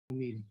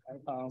meeting.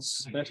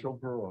 Special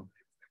program.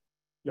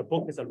 Your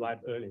book has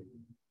arrived early.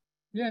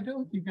 Yeah,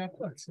 no, you got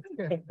books.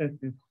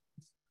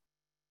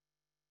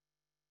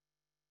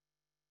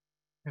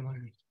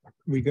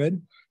 We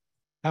good?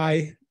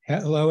 Hi,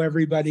 hello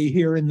everybody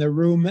here in the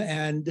room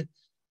and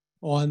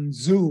on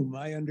Zoom.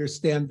 I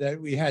understand that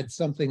we had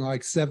something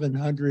like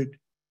 700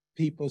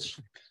 people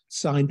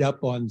signed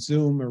up on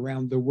Zoom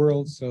around the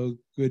world. So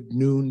good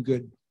noon,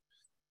 good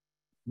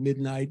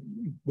midnight,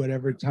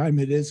 whatever time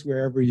it is,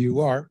 wherever you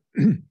are.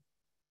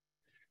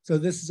 So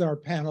this is our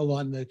panel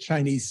on the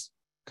Chinese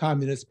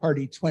Communist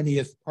Party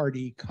 20th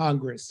Party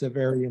Congress, a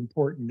very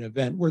important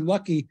event. We're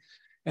lucky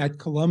at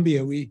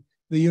Columbia,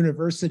 the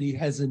university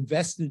has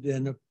invested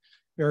in a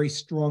very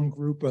strong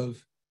group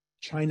of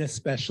China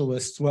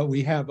specialists. What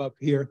we have up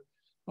here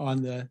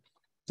on the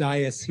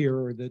dais here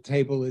or the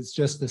table is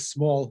just a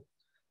small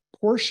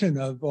portion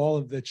of all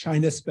of the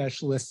China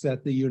specialists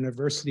at the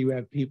university. We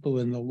have people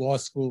in the law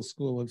school,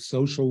 School of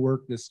Social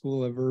Work, the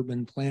School of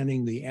Urban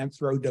Planning, the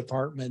Anthro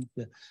Department,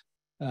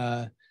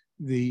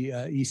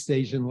 the East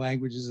Asian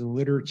Languages and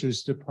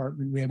Literatures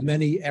Department. We have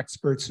many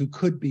experts who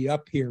could be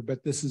up here,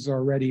 but this is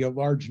already a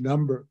large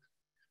number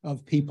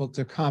of people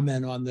to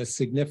comment on the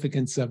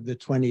significance of the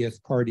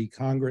 20th Party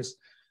Congress.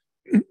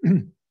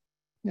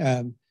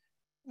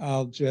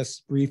 I'll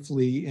just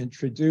briefly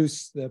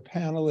introduce the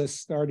panelists,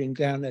 starting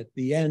down at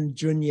the end.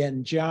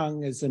 Junyan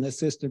Jiang is an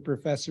assistant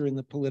professor in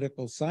the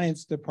political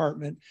science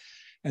department.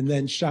 And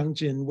then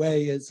Shang-Jin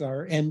is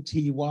our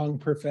M.T. Wang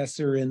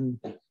professor in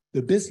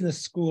the business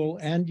school,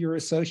 and you're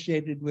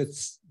associated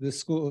with the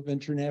School of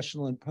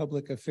International and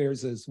Public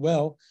Affairs as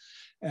well.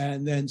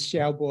 And then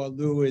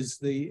Xiaobo is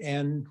the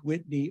Ann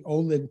Whitney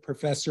Olin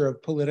Professor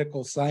of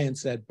Political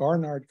Science at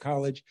Barnard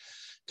College.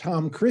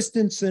 Tom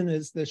Christensen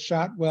is the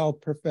Shotwell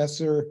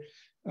Professor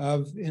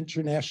of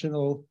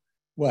International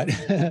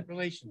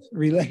Relations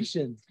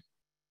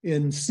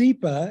in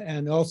SIPA,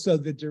 and also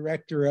the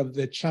director of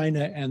the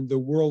China and the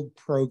World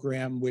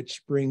program,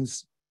 which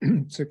brings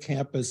to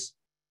campus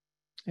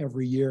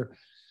every year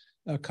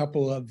a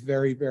couple of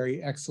very,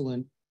 very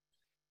excellent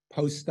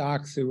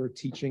postdocs who are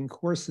teaching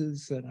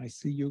courses, and I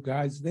see you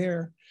guys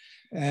there.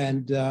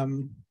 And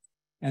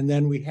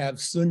then we have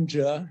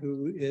Sunja,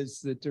 who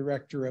is the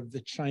director of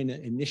the China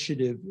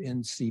Initiative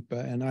in SIPA,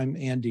 and I'm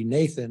Andy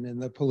Nathan in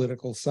the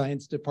Political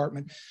Science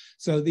Department.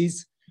 So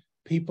these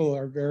people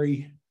are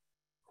very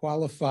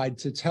qualified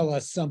to tell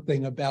us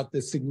something about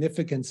the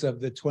significance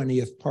of the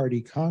 20th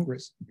Party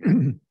Congress.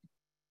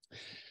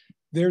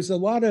 There's a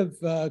lot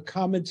of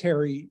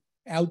commentary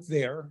out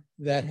there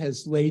that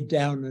has laid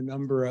down a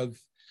number of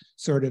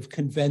sort of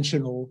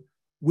conventional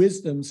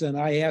wisdoms, and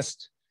I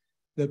asked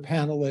the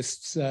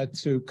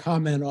panelists to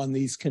comment on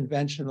these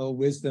conventional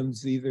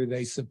wisdoms. Either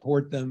they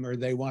support them or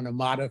they want to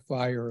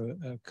modify or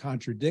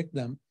contradict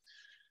them.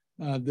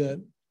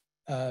 And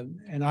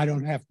I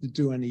don't have to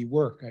do any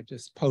work. I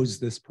just pose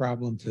this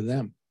problem to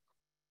them.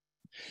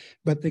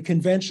 But the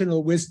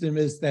conventional wisdom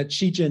is that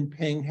Xi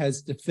Jinping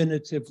has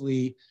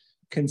definitively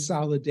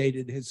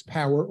consolidated his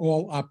power.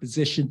 All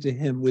opposition to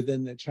him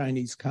within the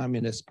Chinese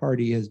Communist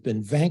Party has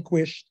been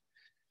vanquished.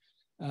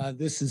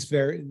 This is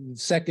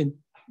second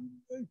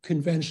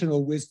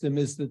conventional wisdom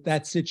is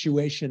that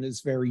situation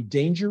is very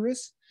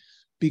dangerous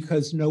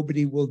because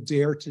nobody will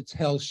dare to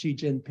tell Xi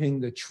Jinping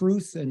the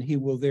truth, and he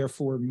will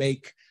therefore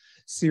make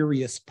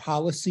serious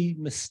policy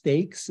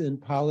mistakes in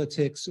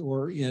politics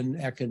or in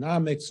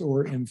economics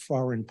or in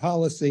foreign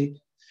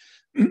policy.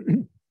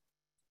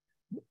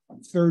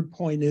 Third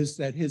point is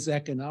that his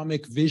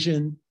economic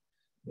vision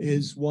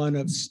is one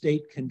of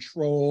state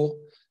control,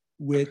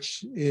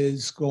 which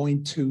is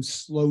going to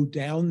slow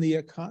down the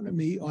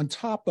economy on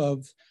top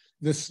of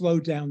the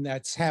slowdown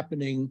that's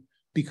happening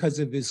because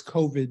of his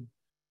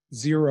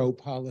COVID-0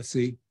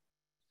 policy,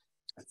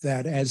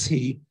 that as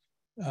he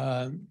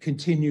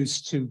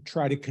continues to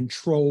try to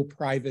control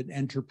private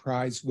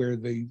enterprise where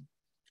the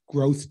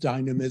growth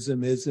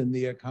dynamism is in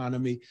the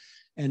economy,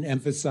 and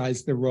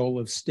emphasize the role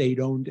of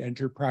state-owned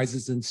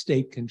enterprises and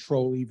state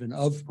control even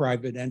of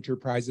private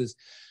enterprises,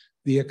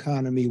 the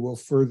economy will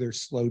further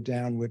slow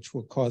down, which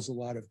will cause a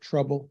lot of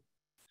trouble.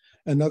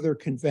 Another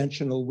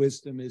conventional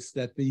wisdom is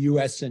that the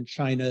US and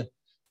China,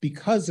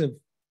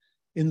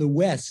 in the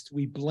West,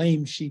 we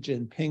blame Xi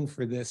Jinping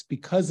for this,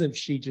 because of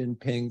Xi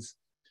Jinping's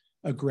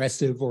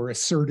aggressive or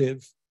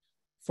assertive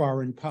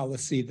foreign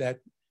policy, that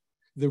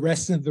the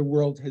rest of the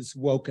world has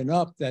woken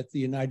up, that the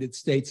United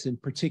States in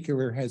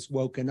particular has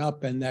woken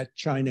up, and that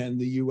China and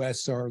the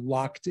US are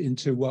locked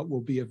into what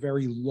will be a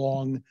very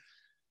long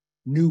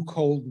new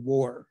Cold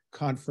War,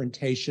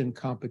 confrontation,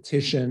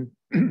 competition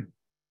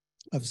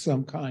of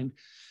some kind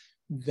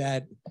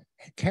that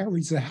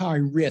carries a high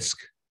risk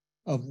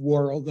of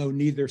war, although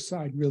neither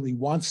side really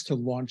wants to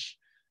launch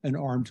an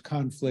armed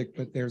conflict,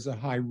 but there's a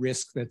high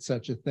risk that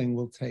such a thing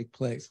will take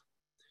place.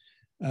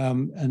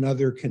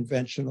 Another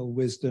conventional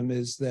wisdom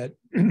is that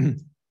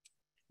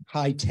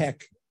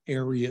high-tech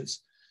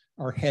areas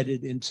are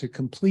headed into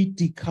complete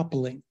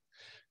decoupling,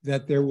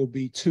 that there will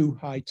be two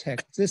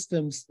high-tech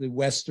systems, the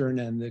Western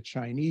and the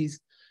Chinese,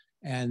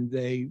 and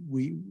they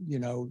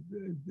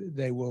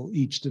will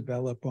each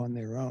develop on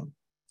their own.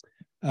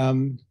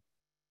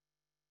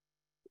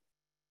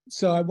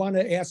 So I want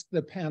to ask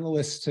the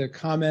panelists to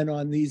comment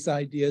on these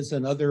ideas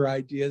and other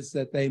ideas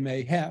that they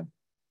may have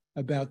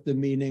about the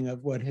meaning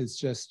of what has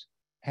just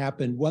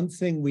happened. One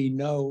thing we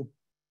know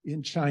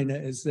in China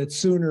is that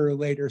sooner or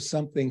later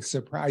something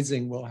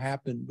surprising will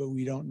happen, but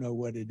we don't know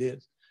what it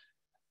is.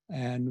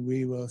 And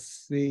we will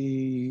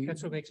see.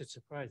 That's what makes it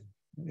surprising.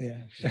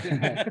 Yeah.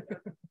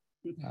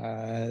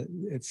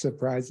 It's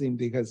surprising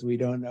because we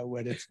don't know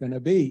what it's going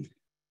to be.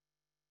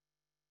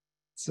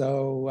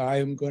 So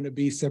I'm going to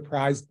be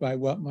surprised by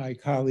what my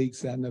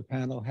colleagues on the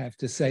panel have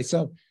to say.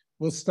 So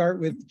we'll start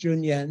with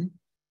Junyan.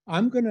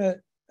 I'm going to,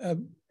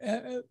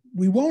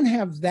 we won't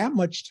have that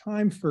much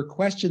time for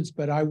questions,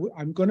 but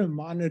I'm going to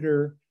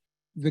monitor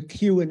the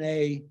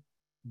Q&A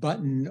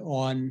button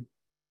on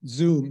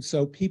Zoom.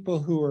 So people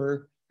who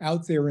are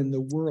out there in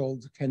the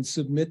world can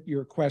submit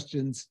your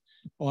questions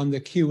on the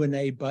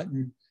Q&A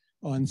button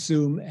on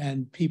Zoom,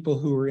 and people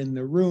who are in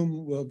the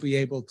room will be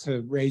able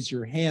to raise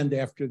your hand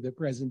after the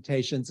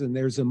presentations, and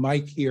there's a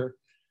mic here.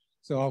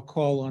 So I'll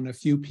call on a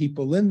few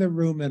people in the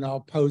room and I'll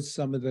pose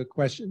some of the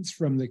questions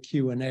from the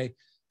Q&A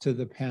to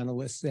the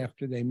panelists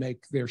after they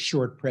make their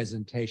short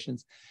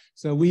presentations.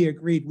 So we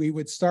agreed we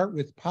would start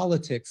with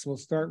politics. We'll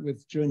start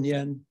with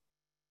Junyan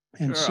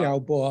and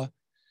Xiaobo,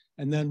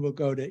 and then we'll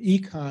go to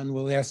econ.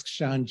 We'll ask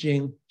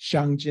Shang-Jin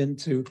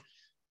to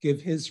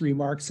give his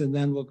remarks, and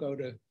then we'll go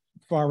to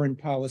foreign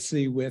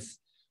policy with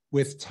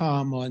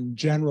Tom on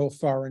general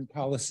foreign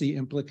policy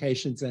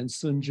implications and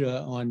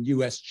Sunja on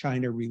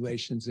US-China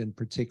relations in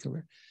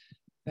particular.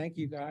 Thank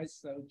you, guys.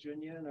 So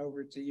Junyan,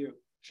 over to you.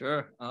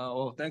 Sure.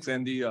 Well, thanks,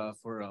 Andy,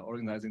 for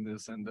organizing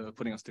this and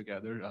putting us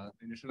together.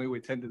 Initially, we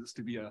intended this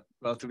to be a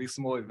relatively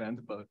small event,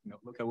 but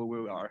look at where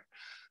we are.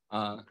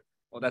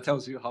 Well, that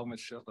tells you how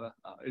much of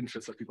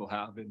interest that people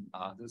have in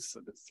this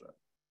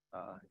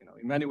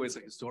in many ways, a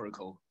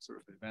historical sort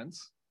of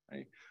events,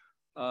 right?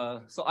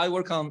 So I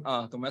work on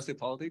domestic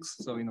politics.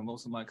 So,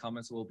 most of my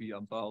comments will be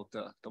about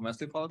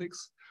domestic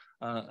politics.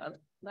 And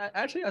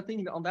actually, I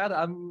think on that,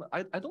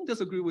 I don't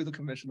disagree with the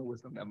conventional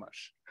wisdom that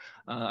much.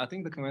 I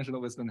think the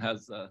conventional wisdom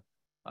has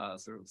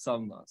sort of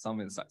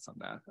some insights on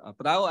that.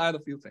 But I'll add a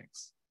few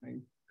things. Right?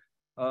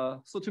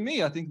 So to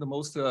me, I think the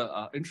most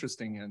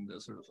interesting and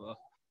sort of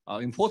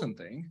important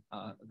thing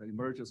that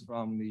emerges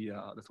from the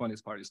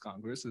 20th Party's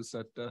Congress is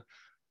that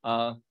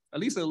at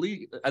least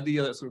at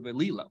the sort of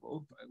elite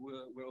level,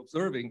 we're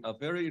observing a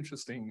very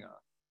interesting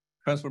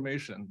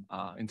transformation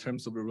in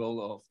terms of the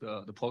role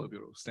of the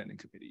Politburo Standing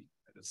Committee.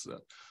 It's a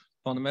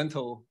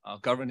fundamental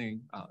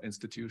governing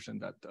institution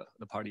that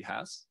the party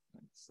has.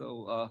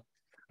 So,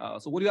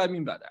 so what do I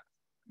mean by that?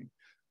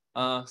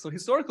 So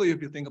historically,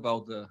 if you think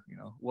about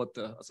what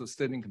the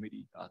Standing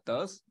Committee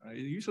does, right,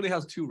 it usually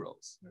has two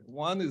roles.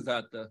 One is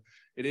that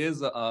it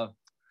is a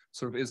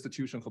sort of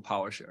institution for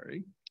power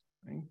sharing.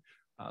 Right?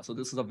 So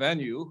this is a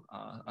venue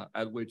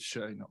at which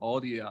all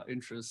the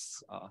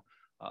interests,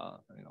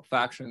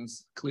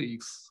 factions,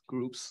 cliques,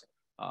 groups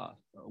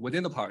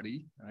within the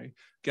party, right,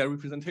 get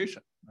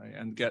representation, right,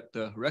 and get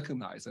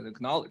recognized and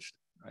acknowledged,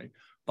 right,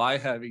 by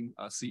having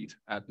a seat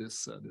at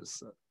this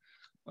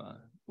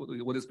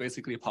what is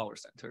basically a power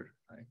center,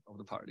 right, of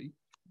the party.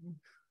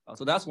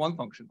 So that's one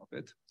function of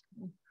it.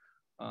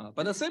 But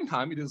at the same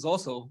time, it is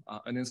also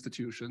an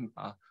institution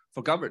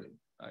for governing.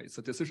 It's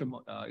a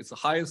it's the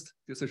highest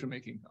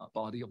decision-making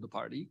body of the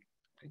party,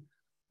 right,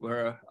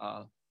 where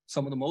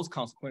some of the most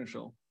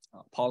consequential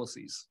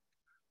policies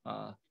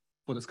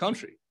for this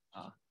country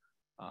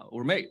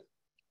were made.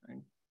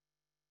 Right?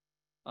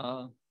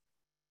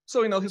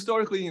 So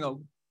historically,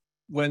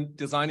 when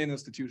designing an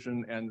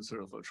institution and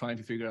sort of trying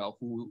to figure out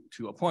who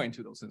to appoint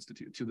to this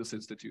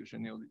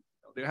institution,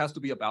 there has to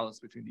be a balance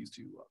between these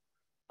two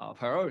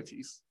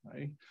priorities,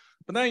 right?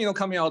 But then,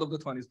 coming out of the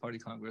 20th Party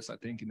Congress, I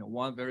think,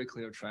 one very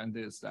clear trend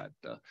is that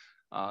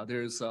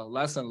there's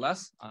less and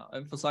less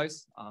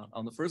emphasis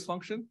on the first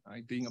function,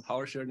 right, being a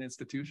power sharing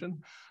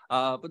institution,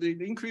 but the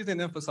increase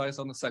in emphasis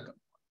on the second,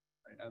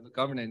 right, as a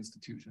governing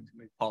institution to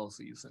make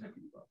policies and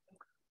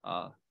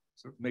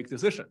sort of make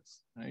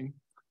decisions, right?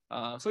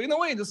 So in a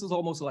way, this is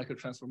almost like a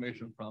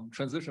transition from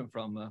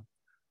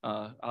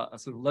a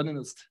sort of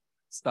Leninist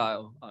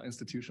style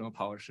institutional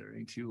power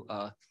sharing to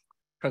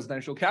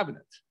presidential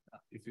cabinet,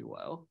 if you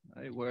will,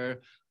 right? Where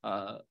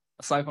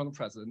aside from the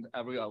president,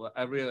 every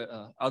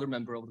other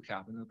member of the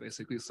cabinet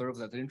basically serves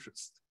as the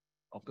interest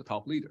of the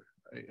top leader,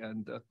 right?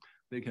 And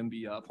they can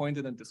be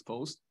appointed and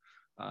disposed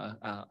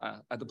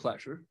at the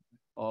pleasure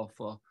of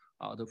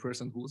the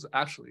person who's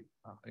actually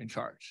in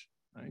charge,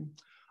 right?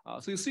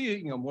 So you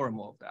see, more and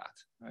more of that.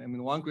 Right? I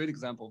mean, one great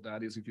example of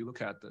that is if you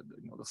look at the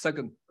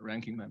second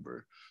ranking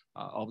member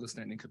of the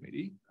Standing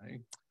Committee,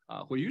 right?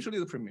 Who are usually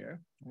the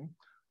premier. Right?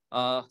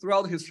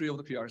 Throughout the history of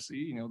the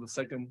PRC, the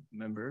second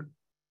member,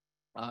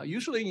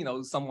 usually,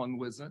 someone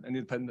with an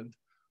independent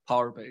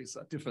power base,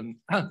 a different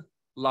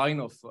line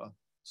of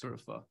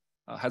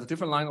has a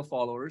different line of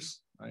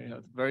followers, right?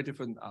 A very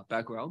different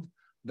background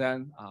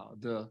than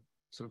the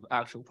sort of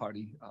actual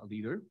party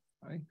leader,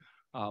 right?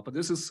 But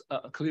this is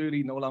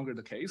clearly no longer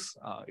the case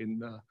in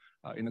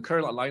the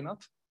current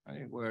lineup,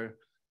 right? Where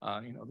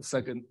the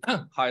second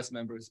highest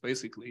member is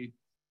basically,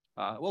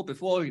 well,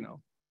 before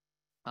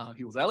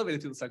he was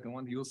elevated to the second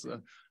one, he was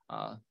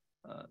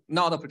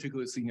not a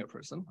particularly senior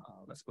person.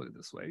 Let's put it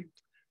this way.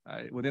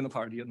 Within the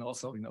party, and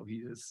also, he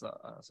is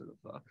sort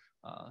of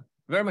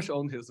very much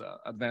on his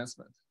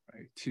advancement,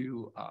 right,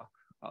 to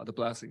the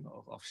blessing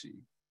of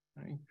Xi,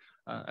 right?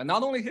 And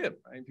not only him,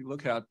 right? If you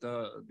look at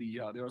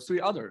there are 3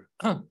 other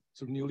sort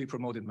of newly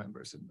promoted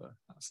members in the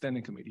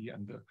standing committee,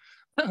 and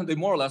they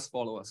more or less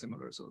follow a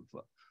similar sort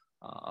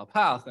of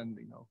path, and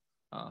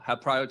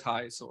have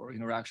prioritized or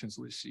interactions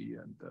with Xi,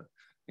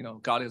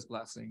 and got his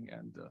blessing,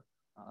 and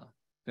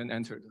then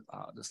entered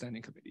the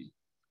standing committee,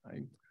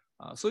 right?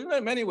 So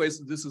in many ways,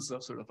 this is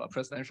a sort of a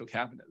presidential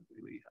cabinet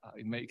really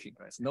in making,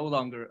 right? It's no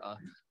longer a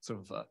sort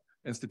of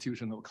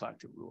institutional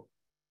collective rule.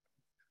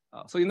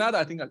 So in that,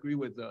 I think I agree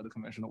with the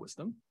conventional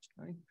wisdom,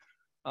 right?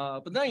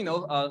 But then,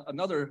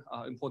 another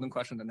important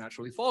question that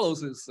naturally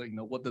follows is,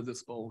 what does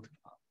this bode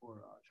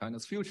for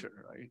China's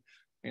future, right?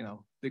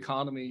 The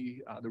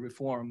economy, the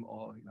reform,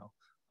 or,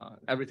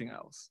 everything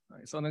else,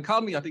 right? So in the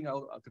economy, I think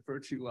I'll defer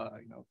to,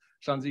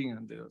 Shang-Jin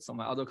and some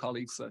of my other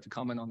colleagues to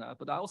comment on that.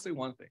 But I'll say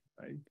one thing,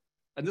 right?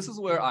 And this is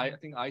where I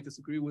think I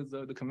disagree with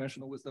the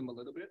conventional wisdom a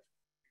little bit.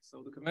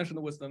 So the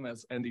conventional wisdom,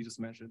 as Andy just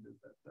mentioned, is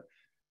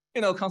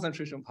that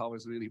concentration of power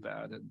is really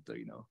bad, and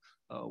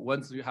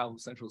once you have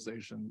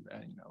centralization,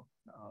 and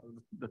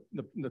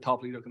the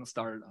top leader going to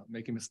start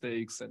making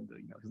mistakes, and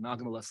he's not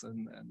going to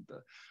listen, and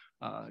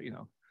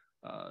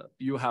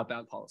you have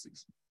bad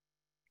policies.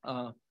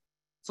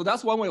 So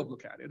that's one way of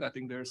looking at it. I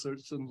think there's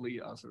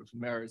certainly sort of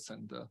merits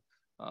and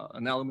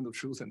an element of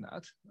truth in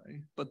that,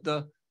 right?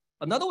 But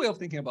another way of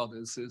thinking about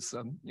this is,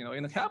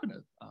 in a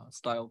cabinet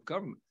style of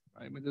government,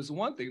 right? I mean, there's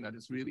one thing that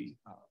is really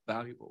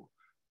valuable,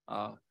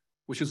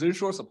 which is in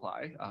short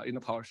supply in a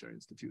power sharing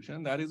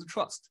institution, that is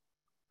trust,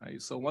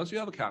 right? So once you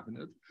have a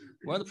cabinet,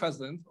 when the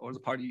president or the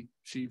party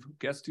chief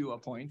gets to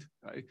appoint,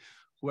 right,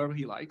 whoever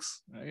he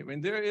likes, right? I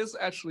mean, there is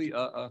actually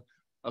a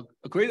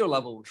greater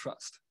level of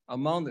trust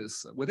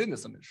within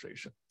this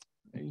administration,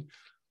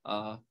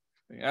 right?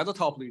 As a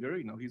top leader,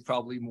 he's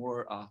probably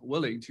more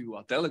willing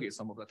to delegate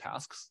some of the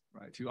tasks,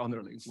 right, to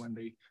underlings when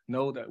he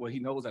knows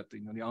that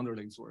the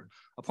underlings were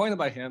appointed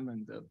by him,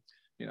 and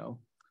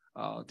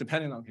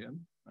depending on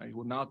him, right, he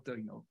will not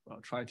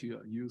try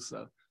to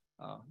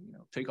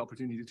take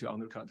opportunity to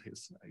undercut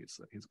his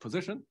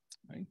position,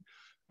 right?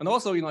 And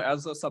also,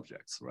 as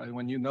subjects, right,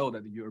 when you know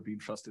that you're being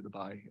trusted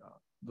by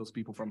those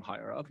people from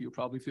higher up, you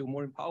probably feel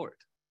more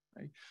empowered,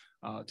 right,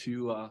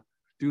 to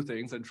do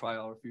things and try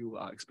out a few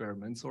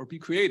experiments or be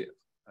creative,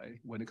 right,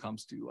 when it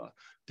comes to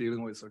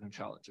dealing with certain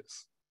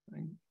challenges,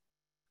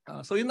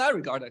 right? So in that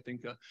regard, I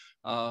think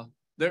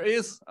there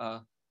is,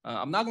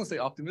 I'm not going to say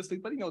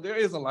optimistic, but there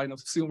is a line of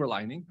silver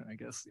lining, I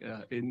guess,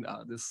 in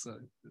this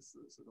sort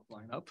of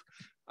lineup.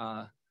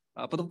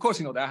 But of course,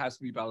 that has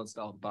to be balanced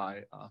out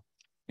by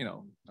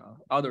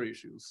other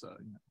issues,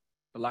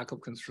 the lack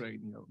of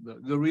constraint,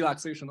 the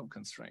relaxation of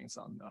constraints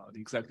on the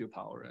executive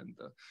power, and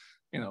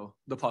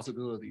the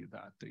possibility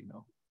that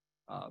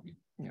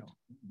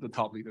the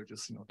top leader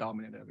just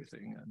dominate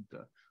everything and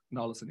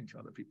not listening to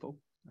other people,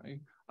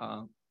 right?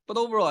 But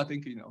overall, I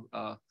think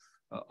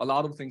a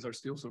lot of things are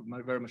still sort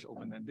of very much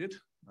open-ended,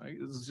 right?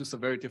 This is just a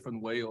very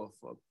different way of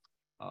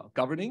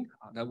governing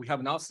that we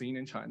have not seen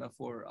in China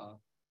for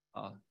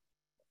a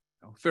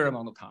fair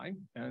amount of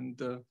time,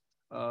 and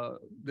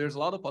there's a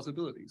lot of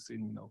possibilities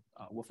in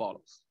what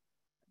follows.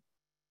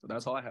 So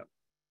that's all I have.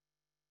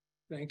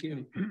 Thank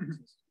you.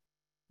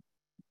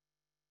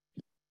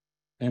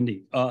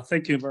 Andy,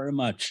 thank you very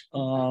much.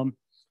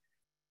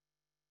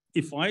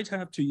 If I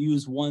have to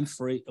use one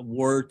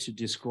word to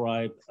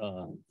describe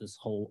this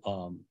whole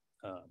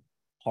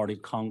party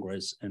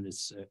Congress and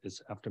its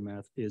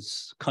aftermath,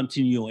 is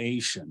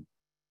continuation.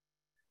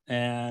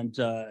 And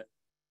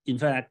in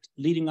fact,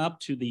 leading up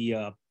to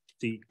the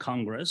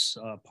Congress,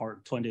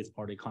 20th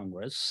Party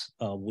Congress,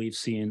 we've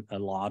seen a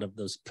lot of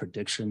those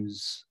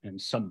predictions,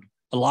 and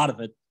a lot of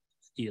it,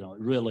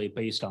 really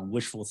based on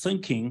wishful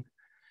thinking.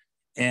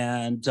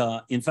 And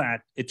in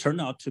fact, it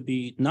turned out to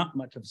be not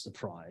much of a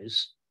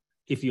surprise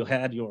if you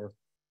had your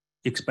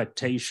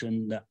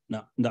expectation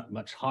not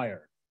much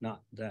higher,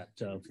 not that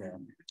of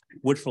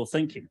wishful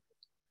thinking.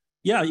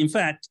 Yeah, in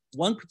fact,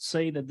 one could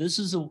say that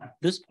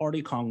this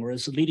party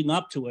Congress leading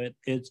up to it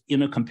is,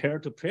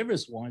 compared to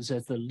previous ones,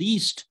 as the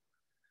least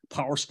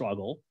power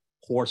struggle,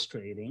 horse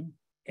trading,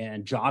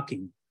 and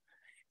jockeying.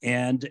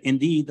 And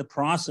indeed, the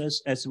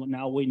process, as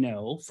now we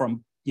know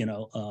from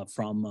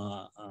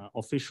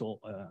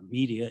official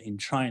media in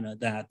China,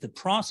 that the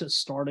process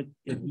started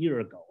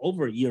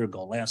over a year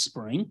ago, last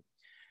spring.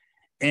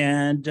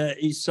 And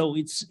so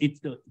it's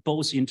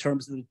both in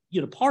terms of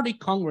the party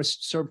Congress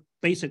serve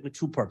basically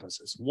two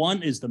purposes.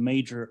 One is the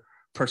major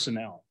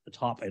personnel, the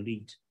top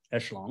elite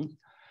echelon.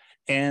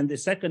 And the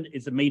second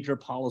is the major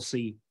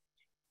policy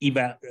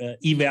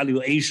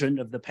evaluation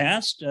of the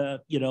past,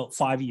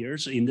 5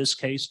 years, in this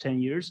case, 10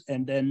 years,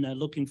 and then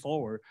looking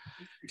forward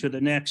to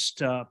the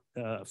next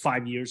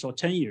 5 years or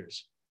 10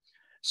 years.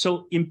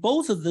 So in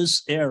both of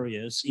these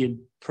areas,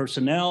 in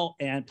personnel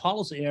and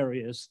policy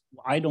areas,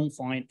 I don't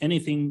find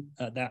anything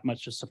that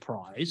much a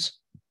surprise.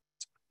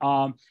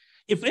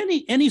 If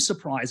any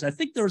surprise, I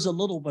think there's a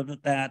little bit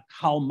of that,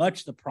 how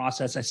much the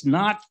process has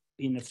not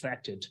been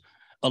affected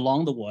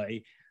along the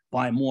way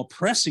by a more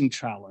pressing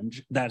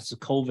challenge, that's the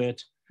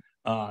COVID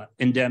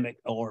endemic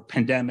or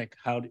pandemic,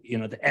 how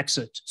the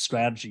exit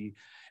strategy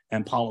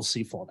and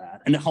policy for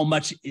that, and how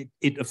much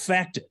it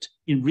affected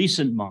in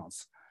recent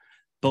months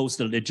both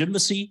the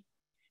legitimacy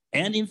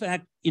and, in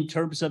fact, in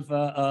terms of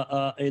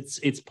its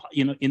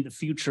in the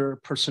future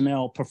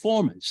personnel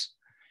performance.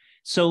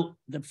 So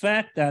the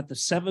fact that the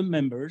 7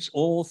 members,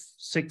 all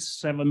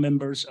 7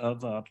 members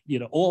of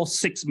all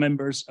 6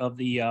 members of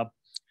the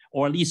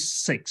or at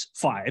least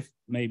 5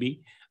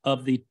 maybe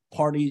of the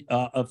party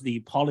of the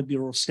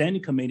Politburo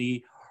Standing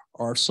Committee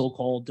are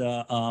so-called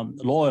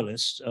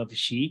loyalists of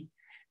Xi,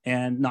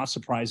 and not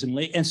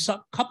surprisingly, and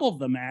a couple of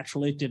them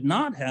actually had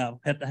not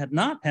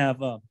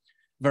have a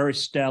very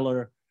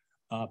stellar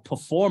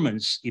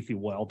performance, if you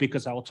will,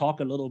 because I will talk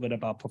a little bit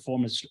about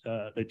performance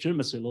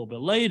legitimacy a little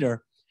bit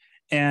later.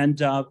 And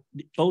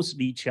both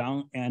Li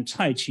Qiang and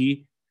Cai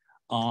Qi,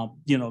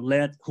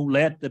 who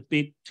led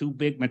the 2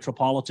 big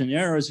metropolitan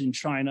areas in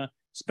China,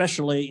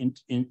 especially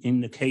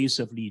in the case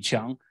of Li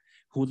Qiang,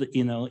 who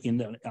in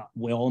the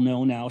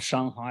well-known now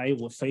Shanghai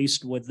were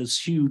faced with this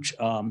huge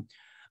problem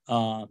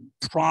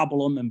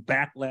and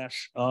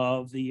backlash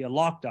of the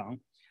lockdown.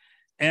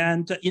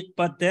 And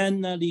but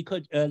then Li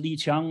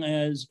Qiang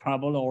has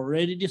probably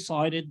already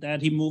decided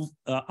that he moved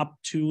up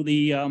to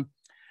the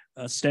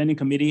standing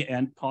committee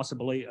and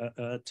possibly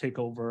take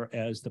over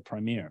as the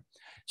premier.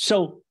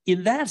 So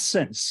in that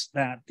sense,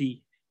 that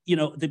the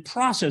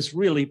process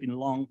really been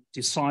long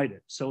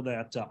decided, so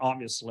that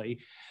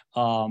obviously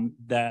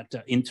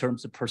that in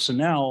terms of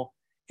personnel,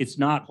 it's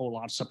not a whole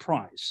lot of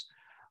surprise.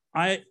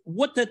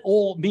 What that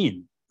all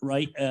mean?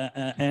 Right,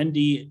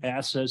 Andy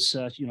asks us,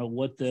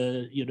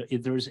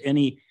 if there's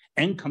any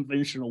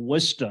unconventional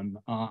wisdom.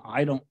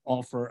 I don't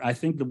offer. I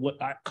think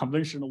the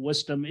conventional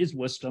wisdom is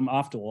wisdom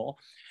after all,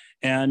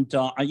 and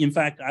in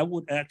fact, I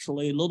would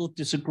actually a little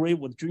disagree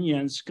with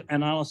Junyan's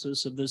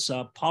analysis of this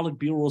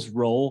Politburo's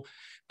role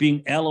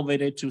being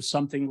elevated to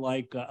something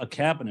like a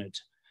cabinet.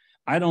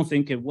 I don't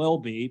think it will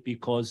be,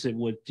 because it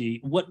would be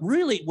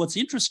what's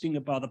interesting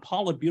about the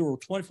Politburo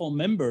 24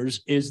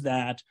 members is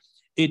that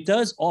it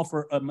does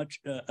offer a much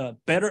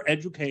better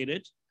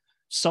educated,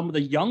 some of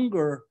the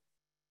younger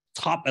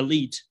top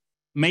elite,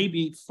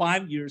 maybe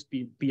 5 years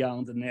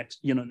beyond the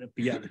next,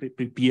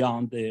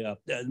 beyond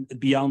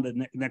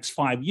the next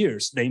 5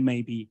 years, they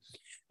may be,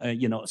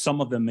 some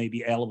of them may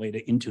be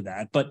elevated into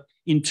that. But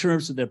in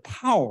terms of their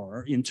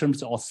power, in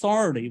terms of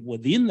authority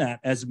within that,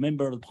 as a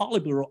member of the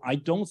Politburo, I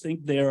don't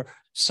think there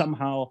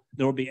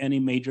will be any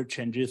major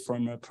changes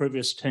from the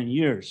previous 10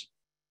 years.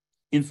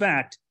 In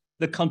fact,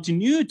 the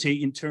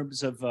continuity in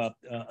terms of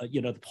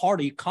the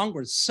party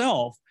Congress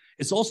itself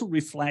is also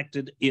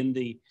reflected in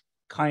the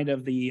kind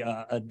of the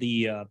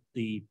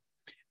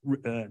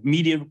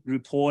media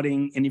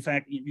reporting, and in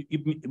fact,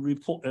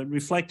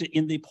 reflected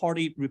in the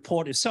party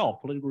report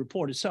itself, political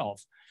report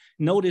itself.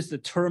 Notice the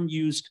term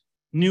used,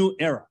 new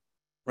era,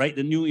 right?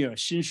 The new era,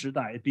 新时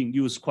代, is being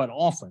used quite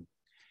often.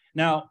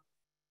 Now,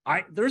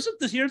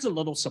 here's a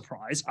little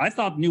surprise. I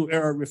thought new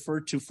era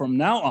referred to from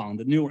now on,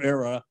 the new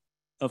era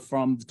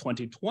from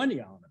 2020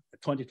 on,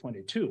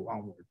 2022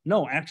 onward.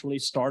 No, actually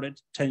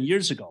started 10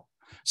 years ago.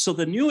 So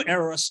the new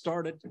era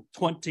started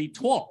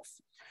 2012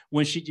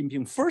 when Xi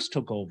Jinping first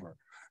took over.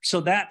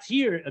 So that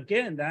here,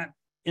 again, that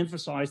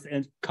emphasized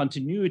the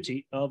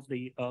continuity of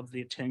the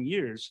 10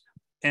 years.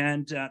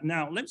 And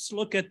now let's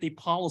look at the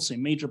policy,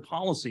 major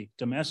policy,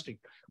 domestic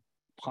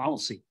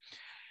policy.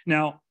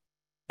 Now,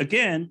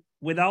 again,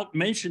 without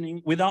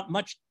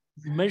much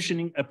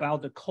mentioning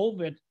about the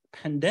COVID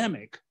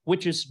pandemic,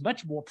 which is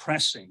much more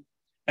pressing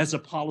as a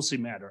policy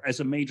matter, as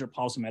a major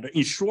policy matter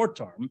in short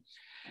term.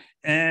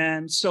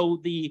 And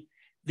so the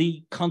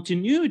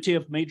continuity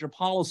of major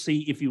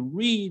policy, if you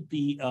read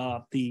the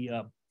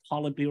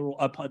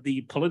Politburo,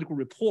 the political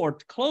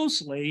report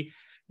closely,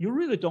 you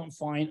really don't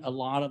find a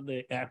lot of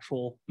the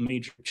actual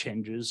major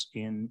changes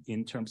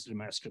in terms of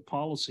domestic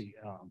policy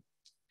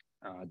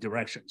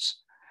directions.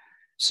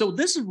 So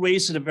this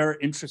raises a very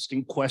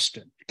interesting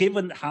question,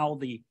 given how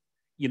the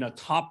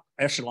top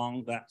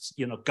echelon, that's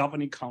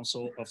governing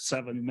council of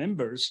 7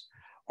 members,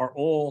 are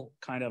all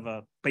kind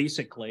of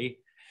basically,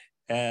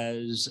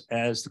 as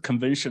the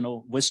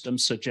conventional wisdom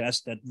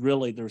suggests, that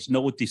really there's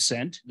no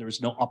dissent,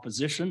 there's no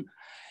opposition.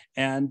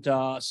 And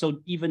so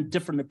even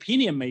different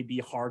opinion may be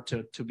hard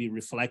to be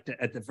reflected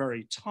at the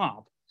very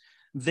top.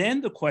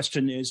 Then the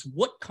question is,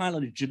 what kind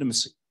of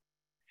legitimacy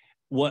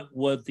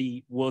will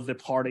the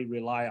party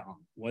rely on,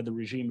 will the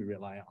regime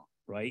rely on,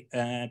 right?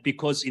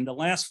 Because in the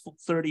last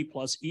 30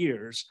 plus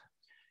years,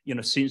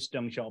 since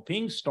Deng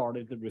Xiaoping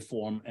started the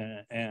reform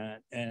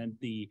and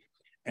the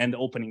and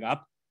opening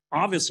up.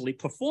 Obviously,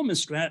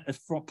 performance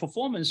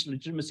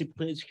legitimacy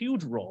plays a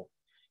huge role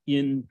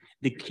in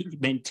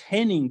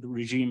maintaining the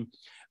regime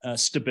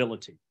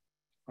stability,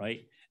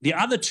 right? The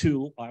other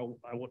two, I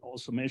would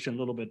also mention a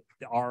little bit,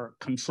 are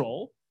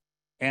control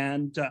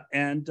and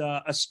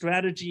a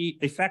strategy,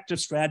 effective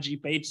strategy,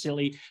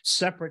 basically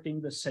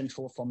separating the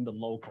central from the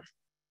local.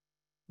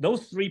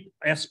 Those three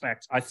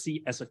aspects I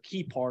see as a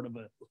key part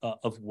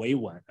of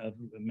Wang, of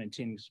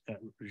maintaining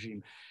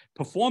regime: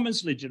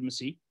 performance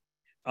legitimacy,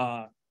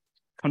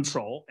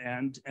 control,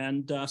 and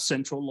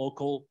central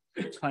local,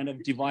 kind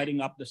of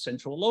dividing up the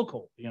central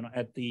local. You know,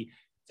 at the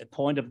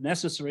point of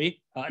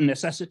necessity, the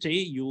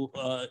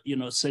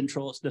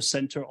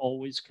center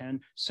always can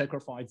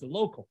sacrifice the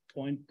local,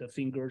 point the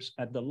fingers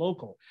at the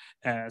local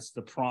as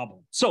the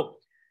problem. So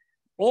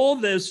all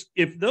this,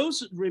 if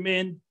those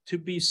remain to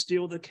be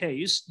still the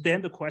case,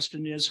 then the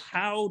question is,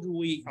 are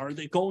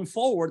they going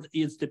forward?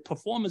 Is the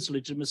performance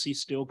legitimacy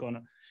still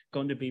going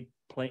to be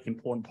play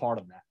important part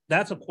of that?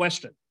 That's a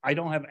question. I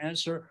don't have an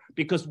answer,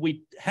 because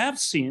we have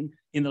seen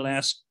in the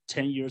last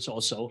 10 years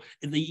or so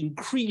the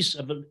increase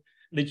of the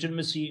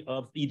legitimacy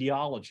of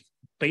ideology,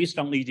 based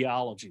on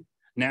ideology,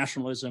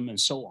 nationalism, and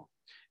so on.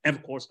 And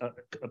of course,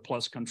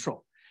 plus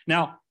control.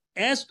 Now,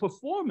 as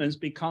performance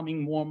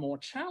becoming more and more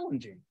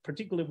challenging,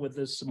 particularly with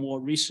this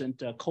more recent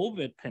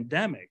COVID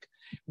pandemic,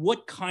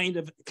 what kind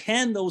of,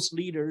 can those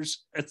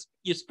leaders,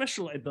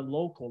 especially at the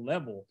local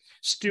level,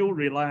 still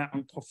rely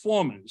on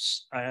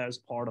performance as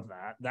part of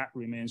that? That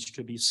remains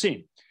to be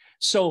seen.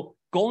 So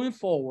going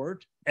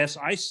forward, as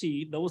I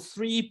see those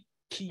three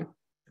key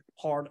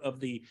part of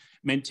the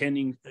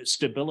maintaining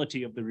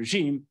stability of the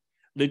regime,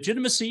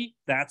 legitimacy,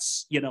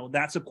 that's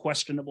a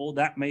questionable,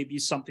 that may be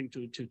something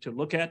to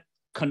look at.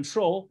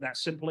 Control, that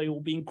simply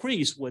will be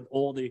increased with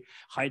all the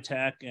high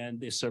tech and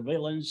the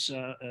surveillance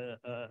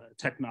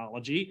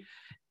technology.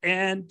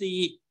 And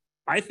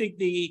I think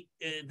the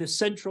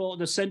center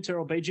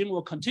of Beijing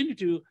will continue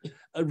to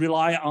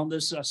rely on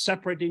this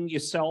separating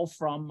itself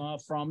from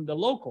the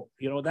local.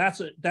 You know,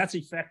 that's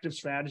effective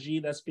strategy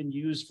that's been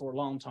used for a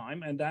long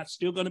time, and that's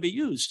still going to be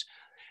used.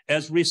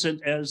 As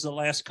recent as the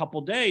last couple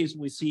of days,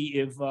 we see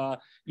if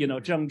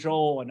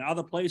Zhengzhou and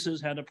other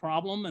places had a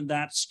problem, and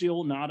that's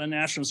still not a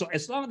national. So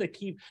as long as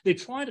they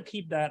try to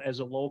keep that as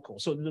a local,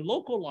 so they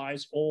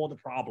localize all the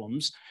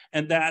problems,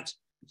 and that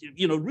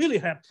really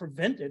have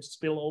prevented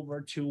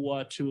spillover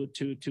to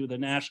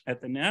the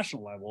at the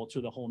national level,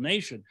 to the whole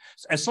nation.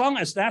 As long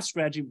as that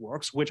strategy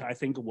works, which I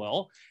think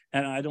will,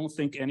 and I don't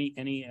think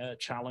any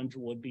challenge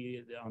would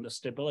be on the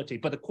stability.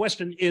 But the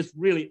question is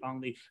really on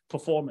the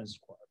performance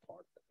part.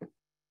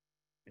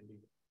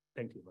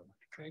 Thank you very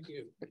much. Thank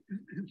you.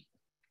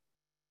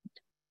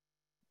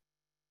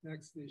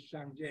 Next is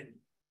Shang-Jin.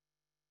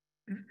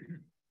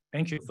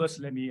 Thank you. First,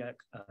 let me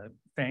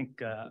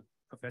thank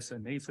Professor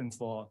Nathan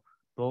for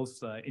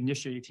both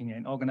initiating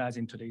and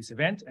organizing today's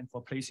event, and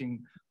for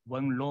placing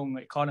one lone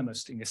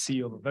economist in the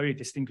sea of very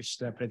distinguished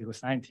political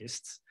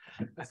scientists.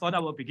 I thought I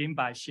would begin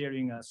by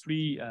sharing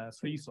three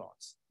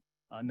thoughts.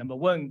 Number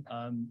one,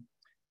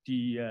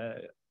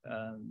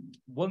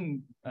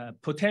 one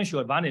potential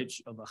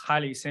advantage of a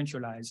highly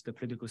centralized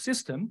political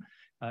system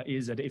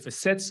is that if it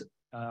sets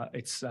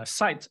its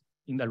sight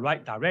in the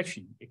right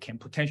direction, it can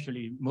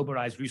potentially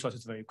mobilize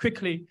resources very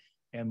quickly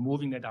and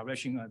move in that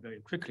direction very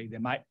quickly.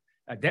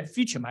 That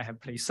feature might have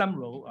played some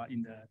role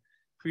in the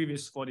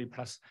previous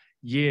 40+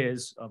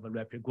 years of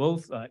rapid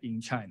growth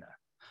in China.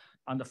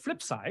 On the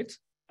flip side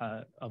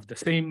of the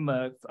same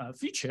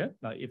feature,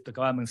 if the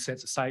government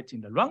sets sight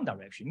in the wrong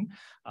direction,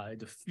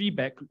 the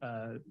feedback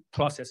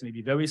process may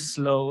be very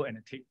slow, and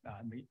it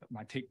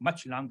might take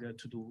much longer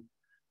to do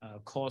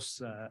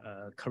course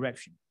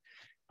correction.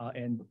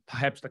 And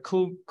perhaps the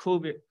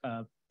COVID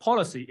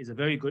policy is a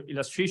very good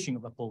illustration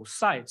of both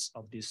sides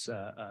of this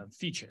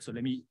feature. So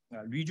let me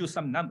read you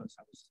some numbers.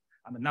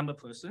 I'm a number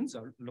person,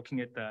 so looking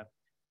at the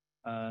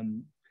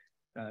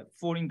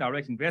foreign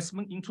direct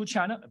investment into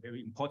China, a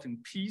very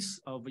important piece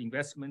of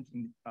investment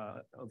in,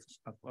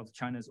 of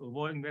China's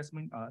overall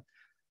investment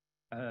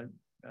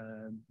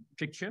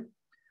picture.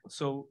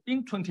 So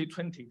in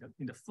 2020,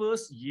 in the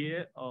first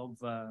year of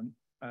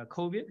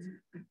COVID,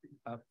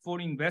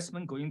 foreign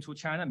investment going into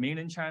China,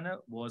 mainland China,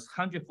 was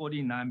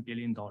 $149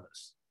 billion.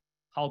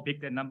 How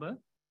big that number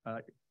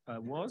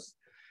was?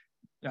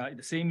 In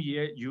the same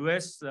year,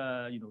 US,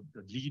 the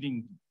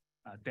leading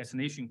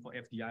destination for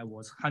FDI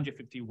was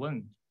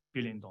 $151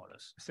 billion.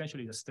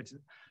 Essentially,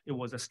 it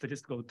was a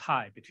statistical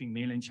tie between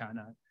mainland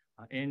China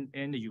and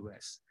the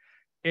US.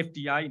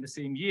 FDI in the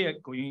same year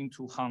going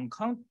into Hong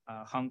Kong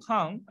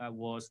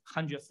was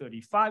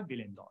 $135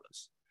 billion.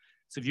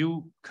 So if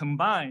you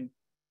combine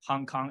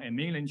Hong Kong and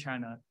mainland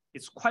China,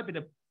 it's quite a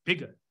bit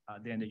bigger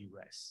than the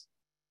US.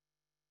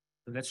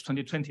 So that's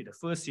 2020, the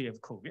first year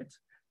of COVID.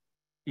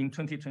 In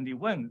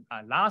 2021,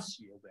 last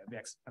year,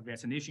 where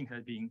vaccination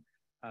has been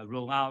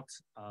rolled out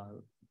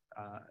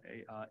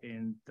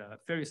and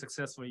very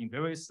successfully in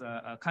various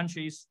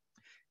countries,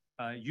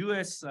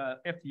 US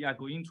FDI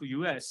going into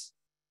US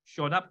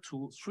shot up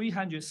to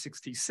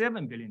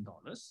 $367 billion.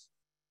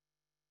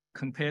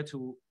 compared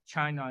to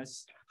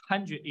China's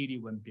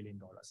 $181 billion,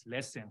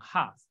 less than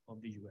half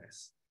of the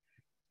US.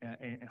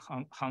 And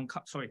Hong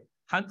Kong, sorry,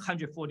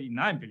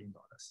 $149 billion,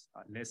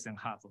 less than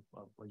half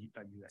of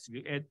US. If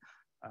you add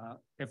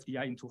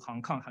FDI into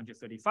Hong Kong,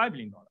 $135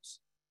 billion.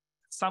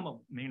 Some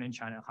of mainland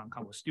China and Hong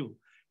Kong will still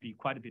be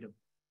quite a bit of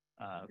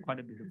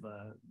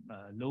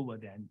lower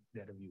than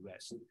that of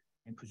US.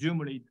 And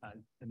presumably,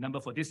 the number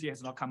for this year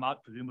has not come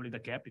out. Presumably, the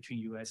gap between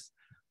US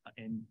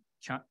and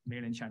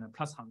mainland China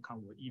plus Hong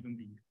Kong will even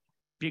be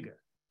bigger.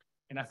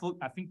 And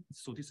I think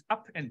so. This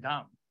up and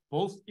down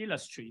both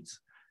illustrates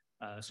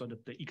sort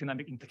of the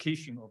economic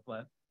implication of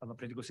a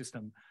political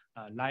system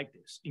like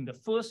this. In the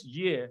first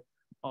year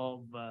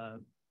of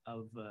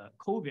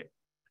COVID,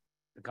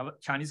 the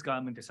Chinese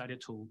government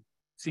decided to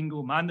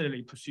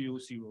single-mindedly pursue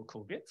zero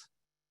COVID.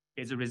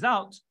 As a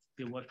result,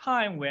 there was a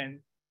time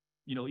when,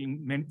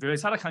 in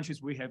various other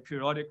countries, we have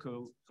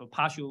periodical, so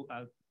partial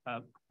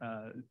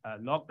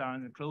lockdown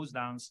and close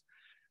downs,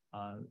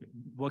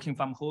 working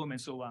from home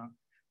and so on.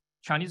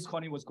 Chinese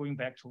economy was going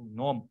back to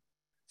normal.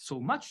 So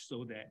much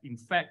so that, in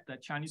fact, the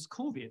Chinese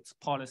COVID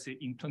policy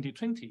in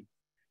 2020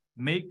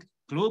 make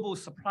global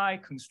supply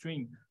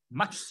constraint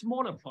much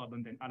smaller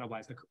problem than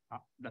otherwise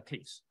the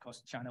case,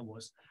 because China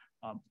was,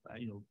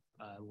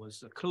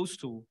 was close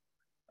to,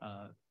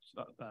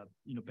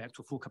 back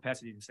to full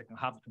capacity in the second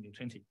half of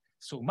 2020.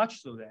 So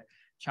much so that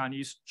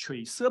Chinese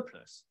trade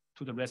surplus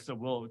to the rest of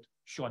the world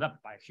shot up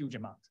by a huge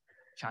amount.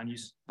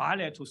 Chinese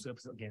bilateral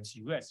surplus against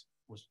US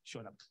was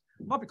shot up.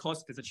 Not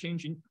because there's a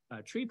change in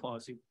trade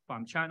policy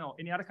from China or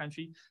any other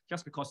country,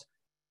 just because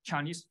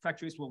Chinese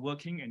factories were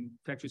working and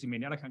factories in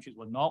many other countries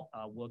were not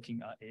working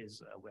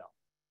as well.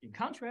 In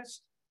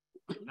contrast,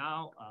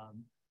 now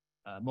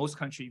most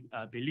countries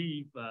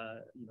believe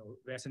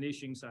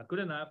vaccinations are good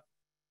enough.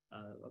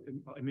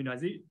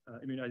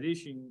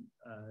 Immunization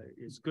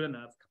is good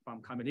enough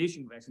from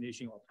combination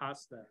vaccination or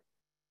past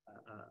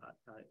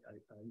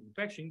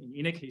infection.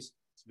 In any case,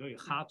 it's very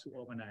hard to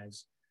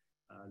organize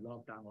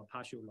lockdown or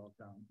partial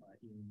lockdown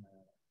in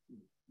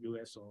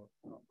US or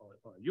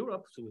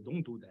Europe, so we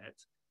don't do that.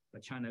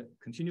 But China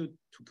continued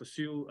to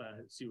pursue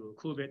zero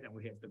COVID, and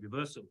we have the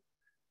reversal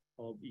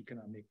of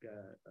economic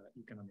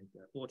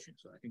fortune.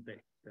 So I think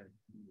that the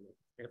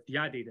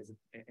FDI data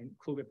and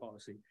COVID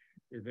policy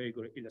is a very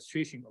good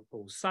illustration of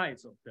both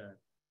sides of the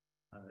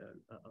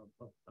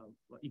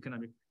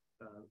economic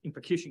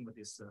implication of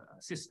this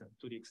system,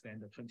 to the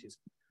extent that 20th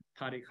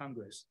Party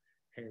Congress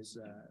has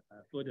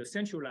further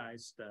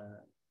centralized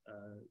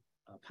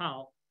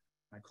power.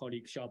 My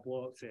colleague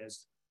Xiaobo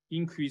says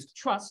increased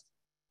trust,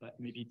 but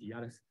maybe the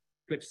other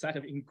flip side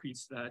of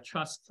increased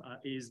trust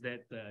is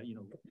that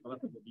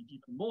will be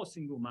even more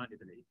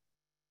single-mindedly.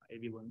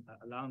 Everyone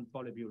around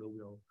Politburo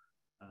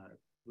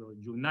will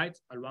unite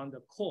around the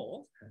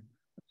core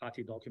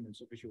party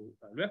documents official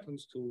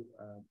reference to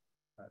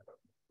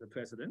the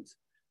president,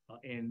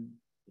 and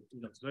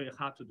it's very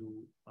hard to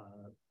do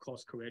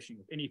course correction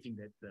of anything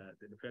that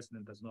the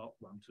president does not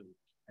want to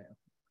have.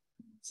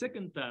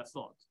 Second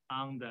thought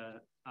on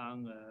the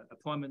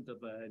appointment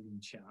of Li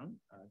Qiang,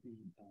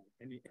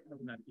 any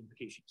economic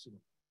implications.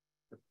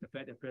 The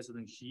fact that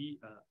President Xi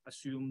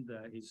assumed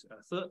his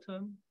third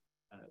term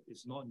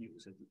is not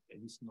news,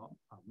 at least not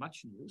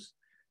much news.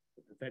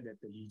 The fact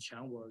that Li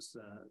Qiang was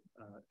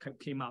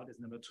came out as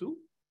number 2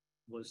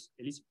 was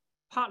at least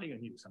partly a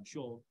news. I'm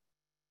sure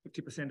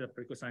 50% of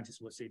political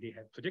scientists will say they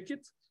have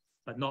predicted,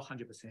 but not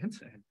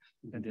 100%.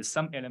 And there's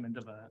some element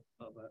of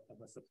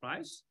a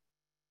surprise.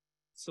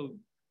 So,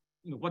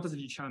 what does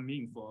Li Qiang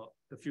mean for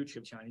the future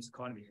of Chinese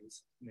economy?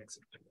 Next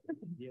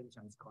year, the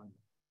Chinese economy.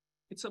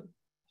 It's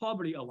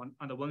probably on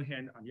the one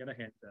hand, on the other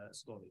hand,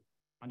 story.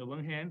 On the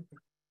one hand,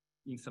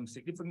 in some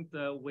significant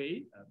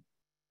way,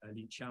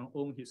 Li Qiang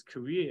owed his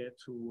career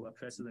to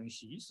President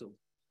Xi, so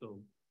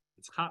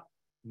it's hard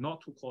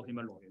not to call him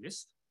a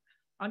loyalist.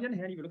 On the other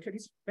hand, if you look at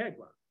his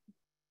background,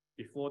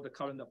 before the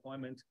current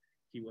appointment,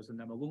 he was the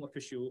 #1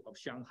 official of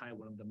Shanghai,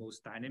 one of the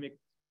most dynamic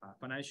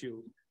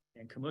financial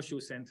and commercial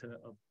center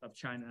of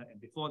China. And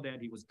before that,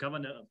 he was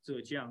governor of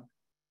Zhejiang,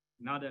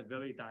 another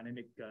very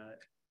dynamic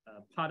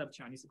part of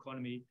Chinese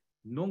economy,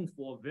 known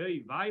for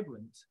very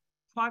vibrant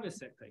private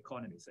sector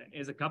economies. And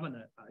as a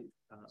governor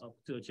of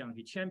Zhejiang,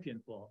 he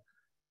championed for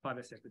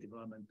private sector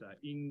development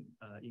in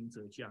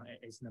Zhejiang.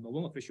 As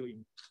 #1 official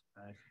in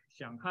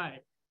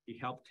Shanghai, he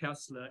helped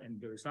Tesla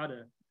and various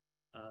other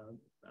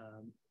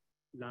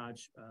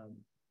large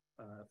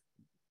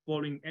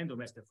foreign and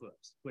domestic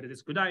firms. Whether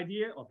it's a good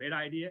idea or bad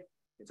idea,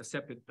 it's a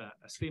separate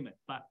statement.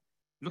 But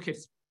look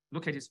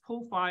at his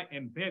profile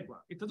and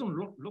background. It doesn't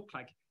look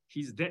like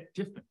he's that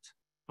different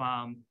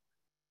from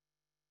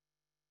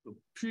the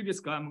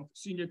previous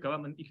senior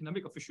government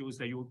economic officials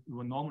that you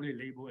will normally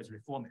label as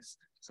reformist.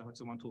 So I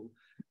also want to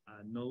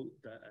know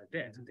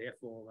that.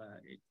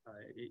 Therefore,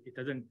 it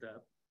doesn't.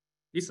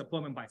 This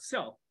appointment by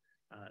itself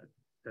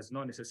does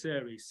not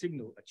necessarily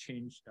signal a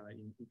change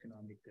in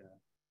economic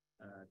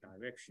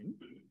direction.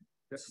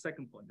 That's the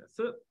second point. The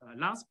third,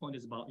 last point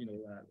is about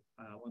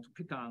I want to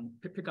pick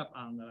up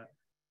on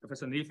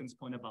Professor Nathan's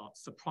point about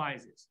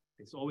surprises.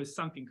 There's always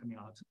something coming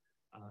out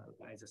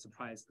as a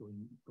surprise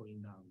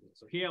going down there.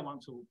 So here I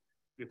want to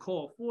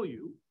recall for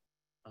you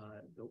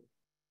the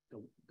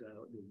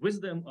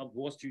wisdom of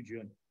Wall Street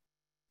Journal.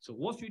 So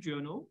Wall Street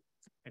Journal,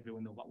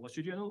 everyone know what Wall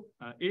Street Journal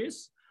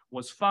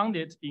was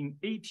founded in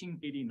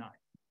 1889.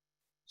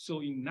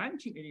 So in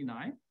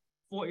 1989,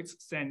 for its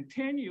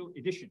centennial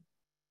edition,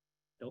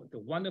 the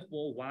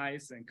wonderful,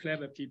 wise, and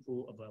clever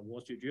people of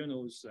Wall Street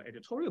Journal's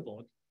editorial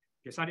board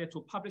decided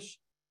to publish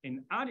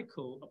an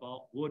article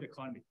about world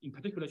economy, in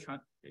particular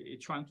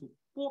trying to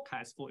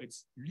forecast for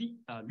its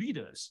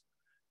readers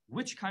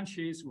which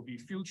countries will be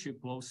future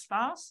growth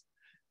stars,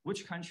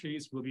 which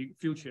countries will be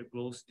future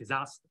growth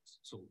disasters.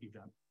 So if you're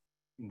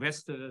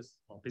investors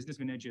or business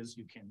managers,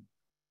 you can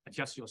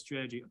adjust your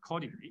strategy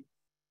accordingly.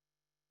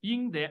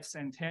 In that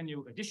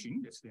centennial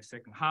edition, that's the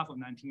second half of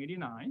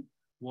 1989,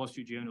 Wall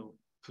Street Journal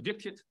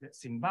predicted that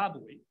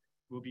Zimbabwe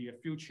will be a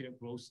future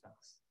growth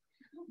stars.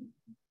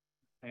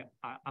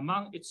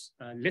 Among its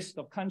list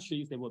of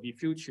countries that will be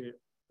future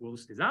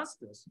growth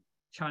disasters,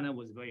 China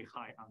was very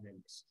high on that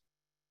list.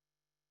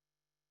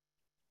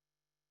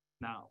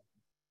 Now,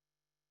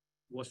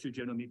 Wall Street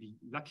Journal may be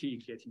lucky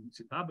getting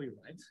Zimbabwe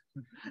right.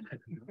 I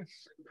don't know.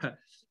 But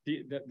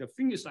the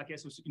thing is, I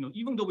guess,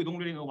 even though we don't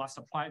really know what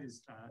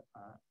surprises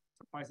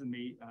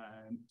may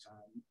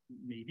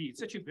be,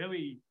 it's actually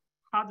very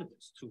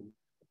hazardous to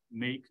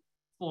make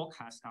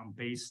forecasts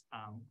based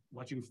on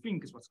what you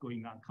think is what's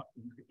going on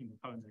in the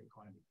current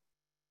economy.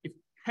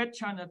 Had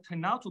China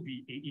turned out to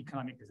be an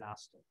economic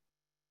disaster,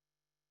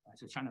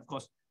 so China, of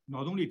course,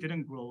 not only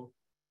didn't grow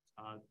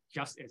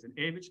just as an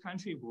average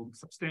country, grew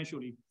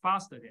substantially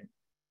faster than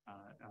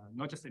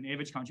not just an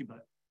average country,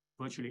 but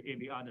virtually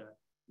every other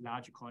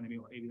large economy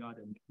or every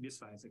other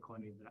mid-sized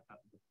economy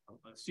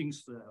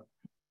since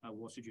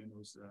Wall Street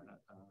Journal's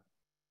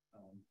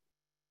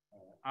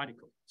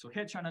article. So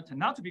had China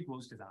turned out to be a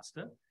growth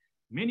disaster,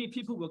 many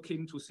people will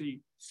come to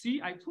say,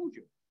 see, I told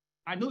you.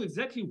 I know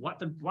exactly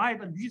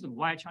the reason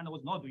why China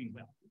was not doing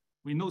well.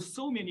 We know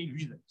so many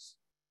reasons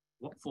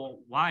for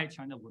why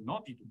China would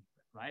not be doing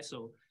well, right?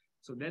 So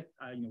that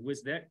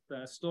with that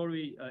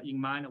story in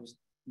mind, I was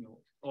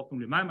often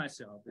remind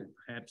myself that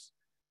perhaps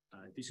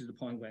this is the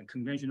point when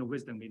conventional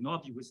wisdom may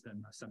not be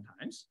wisdom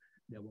sometimes.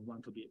 That we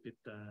want to be a bit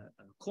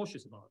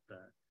cautious about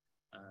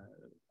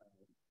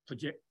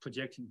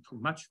projecting too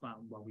much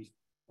from what we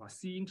are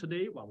seeing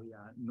today, what we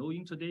are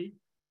knowing today,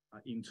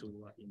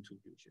 into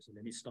future. So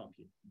let me stop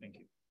here. Thank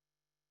you.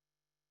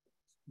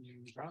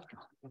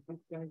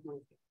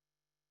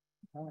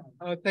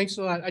 Thanks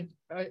a lot.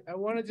 I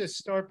wanted to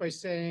start by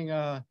saying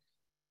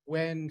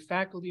when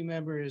faculty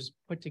members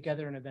put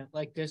together an event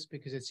like this,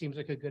 because it seems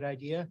like a good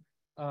idea,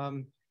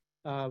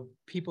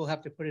 people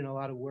have to put in a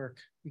lot of work.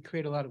 We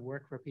create a lot of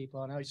work for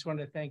people. And I just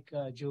wanted to thank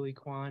Julie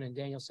Kwan and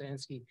Daniel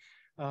Sansky.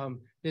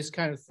 This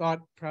kind of thought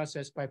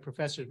process by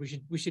professors.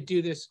 We should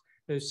do this.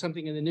 There's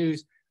something in the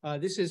news.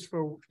 This is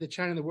for the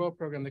China in the World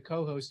program, the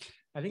co-host.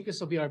 I think this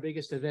will be our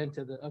biggest event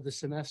of the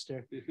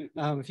semester,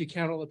 if you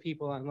count all the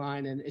people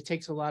online, and it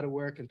takes a lot of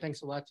work, and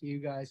thanks a lot to you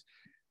guys.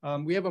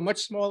 We have a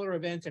much smaller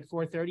event at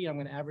 4:30. I'm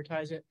going to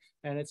advertise it,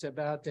 and it's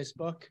about this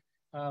book.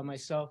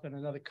 Myself and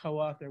another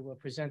co-author will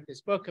present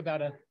this book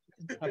about a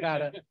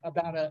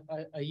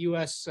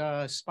U.S.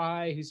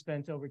 spy who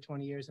spent over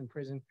 20 years in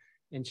prison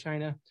in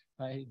China.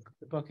 The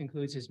book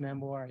includes his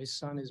memoir. His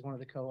son is one of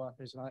the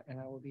co-authors, and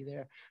I will be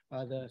there.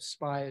 The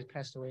spy has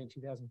passed away in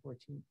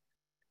 2014.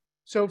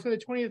 So for the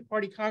 20th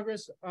Party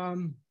Congress, I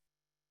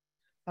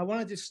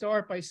wanted to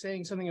start by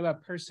saying something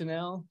about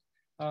personnel.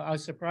 I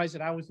was surprised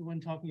that I was the one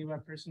talking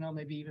about personnel,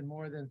 maybe even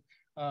more than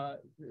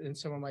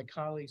some of my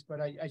colleagues.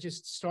 But I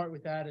just start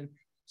with that and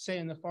say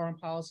in the foreign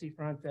policy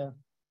front,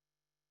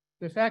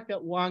 the fact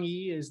that Wang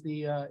Yi is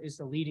the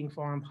leading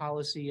foreign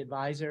policy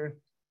advisor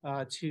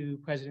to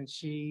President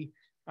Xi,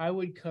 I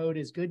would code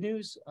as good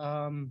news.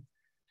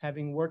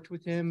 Having worked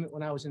with him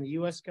when I was in the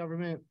US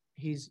government,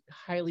 he's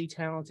highly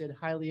talented,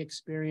 highly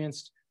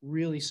experienced,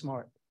 really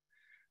smart.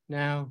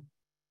 Now,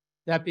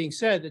 that being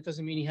said, that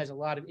doesn't mean he has a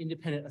lot of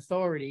independent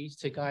authority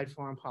to guide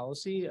foreign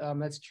policy.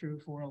 That's true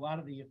for a lot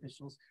of the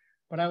officials.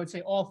 But I would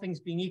say all things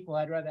being equal,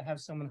 I'd rather have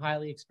someone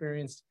highly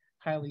experienced,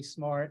 highly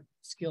smart,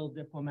 skilled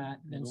diplomat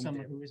than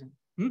someone who isn't.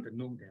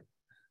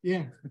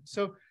 Yeah.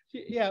 So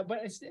yeah, but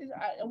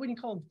I wouldn't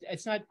call him.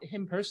 It's not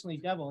him personally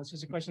devil. It's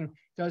just a question of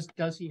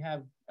does he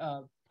have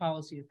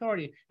policy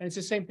authority? And it's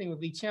the same thing with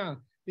Li Qiang.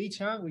 Li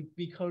Qiang would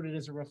be coded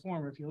as a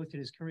reformer if you looked at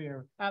his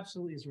career.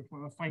 Absolutely as a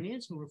reformer, a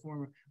financial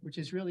reformer, which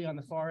is really on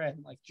the far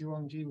end. Like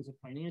Zhuangji was a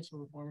financial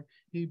reformer.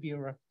 He'd be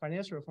a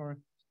financial reformer,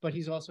 but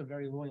he's also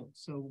very loyal.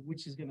 So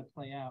which is going to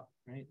play out,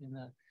 right?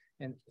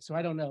 And so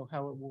I don't know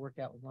how it will work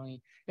out with Wang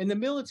Yi. In the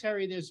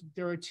military,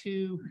 there are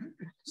two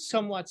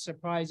somewhat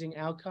surprising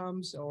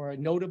outcomes or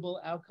notable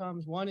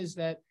outcomes. One is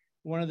that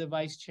one of the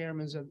vice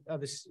chairmen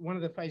of the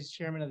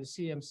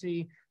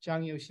CMC,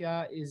 Zhang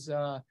Youxia, is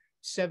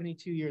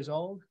 72 years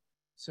old.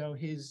 So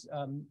his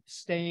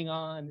staying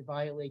on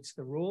violates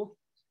the rule.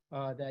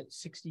 that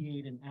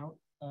 68 and out.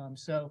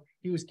 So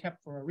he was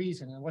kept for a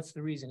reason. And what's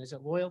the reason? Is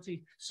it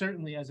loyalty?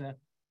 Certainly as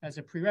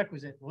a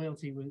prerequisite,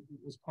 loyalty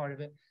was part of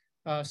it.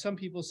 Some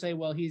people say,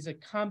 well, he's a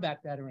combat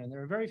veteran.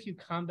 There are very few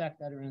combat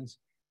veterans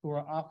who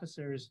are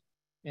officers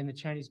in the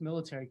Chinese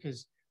military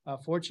because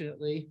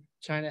fortunately,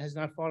 China has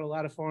not fought a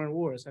lot of foreign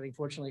wars. I think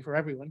fortunately for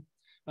everyone.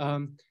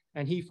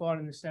 And he fought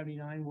in the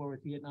 79 war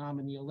with Vietnam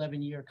and the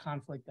 11-year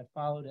conflict that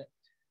followed it.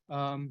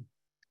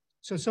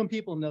 So some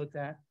people note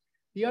that.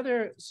 The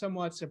other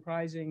somewhat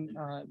surprising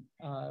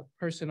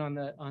person on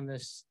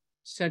the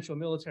Central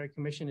Military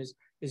Commission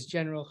is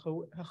General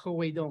He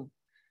Weidong.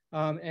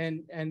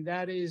 And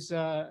that is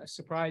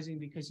surprising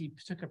because he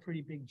took a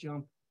pretty big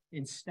jump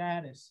in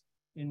status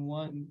in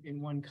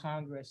one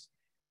Congress.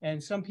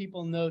 And some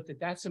people note that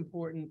that's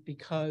important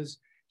because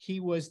he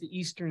was the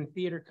Eastern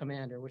Theater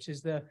Commander, which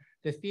is the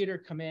theater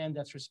command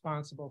that's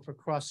responsible for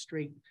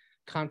cross-strait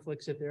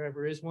conflicts if there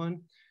ever is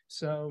one.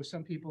 So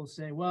some people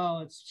say, well,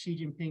 it's Xi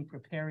Jinping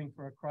preparing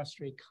for a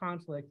cross-strait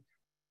conflict.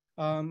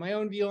 My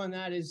own view on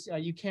that is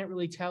you can't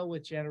really tell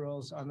with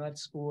generals on that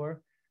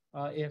score.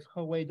 If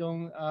He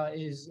Weidong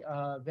is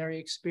very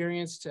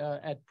experienced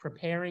at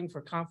preparing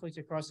for conflict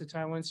across the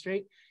Taiwan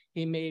Strait,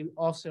 he may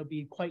also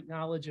be quite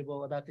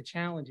knowledgeable about the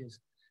challenges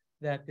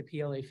that the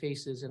PLA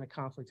faces in a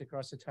conflict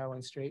across the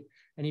Taiwan Strait.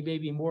 And he may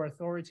be more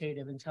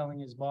authoritative in telling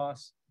his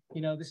boss,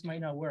 you know, this might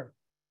not work.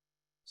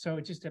 So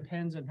it just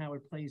depends on how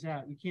it plays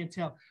out. You can't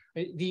tell.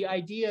 The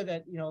idea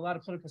that, you know, a lot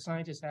of political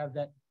scientists have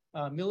that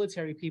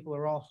military people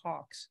are all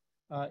hawks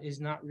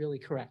is not really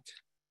correct.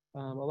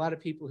 A lot of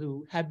people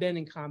who have been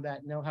in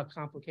combat know how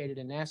complicated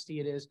and nasty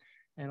it is.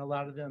 And a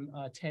lot of them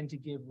tend to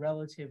give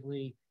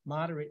relatively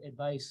moderate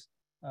advice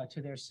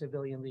to their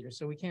civilian leaders.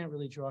 So we can't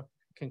really draw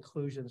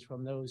conclusions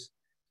from those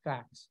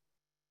facts.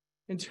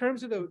 In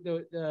terms of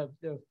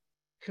the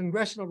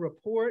congressional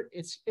report,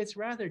 it's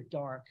rather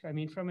dark. I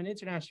mean, from an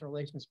international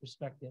relations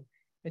perspective,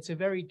 it's a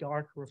very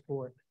dark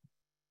report.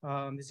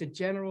 There's a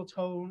general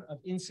tone of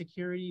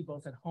insecurity,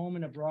 both at home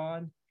and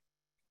abroad.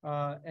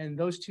 And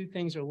those two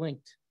things are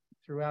linked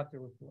throughout the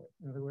report.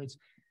 In other words,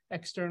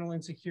 external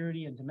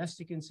insecurity and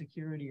domestic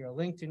insecurity are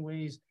linked in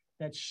ways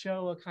that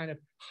show a kind of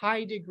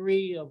high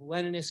degree of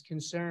Leninist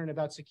concern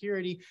about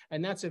security.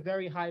 And that's a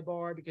very high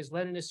bar because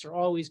Leninists are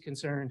always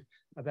concerned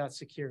about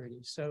security.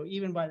 So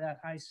even by that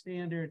high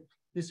standard,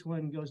 this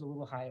one goes a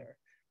little higher.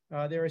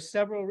 There are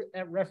several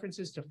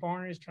references to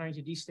foreigners trying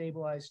to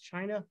destabilize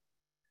China.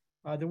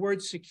 The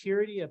word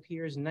security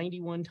appears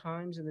 91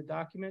 times in the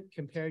document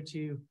compared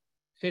to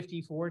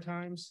 54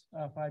 times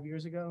 5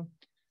 years ago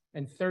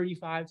and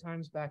 35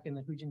 times back in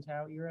the Hu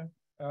Jintao era.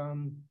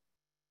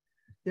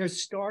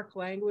 There's stark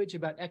language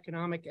about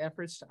economic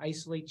efforts to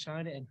isolate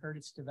China and hurt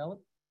its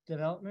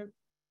development,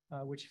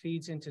 which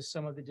feeds into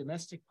some of the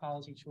domestic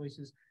policy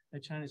choices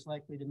that China is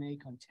likely to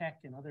make on tech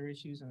and other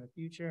issues in the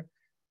future.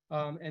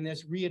 And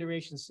there's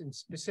reiterations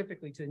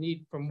specifically to the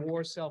need for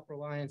more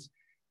self-reliance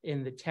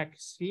in the tech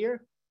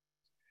sphere.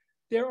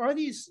 There are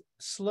these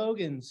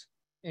slogans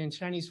in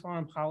Chinese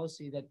foreign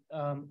policy that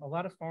a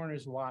lot of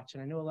foreigners watch,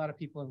 and I know a lot of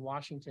people in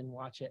Washington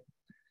watch it.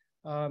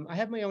 I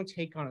have my own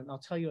take on it, and I'll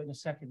tell you in a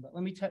second, but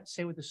let me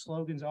say what the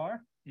slogans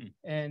are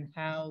and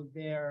how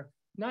they're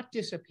not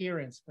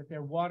disappearance, but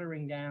they're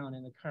watering down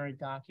in the current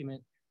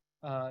document.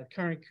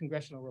 Current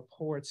congressional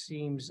report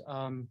seems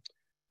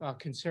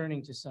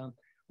concerning to some.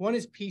 One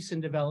is peace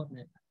and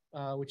development,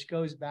 which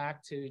goes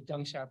back to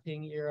Deng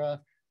Xiaoping era.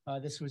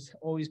 This was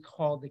always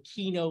called the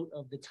keynote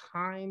of the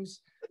times,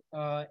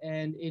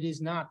 and it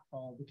is not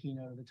called the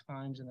keynote of the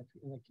times in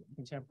the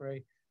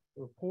contemporary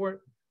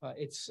report.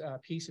 It's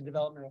peace and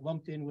development are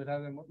lumped in with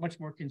other much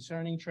more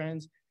concerning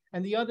trends.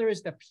 And the other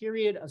is the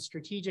period of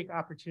strategic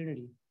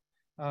opportunity.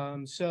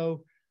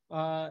 Particularly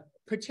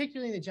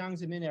in the Jiang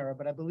Zemin era,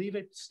 but I believe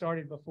it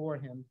started before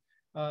him,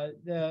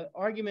 the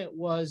argument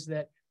was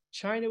that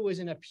China was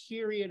in a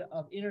period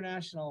of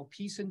international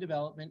peace and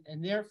development,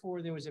 and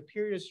therefore there was a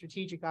period of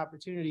strategic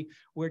opportunity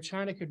where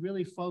China could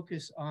really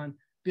focus on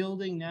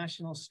building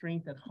national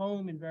strength at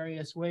home in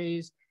various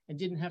ways and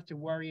didn't have to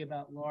worry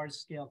about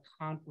large-scale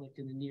conflict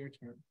in the near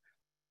term.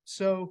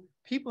 So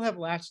people have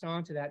latched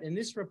onto that. In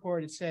this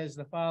report, it says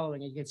the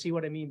following, and you can see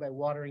what I mean by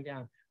watering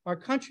down. Our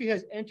country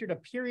has entered a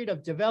period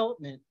of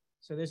development.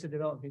 So there's the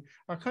development.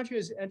 Our country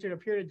has entered a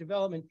period of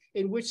development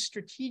in which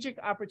strategic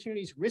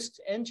opportunities, risks,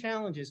 and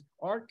challenges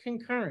are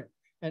concurrent,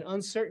 and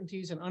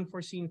uncertainties and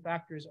unforeseen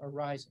factors are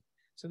rising.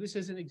 So this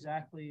isn't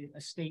exactly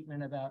a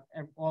statement about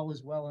all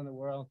is well in the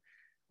world.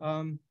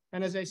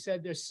 And as I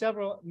said, there's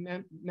several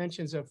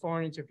mentions of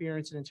foreign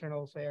interference in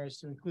internal affairs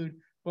to include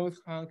both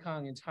Hong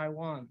Kong and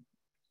Taiwan.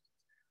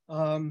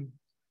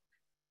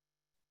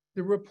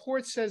 The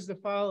report says the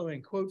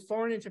following, quote,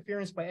 foreign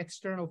interference by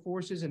external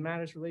forces in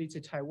matters related to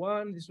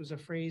Taiwan. This was a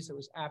phrase that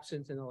was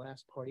absent in the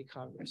last Party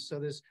Congress. So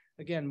there's,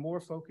 again,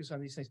 more focus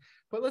on these things.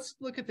 But let's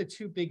look at the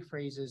two big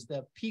phrases,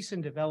 the peace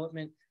and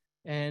development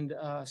and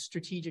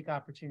strategic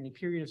opportunity,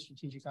 period of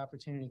strategic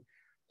opportunity.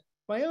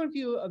 My own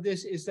view of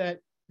this is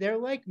that they're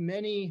like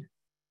many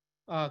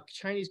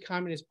Chinese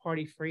Communist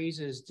Party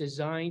phrases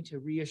designed to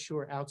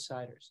reassure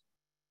outsiders.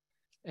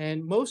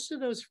 And most of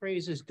those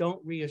phrases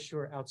don't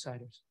reassure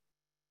outsiders.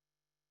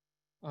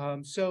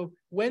 So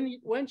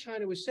when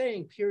China was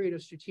saying period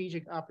of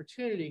strategic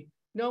opportunity,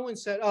 no one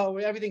said, oh,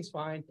 well, everything's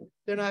fine.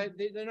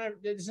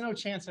 There's no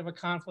chance of a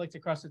conflict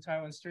across the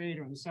Taiwan Strait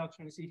or in the South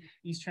China Sea,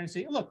 East China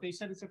Sea. Look, they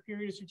said it's a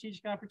period of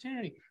strategic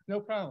opportunity, no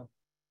problem.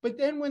 But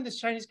then when the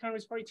Chinese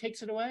Communist Party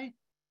takes it away,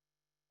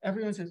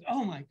 everyone says,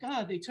 oh my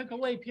God, they took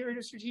away period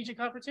of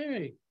strategic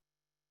opportunity,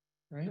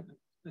 right?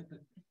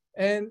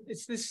 And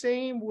it's the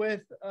same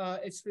with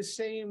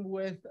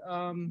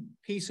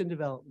peace and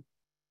development.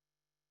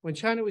 When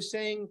China was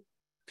saying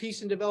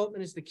peace and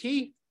development is the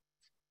key,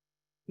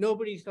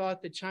 nobody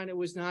thought that China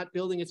was not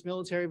building its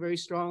military very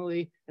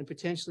strongly and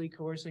potentially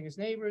coercing its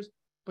neighbors.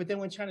 But then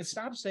when China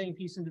stopped saying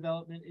peace and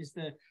development is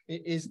the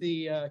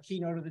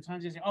keynote of the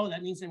times, they say, oh,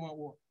 that means they want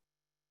war.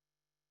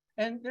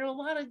 And there are a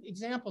lot of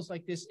examples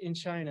like this in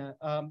China.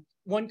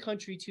 One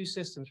country, two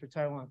systems for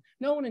Taiwan.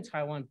 No one in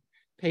Taiwan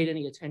paid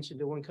any attention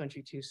to one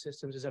country, two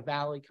systems as a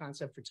valid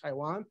concept for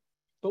Taiwan.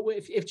 But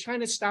if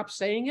China stopped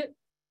saying it,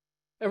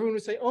 everyone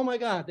would say, oh my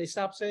God, they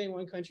stopped saying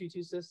one country,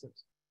 two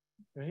systems,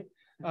 right?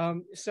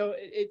 So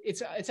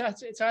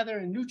it's either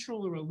a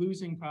neutral or a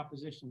losing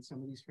proposition,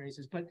 some of these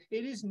phrases, but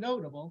it is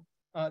notable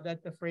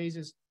that the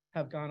phrases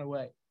have gone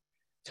away.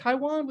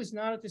 Taiwan was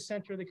not at the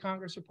center of the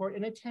Congress report,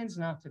 and it tends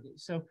not to be.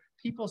 So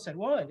people said,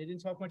 well, they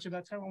didn't talk much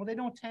about Taiwan. Well, they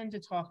don't tend to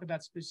talk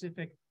about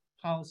specific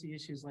policy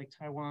issues like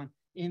Taiwan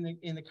in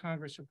the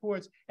Congress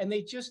reports, and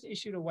they just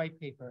issued a white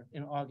paper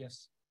in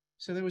August.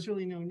 So there was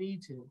really no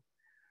need to.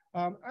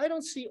 I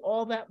don't see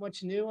all that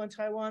much new on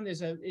Taiwan.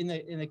 There's in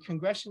the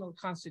congressional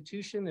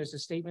constitution, there's a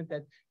statement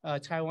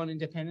that Taiwan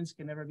independence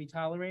can never be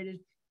tolerated.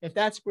 If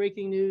that's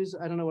breaking news,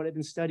 I don't know what I've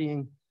been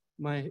studying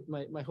my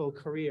whole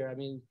career. I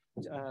mean,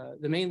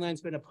 the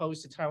mainland's been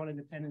opposed to Taiwan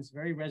independence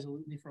very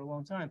resolutely for a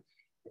long time.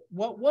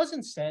 What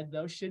wasn't said,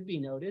 though, should be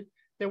noted.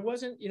 There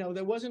wasn't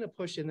a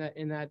push in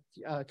that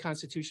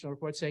constitutional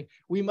report saying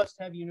we must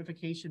have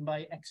unification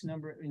by X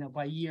number,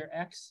 by year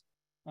X.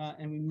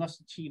 And we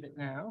must achieve it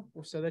now.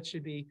 So that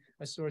should be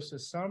a source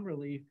of some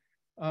relief.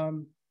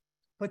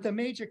 But the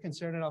major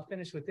concern, and I'll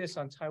finish with this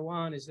on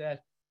Taiwan, is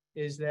that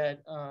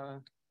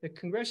the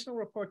congressional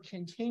report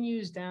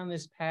continues down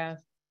this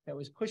path that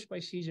was pushed by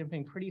Xi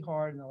Jinping pretty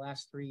hard in the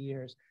last 3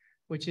 years,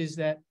 which is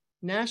that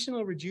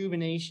national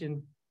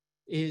rejuvenation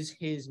is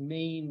his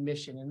main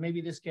mission. And maybe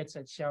this gets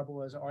at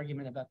Xiaobo's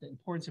argument about the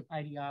importance of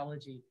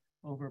ideology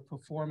over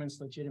performance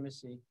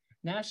legitimacy.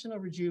 National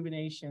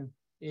rejuvenation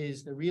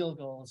is the real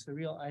goal, it's the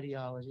real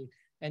ideology.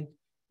 And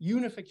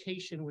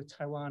unification with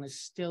Taiwan is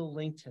still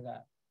linked to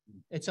that.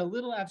 It's a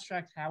little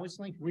abstract how it's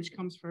linked, which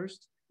comes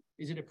first.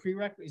 Is it a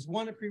prerequisite? Is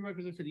one a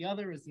prerequisite for the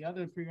other? Is the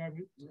other a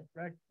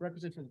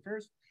prerequisite for the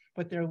first?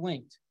 But they're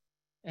linked.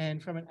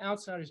 And from an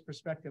outsider's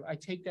perspective, I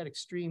take that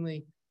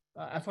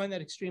I find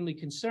that extremely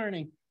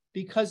concerning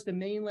because the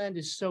mainland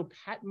is so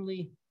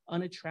patently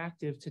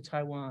unattractive to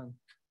Taiwan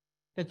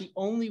that the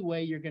only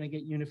way you're going to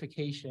get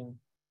unification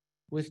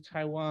with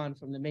Taiwan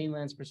from the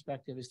mainland's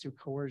perspective is through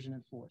coercion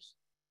and force.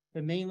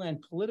 The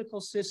mainland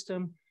political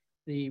system,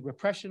 the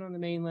repression on the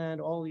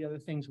mainland, all the other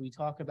things we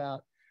talk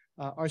about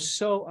are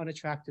so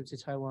unattractive to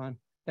Taiwan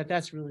that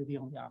that's really the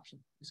only option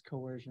is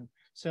coercion.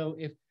 So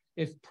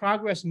if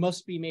progress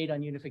must be made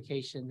on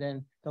unification,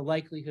 then the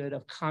likelihood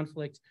of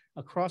conflict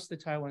across the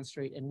Taiwan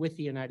Strait and with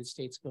the United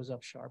States goes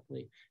up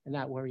sharply, and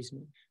that worries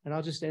me. And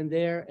I'll just end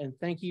there, and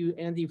thank you,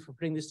 Andy, for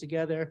putting this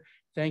together.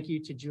 Thank you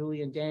to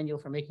Julie and Daniel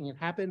for making it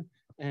happen.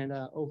 And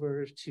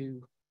over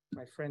to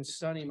my friend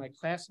Sonny, my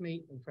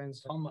classmate and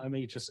friends. I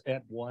may just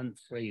add one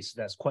phrase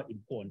that's quite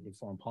important in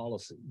foreign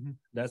policy. Mm-hmm.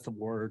 That's the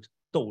word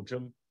斗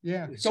争.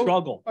 Yeah.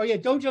 Struggle. Oh yeah,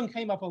 dojeng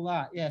came up a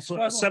lot. Yeah.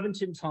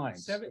 17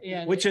 times.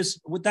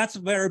 That's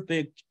very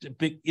big,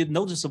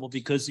 noticeable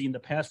because in the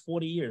past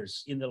 40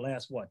 years, in the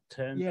last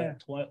 10,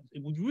 12,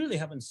 we really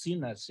haven't seen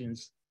that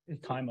since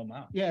time of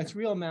Mao. Yeah, it's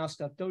real Mao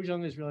stuff.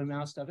 Dojeng is really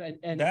Mao stuff,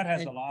 and that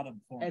has a lot of.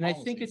 And I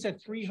think it's a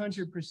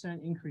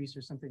 300% increase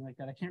or something like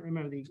that. I can't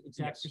remember the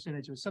exact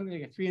percentage. It was something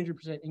like a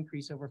 300%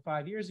 increase over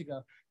 5 years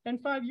ago. And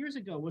 5 years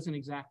ago wasn't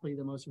exactly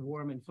the most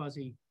warm and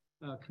fuzzy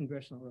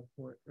congressional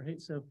report, right?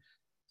 So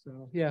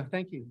yeah,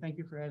 thank you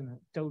for adding that.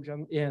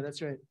 Dojeng, yeah,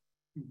 that's right.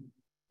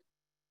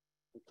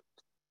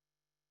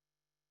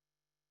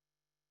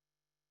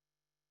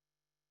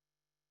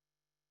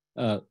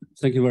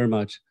 Thank you very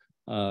much.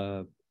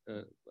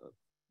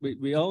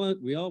 We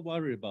all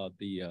worry about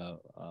the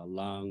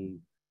long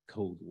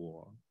Cold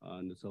War,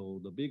 and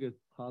so the biggest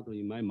part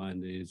in my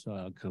mind is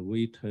can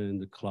we turn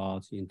the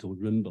clouds into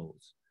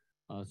rainbows?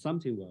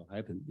 Something will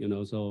happen,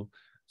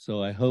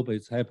 So I hope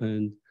it's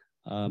happened.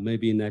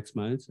 Maybe next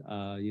month,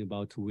 in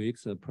about 2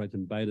 weeks,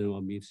 President Biden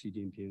will meet Xi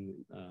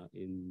Jinping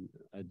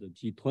at the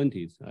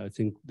G20s. I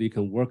think they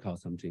can work out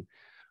something.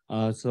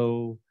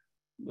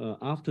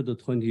 After the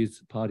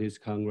 20th Party's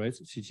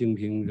Congress, Xi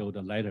Jinping wrote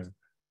a letter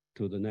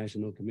to the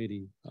National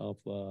Committee of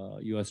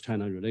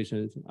U.S.-China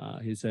Relations.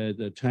 He said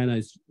that China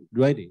is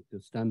ready to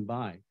stand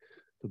by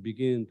to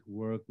begin to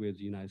work with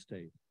the United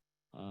States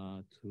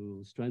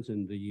to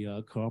strengthen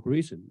the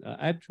cooperation.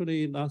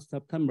 Actually, last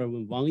September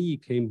when Wang Yi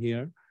came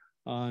here,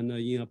 and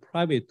in a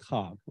private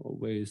talk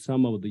with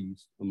some of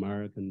these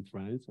American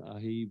friends,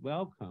 he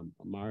welcomed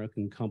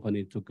American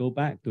company to go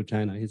back to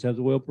China. He says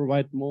we'll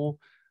provide more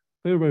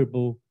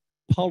favorable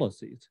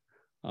policies.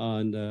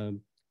 And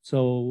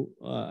so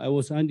I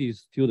was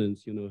Andy's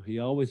students, he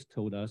always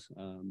told us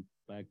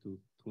back to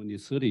 20,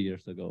 30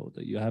 years ago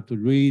that you have to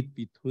read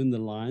between the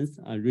lines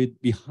and read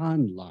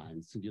behind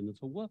lines.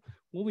 So what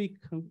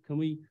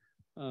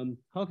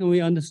how can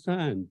we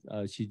understand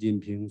Xi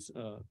Jinping's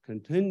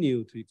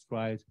continue to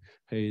express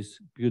his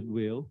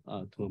goodwill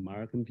to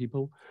American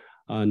people,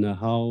 and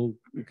how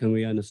can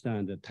we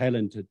understand a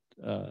talented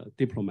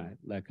diplomat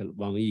like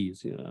Wang Yi?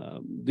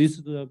 This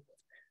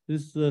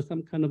is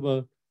some kind of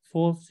a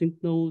false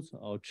signals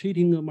or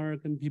cheating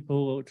American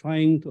people, or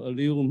trying to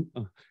allure,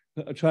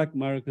 attract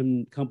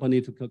American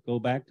company to go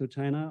back to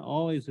China,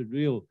 or is it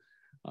real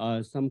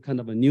some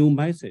kind of a new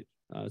message?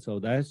 So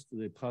that's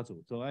the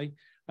puzzle. So I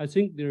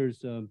think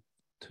there's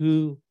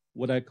two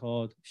what I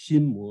call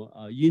心魔,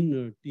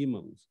 inner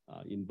demons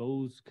in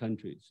both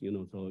countries.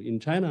 So in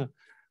China,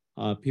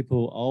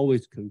 people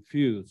always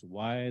confuse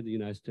why the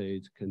United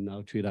States can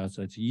now treat us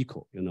as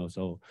equal.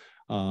 So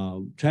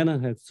China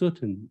has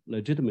certain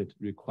legitimate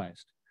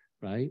requests,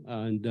 right?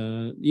 And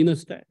in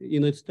the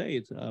United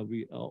States,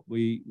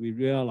 we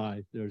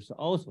realize there's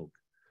also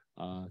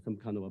some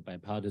kind of a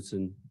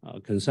bipartisan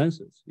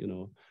consensus.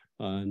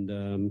 And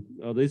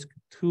these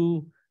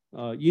two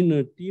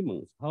inner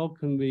demons, how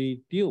can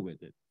we deal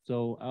with it?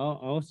 So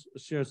I'll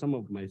share some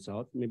of my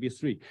thoughts, maybe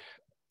three.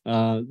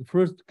 The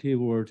first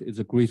keyword is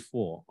the great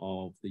four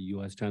of the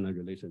US-China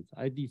relations.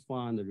 I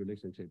define the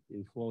relationship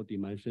in 4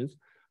 dimensions.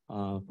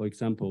 For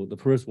example, the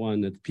first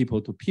one is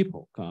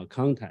people-to-people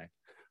contact.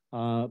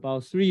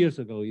 About 3 years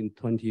ago in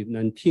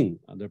 2019,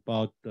 there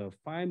were about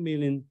 5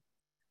 million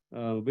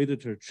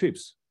visitor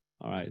trips,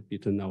 all right,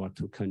 between our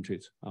two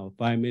countries,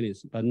 5 million.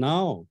 But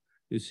now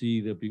you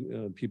see the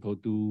people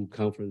do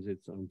conferences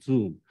on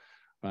Zoom,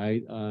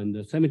 right? And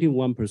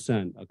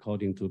 71%,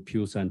 according to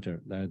Pew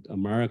Center, that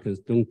Americans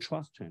don't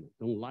trust China,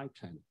 don't like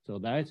China. So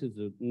that is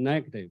a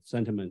negative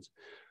sentiment.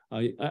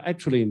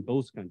 Actually, in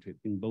both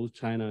countries, in both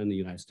China and the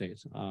United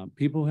States,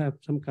 people have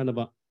some kind of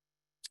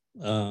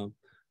a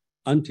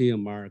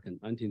anti-American,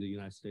 anti-the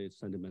United States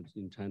sentiments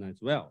in China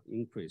as well,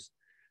 increased.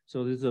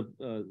 So there's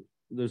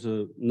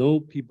a no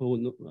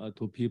people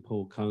to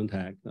people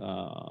contact,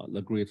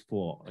 the grade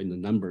 4 in the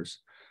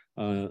numbers,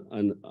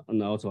 and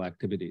also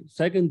activity.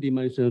 Second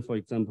dimension, for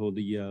example,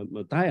 the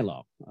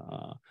dialogue.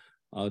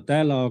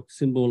 Dialogue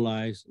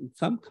symbolizes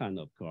some kind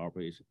of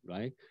cooperation,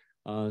 right?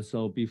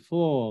 So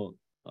before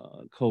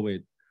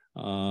COVID,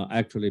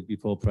 actually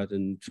before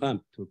President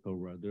Trump took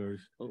over,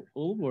 there's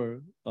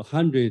over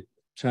 100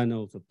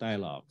 channels of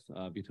dialogues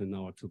between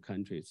our two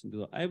countries.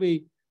 So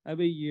every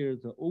year,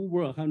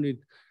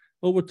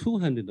 over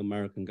 200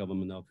 American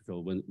government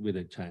officials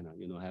within China,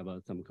 have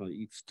some kind of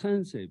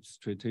extensive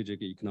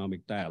strategic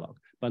economic dialogue.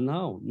 But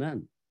now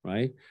none,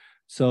 right?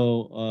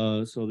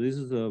 So this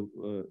is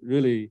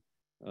really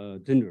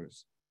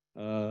dangerous.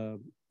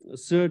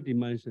 Third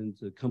dimension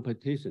is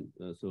competition,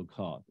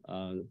 so-called.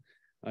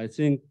 I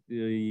think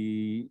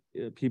the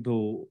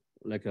people,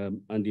 like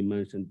Andy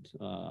mentioned,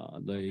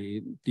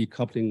 the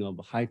decoupling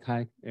of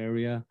high-tech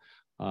area,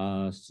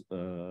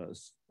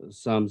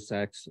 some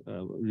sects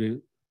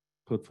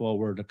put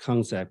forward the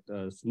concept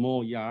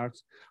small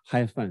yards,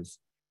 high fence,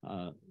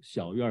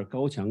 小院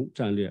高墙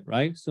战略,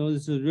 right? So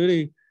this is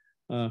really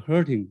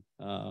hurting,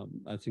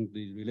 I think,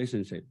 the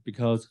relationship,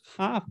 because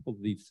half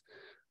of these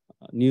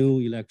new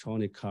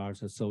electronic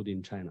cars are sold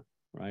in China,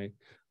 right?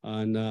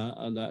 And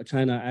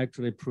China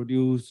actually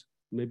produced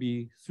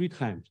maybe 3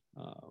 times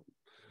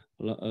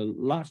a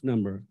large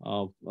number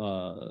of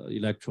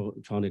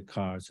electronic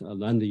cars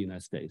than the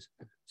United States.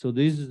 So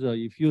this is,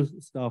 if you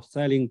stop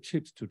selling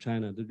chips to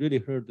China, that really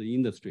hurt the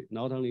industry,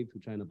 not only to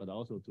China, but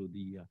also to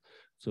the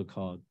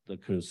so-called the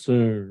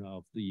concern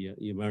of the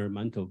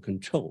environmental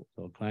control,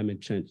 so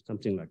climate change,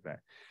 something like that.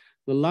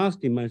 The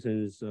last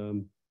dimension is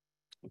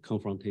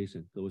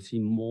confrontation. So we see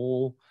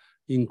more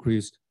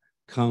increased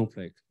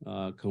conflict,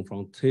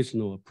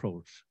 confrontational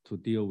approach to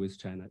deal with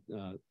China,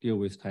 deal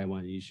with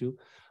Taiwan issue.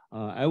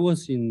 I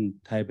was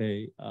in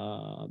Taipei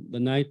the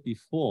night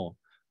before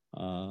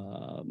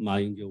Ma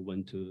Ying-jeou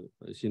went to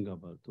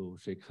Singapore to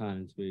shake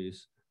hands with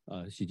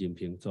Xi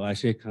Jinping. So I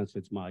shake hands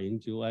with Ma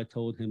Ying-jeou. I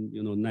told him,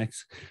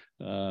 next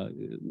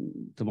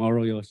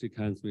tomorrow you'll shake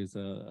hands with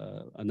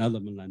another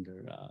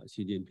Mainlander,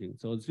 Xi Jinping.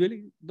 So it's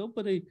really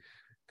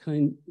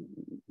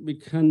we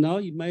can now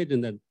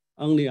imagine that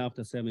only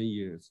after 7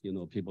 years,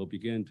 people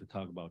begin to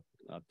talk about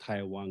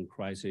Taiwan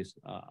crisis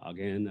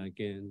again and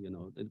again.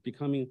 It's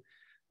becoming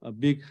a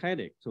big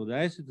headache. So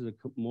that is the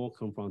more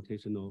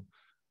confrontational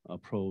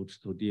approach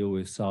to deal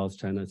with South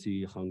China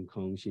Sea, Hong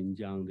Kong,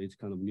 Xinjiang, these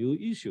kind of new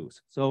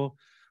issues. So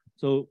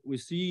we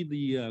see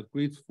the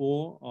grade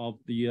 4 of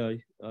the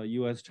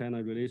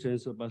US-China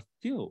relations, but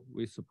still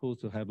we're supposed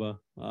to have a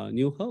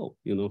new hope.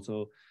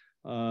 So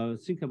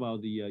think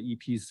about the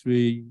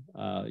EP3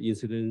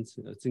 incidents,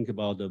 think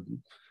about the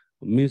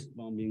missed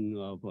bombing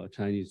of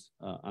Chinese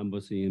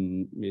embassy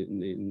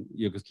in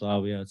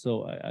Yugoslavia.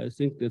 So I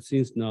think that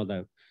things now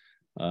that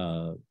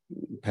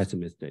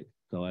pessimistic.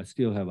 So I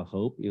still have a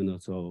hope,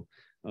 so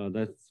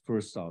that's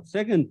first thought.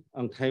 Second,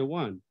 on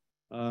Taiwan,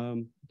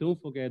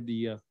 don't forget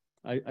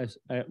I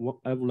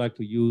would like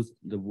to use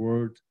the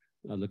word,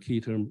 the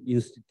key term,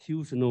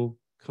 institutional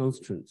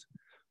constraints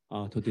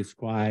to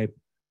describe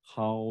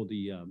how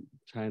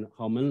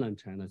how mainland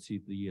China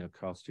sees the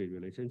cross-strait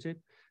relationship.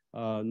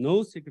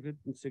 No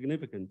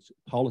significant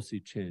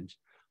policy change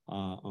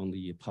on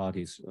the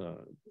party's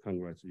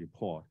Congress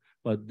report,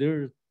 but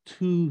there are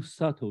two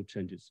subtle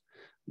changes.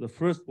 The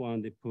first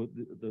one, they put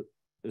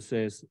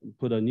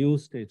a new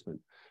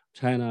statement: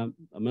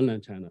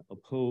 mainland China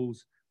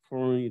oppose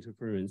foreign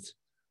interference.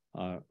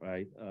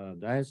 Right,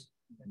 that's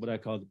what I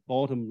call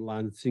bottom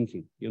line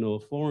thinking.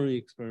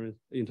 Foreign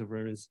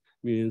interference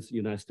means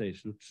United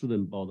States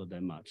shouldn't bother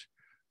that much.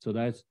 So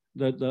that's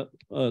the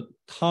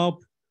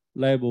top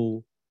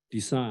level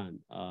design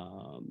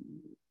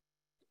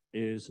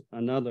is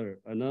another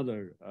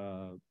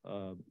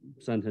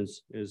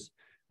sentence is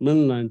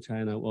mainland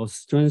China will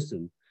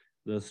strengthen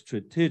the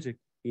strategic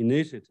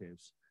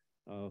initiatives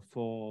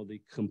for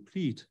the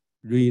complete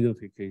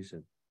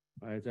reunification.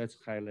 Right, that's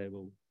high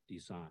level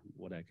design.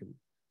 What I can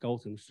高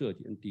层设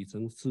计 and 底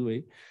层思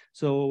维.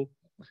 So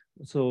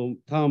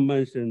Tom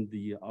mentioned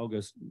the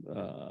August,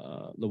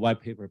 the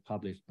white paper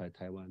published by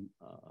Taiwan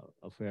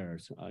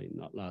Affairs in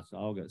last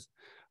August.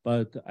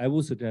 But I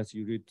would suggest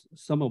you read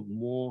some of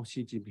more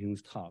Xi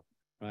Jinping's talk,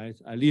 right?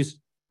 At least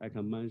I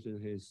can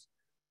mention his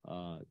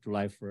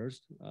July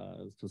 1st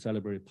to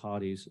celebrate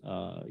party's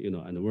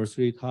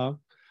anniversary talk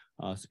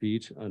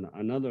speech, and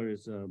another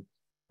is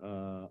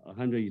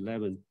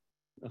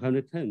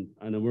 110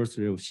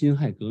 anniversary of 辛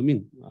亥革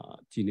命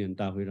纪念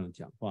大会上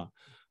讲话,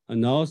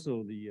 and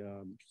also the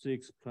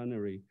 6th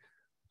plenary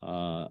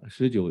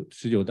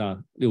 19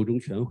大六中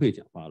全会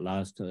讲话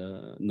last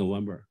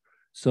November.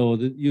 So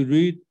you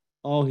read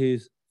all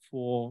his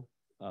 4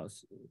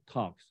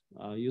 talks.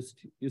 You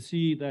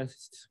see that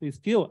he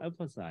still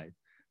emphasized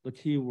the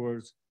key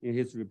words in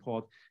his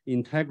report: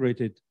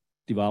 integrated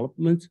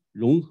development,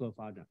 融合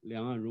发展,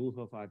 两岸融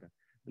合发展.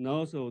 And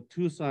also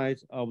 2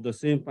 sides of the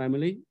same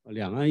family,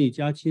 两岸一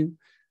家亲,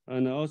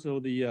 and also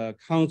the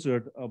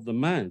concert of the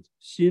mind,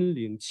 心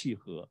灵契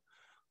合.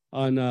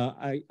 And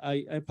I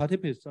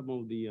participate some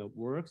of the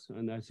works,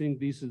 and I think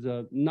this is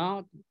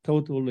not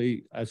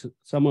totally, as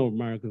some of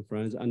American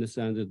friends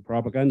understand, the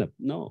propaganda.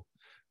 No,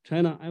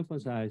 China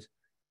emphasized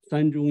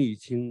三中一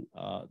清,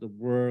 the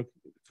work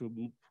to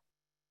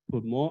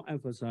put more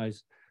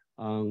emphasis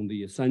on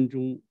the 三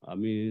中,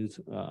 means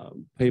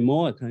pay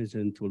more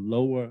attention to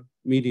lower,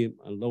 medium,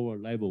 and lower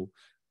level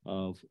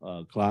of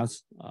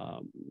class,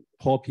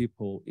 poor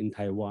people in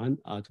Taiwan,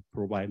 to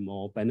provide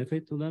more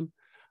benefit to them.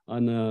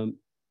 And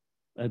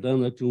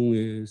then the June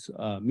is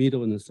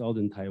middle and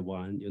southern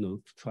Taiwan, to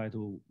try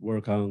to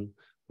work on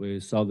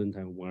with southern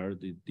Taiwan,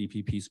 the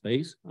DPP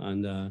space,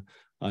 and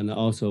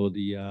also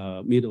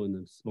the middle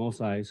and small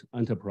size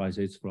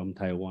enterprises from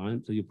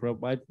Taiwan. So you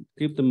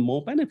give them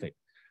more benefit.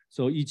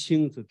 So Yi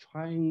Qing is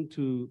trying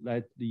to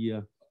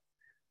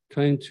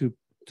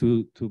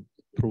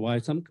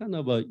provide some kind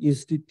of a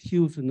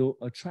institutional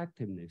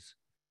attractiveness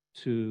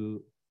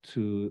to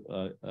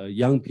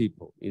young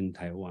people in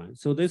Taiwan.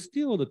 So there's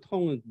still the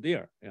tone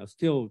there.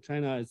 Still,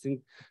 China, I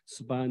think,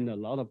 spent a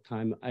lot of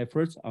time,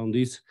 efforts on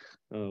these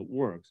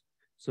works.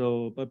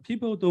 So, but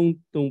people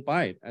don't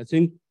buy it. I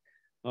think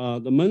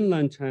the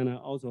mainland China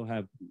also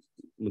have,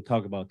 we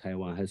talk about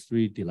Taiwan, has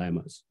 3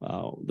 dilemmas.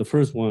 The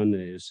first one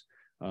is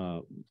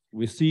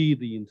we see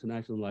the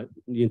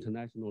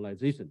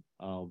internationalization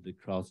of the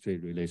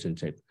cross-strait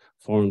relationship.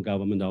 Foreign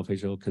government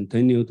officials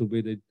continue to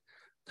visit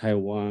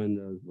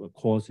Taiwan,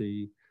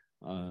 quasi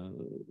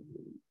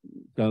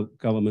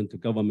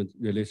government-to-government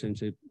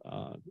relationship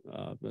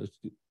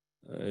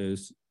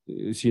is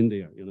in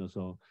there,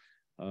 So,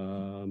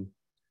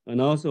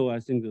 and also I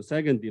think the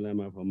second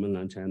dilemma for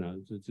mainland China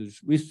is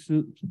we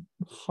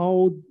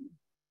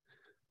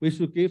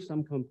should give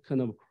some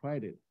kind of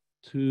credit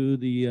to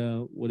the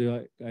what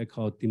I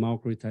call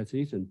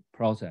democratization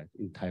process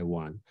in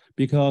Taiwan,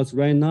 because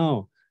right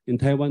now in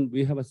Taiwan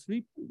they have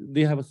 3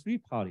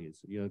 parties.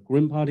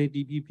 Green Party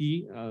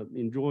DPP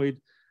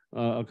enjoyed,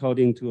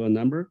 according to a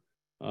number,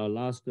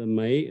 last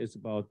May is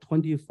about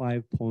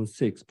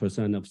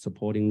 25.6% of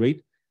supporting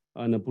rate,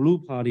 and the Blue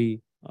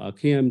Party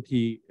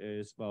KMT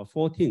is about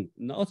 14,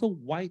 and also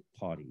White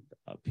Party,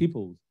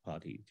 People's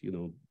Party,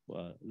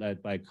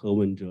 led by He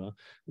Wen-je,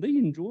 they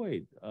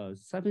enjoyed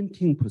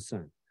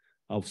 17%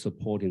 of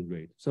supporting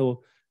rate.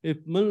 So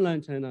if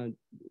mainland China,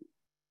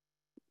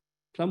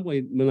 some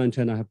way mainland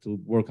China have to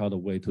work out a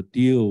way to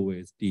deal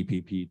with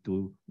DPP,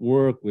 to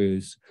work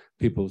with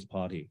People's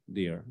Party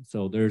there.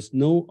 So there's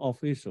no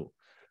official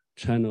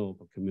channel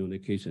of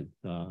communication.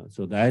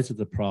 So that's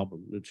the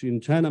problem. In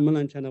China,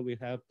 mainland China, we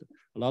have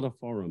a lot of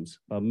forums,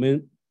 but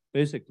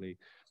basically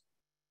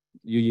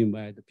you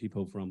invite the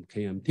people from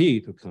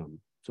KMT to come.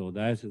 So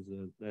that's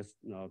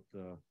not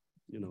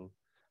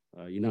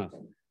enough.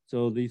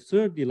 So the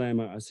third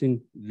dilemma, I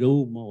think,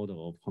 role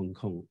model of Hong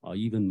Kong or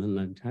even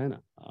mainland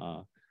China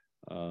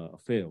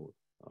failed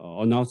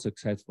or not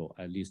successful,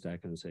 at least I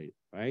can say,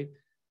 right?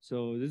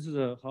 So this is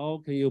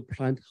how can you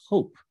plant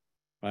hope,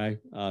 right,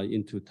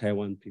 into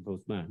Taiwan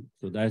people's mind?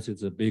 So that is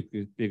the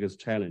biggest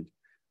challenge.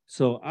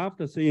 So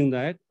after seeing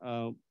that,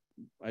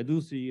 I do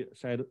see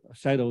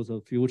shadows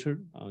of future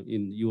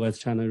in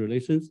U.S.-China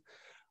relations,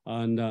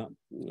 and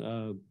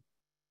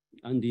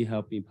Andy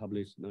helped me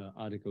publish the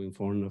article in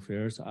Foreign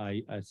Affairs.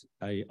 I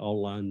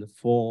outlined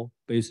 4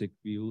 basic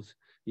views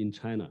in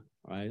China,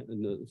 right?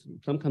 And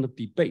some kind of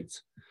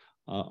debates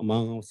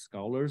among our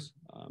scholars,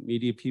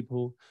 media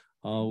people.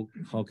 How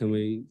can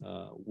we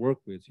work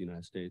with the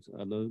United States?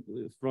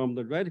 From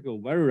the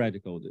radical, very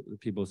radical, the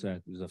people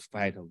said it's a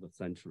fight of the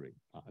century.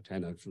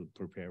 China should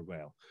prepare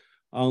well.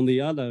 On the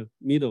other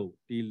middle,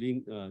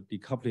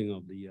 decoupling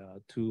of the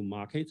 2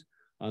 markets.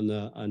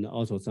 And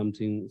also some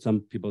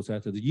people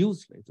said it's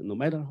useless. No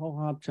matter how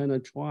hard China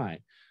try,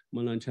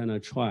 mainland China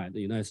try,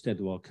 the United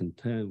States will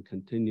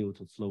continue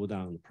to slow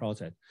down the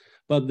process.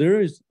 But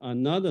there is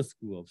another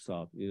school of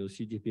thought.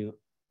 Xi Jinping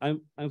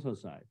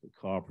emphasized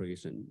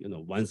cooperation.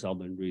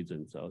 1,000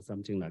 reasons or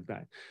something like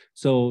that.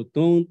 So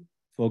don't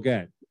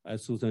forget,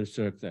 as Susan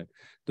Shirk said,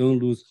 don't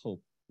lose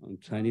hope on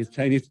Chinese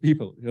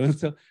people.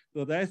 So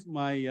that's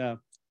my.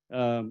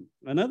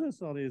 Another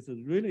thought is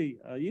really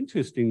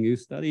interesting. You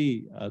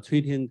study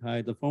Cui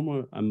Tiankai, the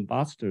former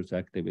ambassador's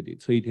activity.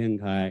 Cui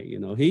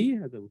Tiankai, he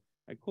had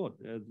I quote,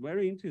 a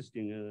very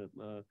interesting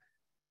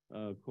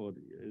quote.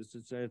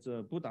 It says,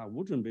 不打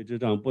无准备之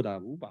仗，不打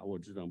无把握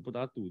之仗，不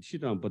打赌气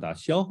仗，不打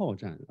消耗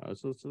战.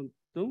 So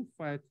don't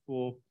fight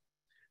for.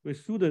 We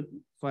shouldn't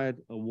fight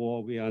a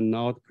war we are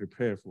not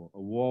prepared for,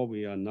 a war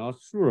we are not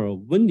sure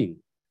of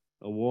winning,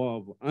 a war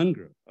of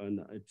anger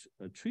and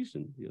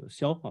attrition.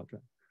 消耗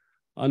战.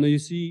 And you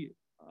see,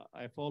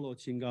 I follow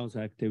Qinggao's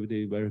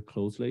activity very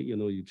closely.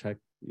 You check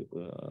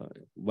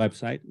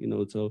website.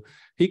 So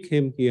he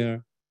came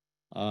here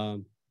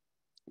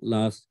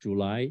last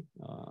July,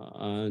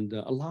 and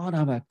a lot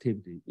of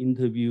activity,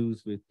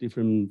 interviews with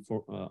different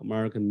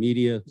American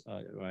media,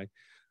 right,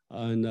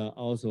 and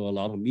also a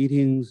lot of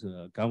meetings,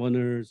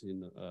 governors,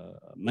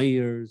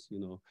 mayors,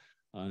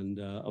 and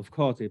of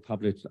course they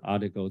published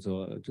articles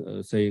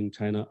saying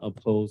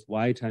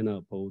why China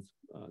opposed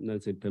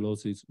Nancy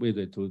Pelosi's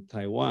visit to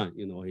Taiwan.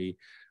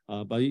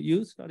 But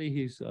you study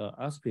his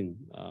Aspen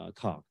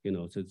talk.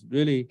 So it's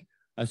really,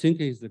 I think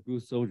he's a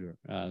good soldier.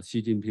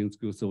 Xi Jinping's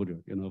good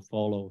soldier.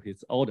 Follow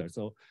his order.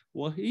 So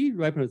what he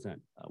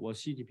represents, what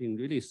Xi Jinping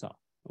really saw,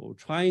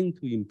 trying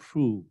to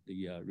improve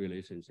the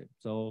relationship.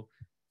 So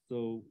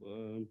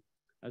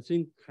I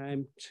think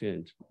time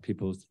changed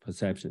people's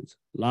perceptions.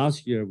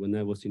 Last year, when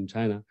I was in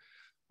China,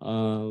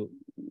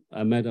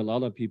 I met a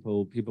lot of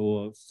people. People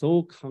were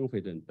so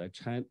confident that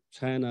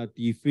China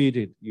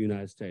defeated the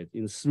United States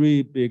in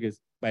 3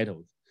 biggest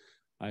battles.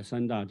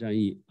 3大战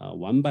役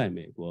完败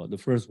美国. The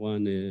first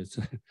one is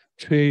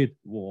trade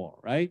war,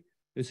 right?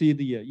 You see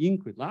the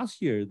increase.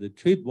 Last year, the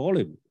trade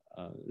volume,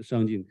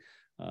 Shang-Jin,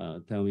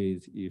 tell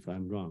me if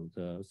I'm wrong,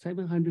 the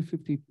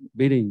 $750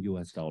 billion.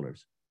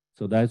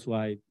 So that's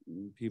why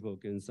people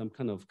gain some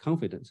kind of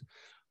confidence.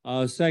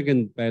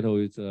 Second battle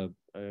is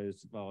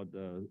about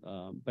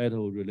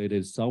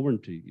battle-related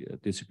sovereignty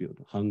dispute,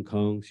 Hong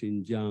Kong,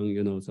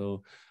 Xinjiang,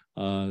 so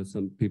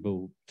some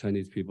people,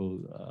 Chinese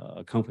people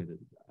are confident.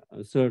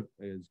 Third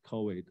is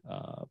COVID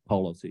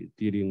policy,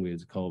 dealing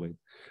with COVID.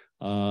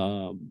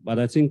 But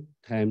I think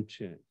time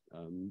changed.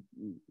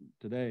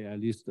 Today, at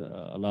least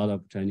a lot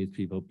of Chinese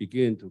people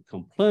begin to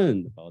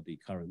complain about the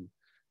current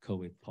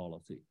COVID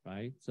policy,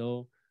 right?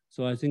 So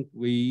I think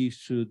we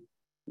should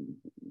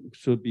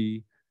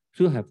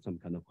have some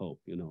kind of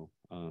hope,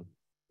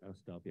 I'll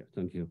stop here.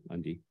 Thank you,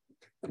 Andy.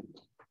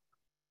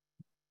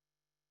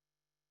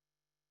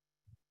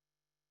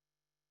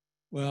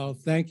 Well,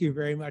 thank you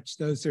very much.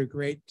 Those are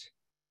great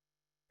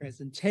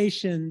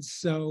presentations.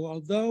 So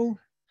although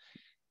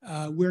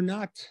we're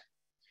not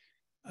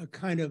a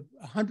kind of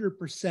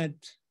 100%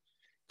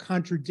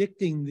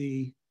 contradicting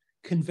the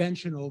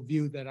conventional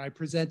view that I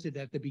presented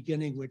at the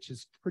beginning, which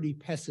is pretty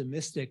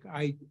pessimistic,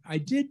 I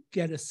did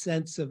get a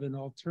sense of an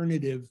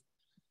alternative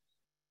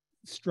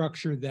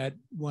structure that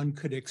one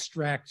could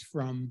extract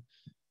from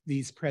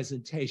these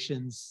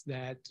presentations,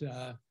 that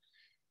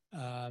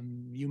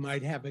you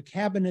might have a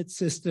cabinet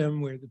system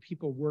where the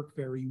people work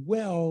very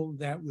well.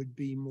 That would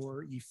be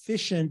more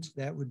efficient.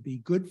 That would be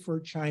good for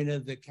China.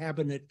 The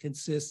cabinet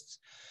consists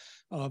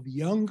of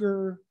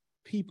younger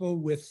people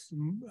with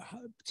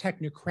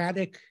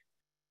technocratic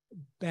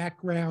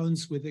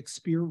backgrounds, with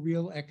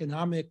real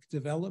economic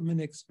development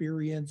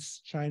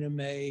experience. China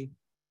may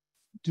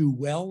do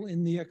well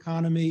in the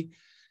economy.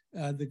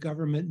 the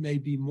government may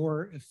be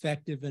more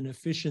effective and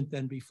efficient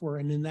than before.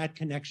 And in that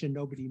connection,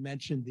 nobody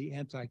mentioned the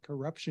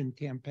anti-corruption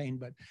campaign,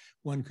 but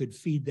one could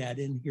feed that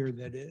in here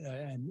that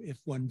and if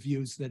one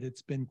views that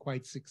it's been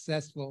quite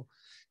successful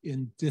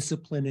in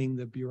disciplining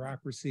the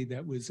bureaucracy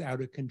that was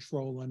out of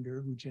control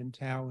under Hu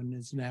Jintao and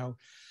is now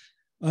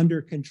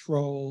under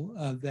control,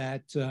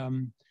 that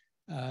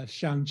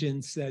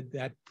Shang-Jin said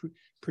that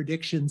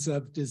predictions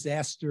of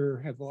disaster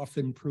have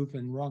often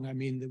proven wrong. I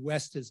mean, the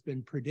West has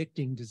been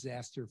predicting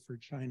disaster for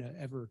China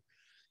ever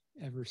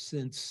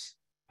since,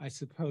 I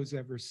suppose,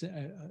 ever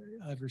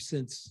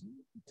since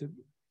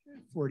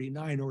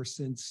 49 or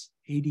since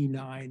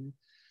 89.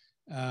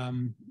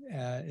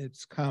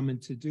 It's common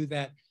to do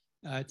that.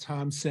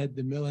 Tom said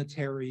the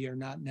military are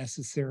not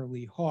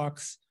necessarily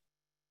hawks.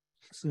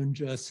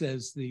 Sunja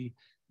says the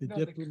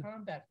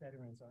combat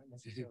veterans aren't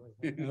necessarily.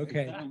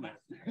 Okay.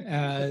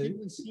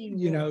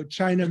 You know,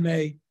 China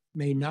may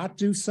not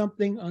do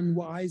something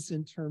unwise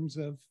in terms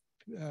of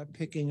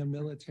picking a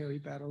military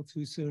battle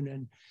too soon,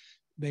 and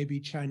maybe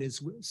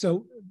China's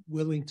so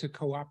willing to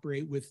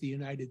cooperate with the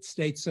United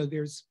States. So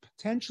there's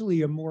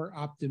potentially a more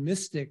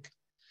optimistic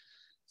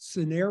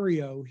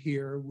scenario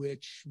here,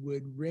 which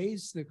would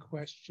raise the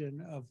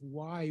question of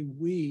why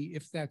we,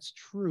 if that's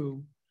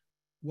true,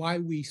 why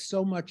we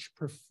so much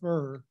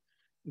prefer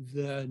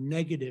the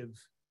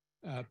negative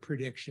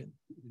prediction.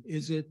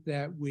 Is it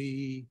that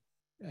we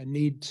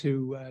need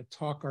to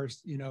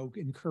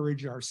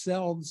encourage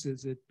ourselves?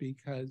 Is it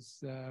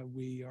because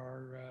we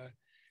are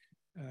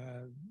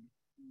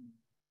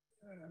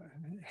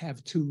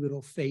have too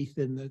little faith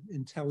in the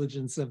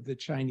intelligence of the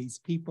Chinese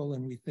people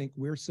and we think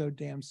we're so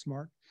damn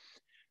smart?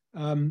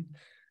 Eddie,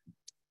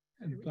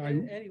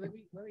 let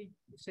me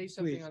say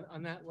something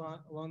on that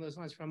along those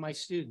lines from my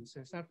students.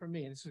 And it's not from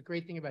me. And this is a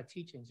great thing about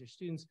teaching. Your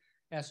students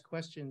ask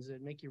questions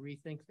that make you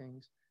rethink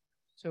things.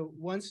 So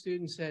one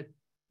student said,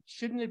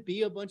 shouldn't it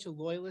be a bunch of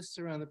loyalists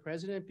around the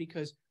president?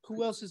 Because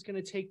who else is going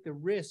to take the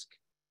risk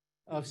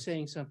of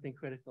saying something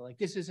critical? Like,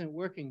 this isn't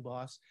working,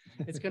 boss.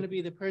 It's going to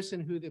be the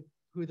person who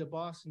the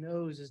boss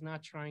knows is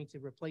not trying to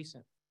replace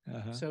him.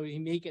 So he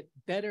may get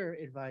better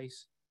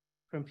advice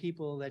from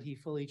people that he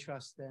fully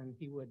trusts than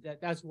he would.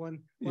 That's one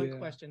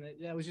question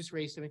that was just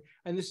raised to me.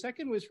 And the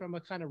second was from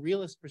a kind of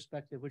realist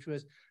perspective, which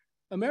was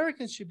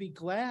Americans should be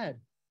glad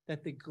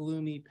that the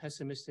gloomy,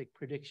 pessimistic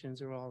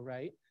predictions are all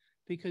right,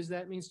 because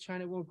that means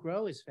China won't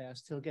grow as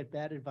fast. He'll get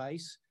bad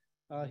advice.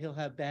 He'll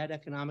have bad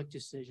economic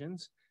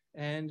decisions.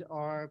 And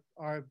our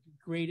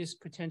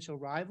greatest potential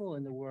rival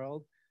in the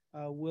world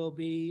will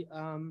be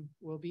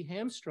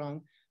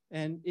hamstrung.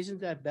 And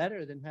isn't that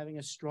better than having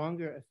a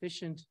stronger,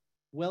 efficient,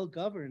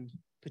 well-governed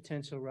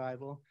potential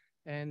rival?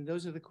 And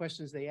those are the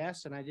questions they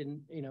asked, and I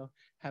didn't,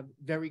 have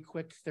very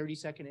quick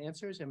 30-second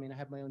answers. I mean, I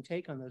have my own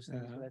take on those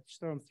things, but I just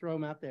throw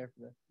them out there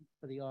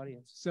for the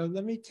audience. So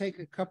let me take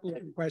a couple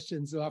of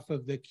questions off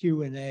of the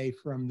Q&A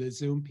from the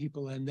Zoom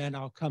people, and then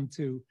I'll come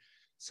to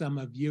some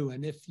of you.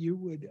 And if you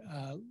would,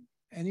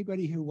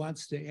 anybody who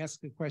wants to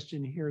ask a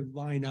question here,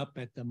 line up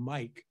at the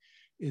mic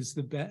is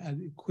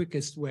the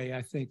quickest way,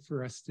 I think,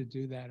 for us to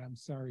do that. I'm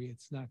sorry,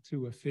 it's not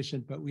too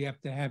efficient, but we have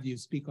to have you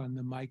speak on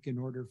the mic in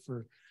order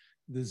for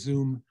the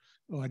Zoom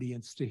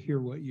audience to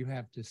hear what you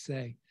have to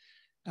say.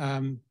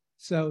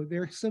 So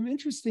there are some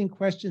interesting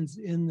questions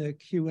in the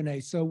Q&A.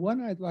 So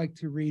one I'd like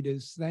to read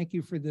is, thank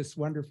you for this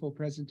wonderful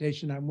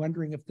presentation. I'm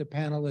wondering if the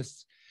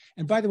panelists,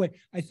 and by the way,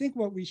 I think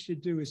what we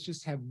should do is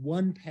just have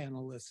one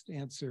panelist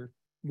answer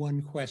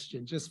one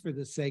question, just for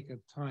the sake of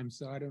time.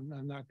 So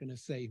I'm not going to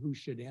say who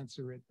should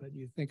answer it, but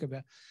you think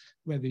about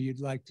whether you'd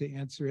like to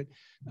answer it.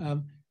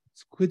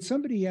 Could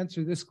somebody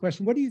answer this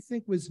question? What do you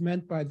think was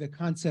meant by the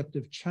concept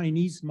of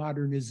Chinese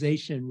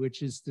modernization,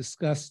 which is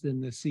discussed in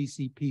the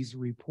CCP's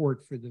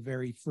report for the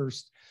very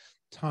first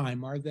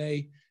time? Are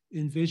they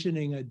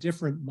envisioning a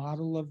different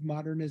model of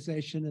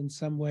modernization in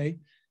some way?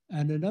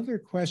 And another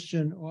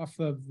question off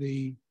of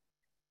the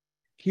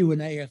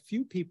Q&A, a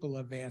few people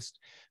have asked,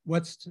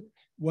 what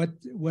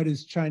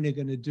is China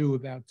going to do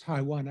about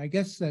Taiwan? I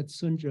guess that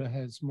Sunja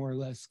has more or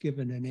less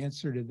given an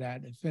answer to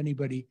that. If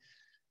anybody,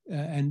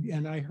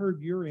 and I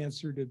heard your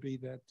answer to be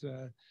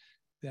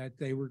that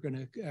they were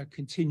going to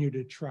continue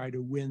to try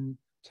to win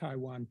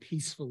Taiwan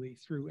peacefully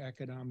through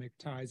economic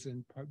ties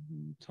and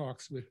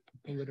talks with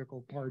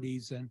political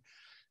parties. And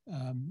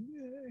I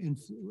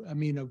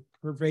mean, a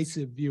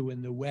pervasive view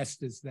in the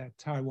West is that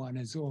Taiwan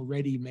has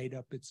already made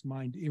up its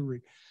mind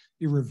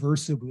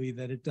irreversibly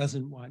that it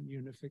doesn't want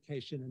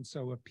unification, and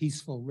so a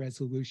peaceful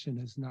resolution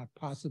is not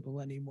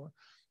possible anymore.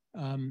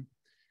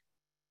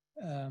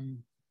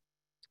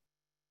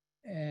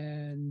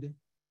 And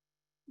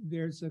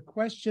there's a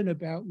question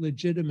about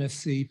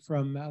legitimacy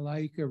from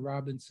Malaika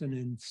Robinson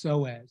in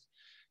SOAS,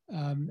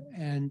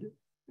 and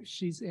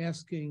she's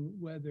asking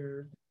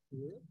whether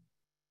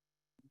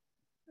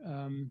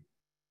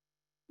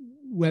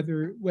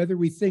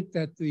we think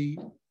that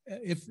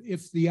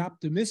if the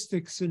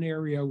optimistic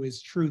scenario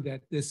is true,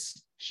 that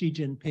this Xi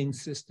Jinping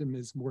system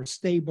is more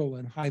stable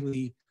and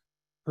highly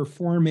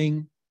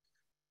performing,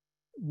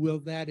 will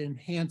that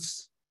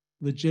enhance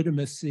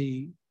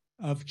legitimacy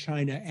of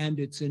China and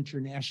its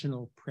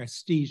international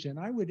prestige. And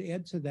I would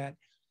add to that,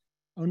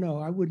 oh no,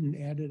 I wouldn't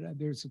add it.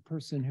 There's a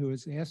person who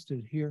has asked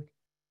it here,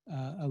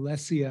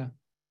 Alessia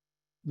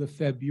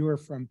Lefebvre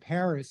from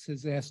Paris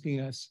is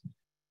asking us,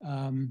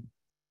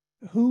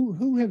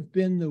 who have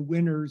been the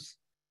winners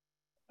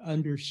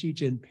under Xi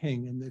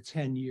Jinping in the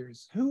 10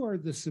 years? Who are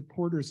the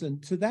supporters?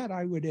 And to that,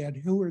 I would add,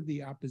 who are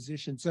the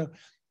opposition? So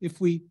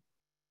if we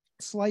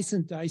slice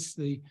and dice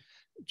the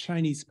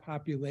Chinese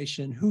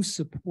population, who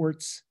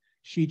supports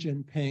Xi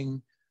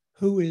Jinping?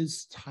 Who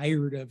is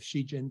tired of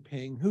Xi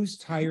Jinping? Who's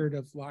tired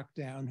of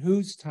lockdown?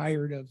 Who's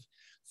tired of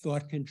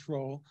thought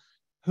control?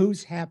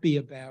 Who's happy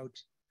about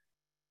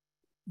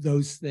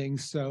those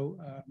things? So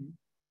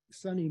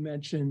Sunny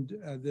mentioned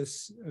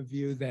this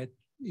view that,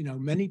 you know,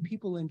 many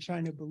people in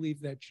China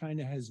believe that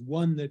China has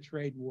won the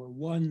trade war,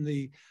 won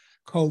the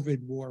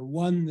COVID war,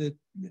 won the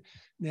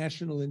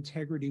national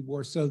integrity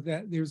war, so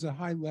that there's a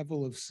high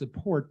level of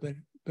support,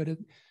 but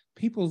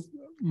people's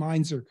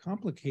minds are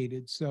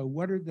complicated. So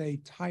what are they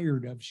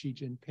tired of Xi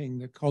Jinping,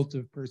 the cult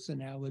of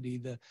personality,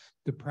 the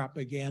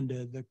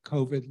propaganda, the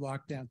COVID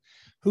lockdown?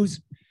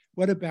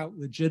 What about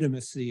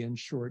legitimacy, in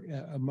short,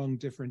 among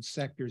different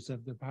sectors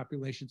of the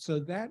population? So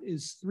that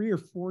is 3 or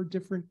 4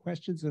 different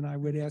questions, and I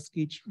would ask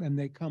each, and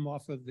they come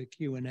off of the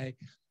Q&A,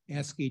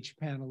 ask each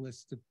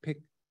panelist to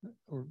pick,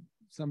 or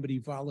somebody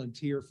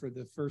volunteer for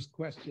the first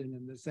question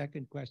and the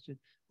second question.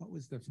 What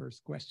was the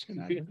first question?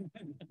 I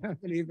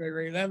don't even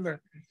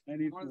remember.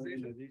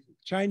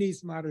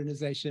 Chinese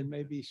modernization.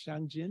 Maybe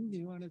Shang-Jin, do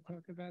you want to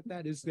talk about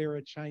that? Is there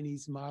a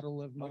Chinese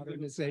model of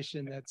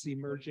modernization that's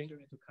emerging?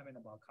 To comment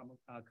about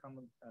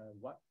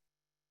what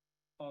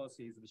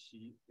policies of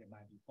Xi that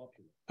might be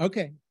popular.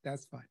 Okay,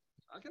 that's fine.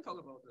 I can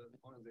talk about the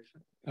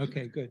modernization.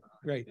 Okay, good,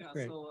 great, Yeah,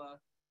 great. so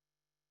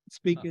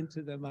Speak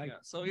into the mic. yeah,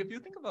 so if you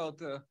think about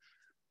the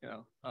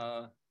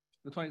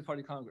 20th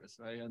Party Congress,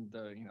 right, and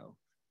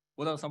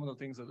what are some of the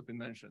things that have been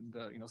mentioned?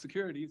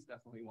 Security is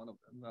definitely one of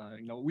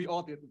them. We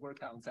all did work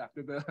counts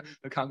after the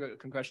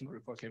congressional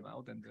report came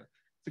out, and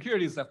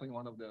security is definitely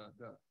one of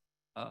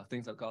the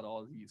things that got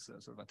all these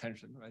sort of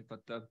attention, right?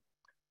 But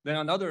then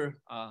another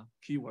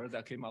keyword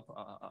that came up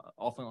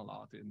often a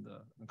lot in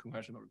the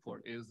congressional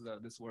report is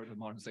this word of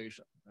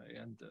modernization, right?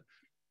 And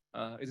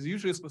it's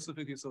usually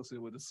specifically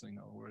associated with this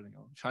word,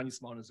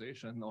 Chinese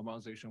modernization or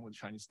modernization with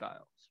Chinese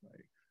styles,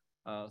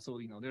 right? So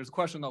there's a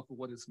question of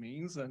what this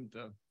means and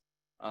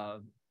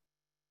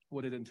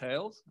what it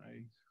entails,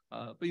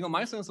 right? But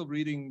my sense of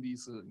reading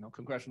these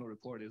congressional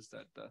report is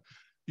that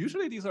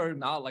usually these are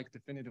not like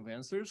definitive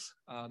answers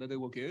that they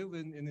will give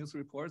in these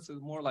reports.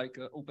 It's more like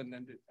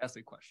open-ended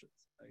essay questions,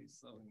 right?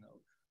 So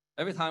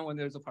every time when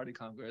there's a party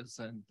congress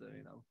and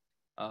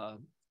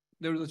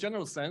there is a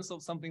general sense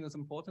of something that's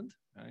important,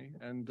 right?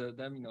 And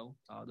then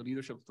the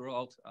leadership throw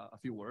out a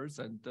few words,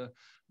 and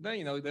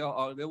then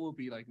there will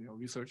be like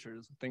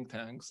researchers, think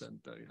tanks, and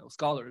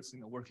scholars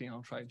working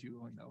on trying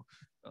to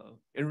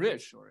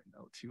enrich or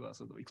to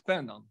sort of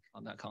expand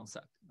on that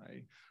concept,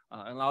 right?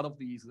 And a lot of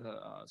these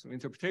sort of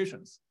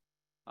interpretations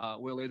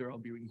will later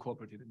on be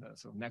incorporated in the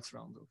sort of next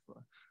round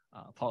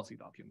of policy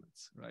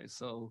documents, right?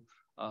 So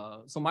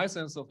my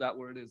sense of that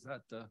word is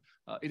that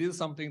it is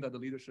something that the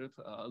leadership,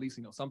 at least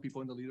some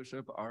people in the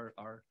leadership,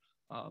 are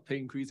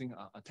paying increasing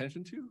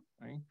attention to,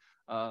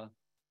 right?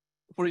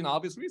 For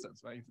obvious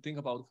reasons, right? If you think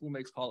about who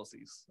makes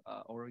policies,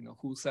 or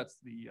who sets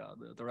the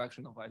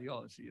direction of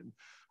ideology, and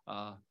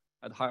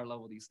at a higher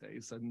level these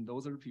days, and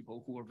those are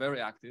people who were very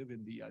active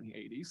in the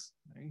 80s,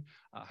 right?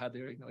 Had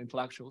their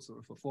intellectual sort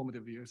of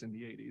formative years in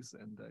the 80s,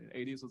 and the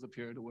 80s was a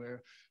period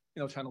where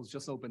China was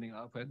just opening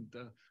up, and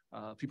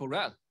people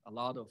read a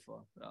lot of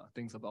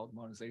things about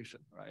modernization,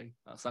 right?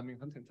 Simon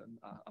Huntington,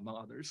 among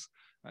others,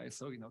 right?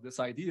 So this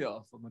idea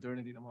of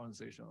modernity and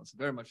modernization was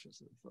very much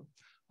sort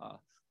of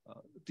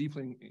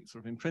deeply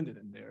sort of imprinted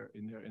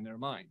in their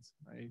minds,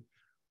 right?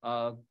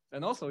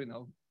 And also,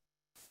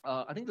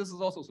 I think this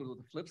is also sort of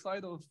the flip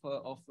side of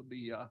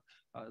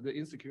the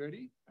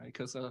insecurity, right?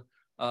 Because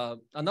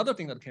another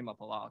thing that came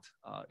up a lot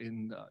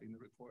in the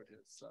report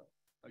is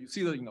you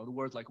see that the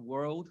words like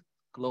world,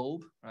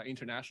 globe,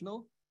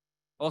 international,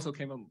 also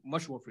came up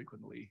much more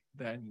frequently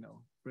than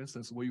for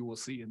instance, what you will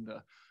see in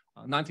the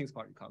 19th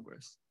Party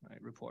Congress,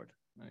 right, report,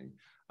 right?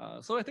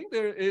 So I think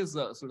there is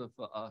a sort of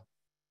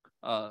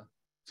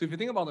so if you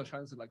think about the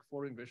China's like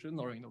foreign vision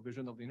or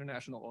vision of the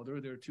international order,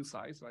 there are two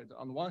sides, right?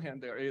 On the one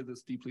hand, there is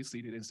this deeply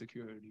seated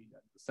insecurity, the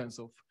sense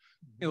of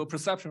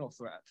perception of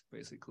threat,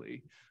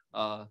 basically.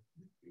 But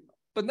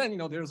then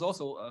there's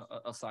also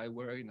a side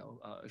where it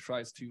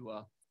tries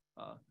to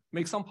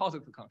make some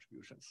positive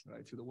contributions,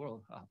 right, to the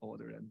world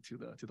order and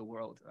to the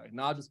world, right?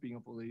 Not just being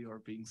a bully or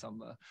being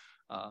some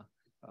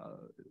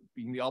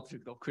being the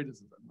object of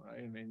criticism,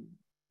 right? I mean,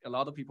 a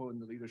lot of people in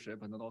the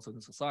leadership and then also in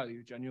the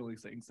society genuinely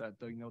thinks that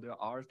there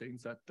are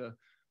things that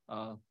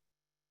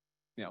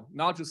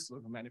not just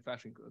sort of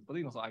manufacturing goods, but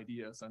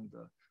ideas and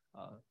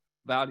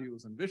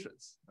values and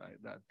visions,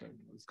 right, that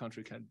this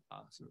country can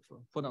sort of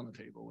put on the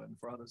table and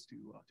for others to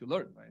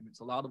learn, right? I mean,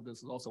 so a lot of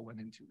this also went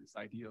into this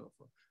idea of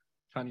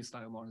Chinese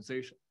style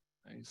modernization,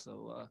 right?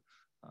 So,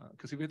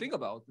 because if you think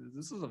about it,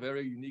 this is a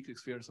very unique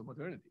experience of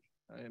modernity.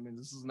 Right? I mean,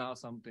 this is not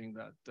something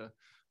that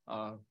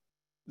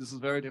this is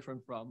very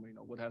different from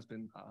what has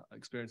been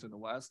experienced in the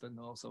West and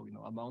also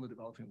among the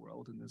developing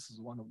world. And this is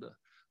one of the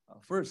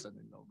first and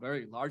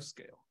very large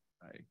scale,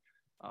 right?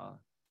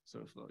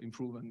 Sort of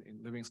improvement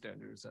in living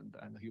standards and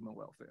human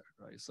welfare,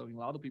 right? So a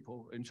lot of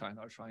people in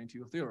China are trying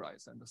to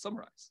theorize and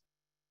summarize,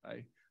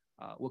 right?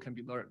 What can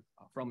be learned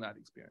from that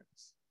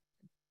experience.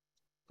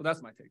 So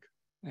that's my take.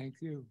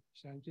 Thank you.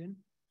 Shang-Jin?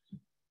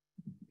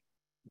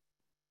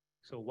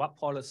 So what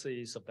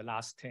policies of the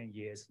last 10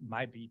 years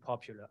might be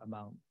popular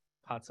among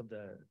parts of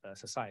the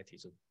society?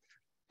 So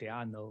there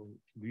are no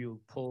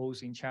real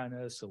polls in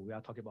China, so we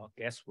are talking about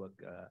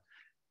guesswork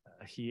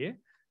here.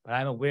 But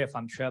I'm aware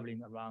from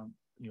traveling around,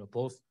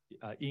 both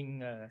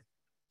in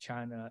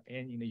China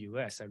and in the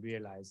US, I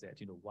realized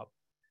that, what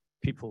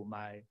people,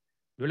 my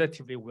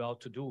relatively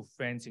well-to-do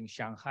friends in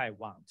Shanghai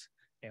want,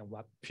 and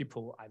what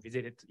people I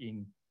visited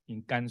in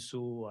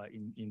Gansu,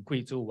 in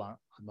Guizhou want,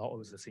 are not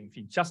always the same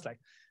thing. Just like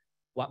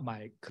what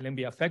my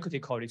Columbia faculty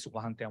colleagues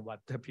want and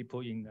what the people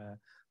in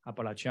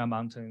Appalachian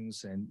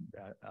Mountains and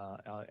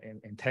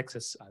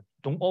Texas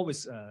don't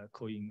always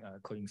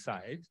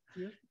coincide.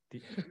 Yeah.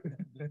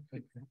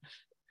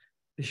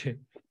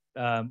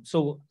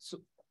 So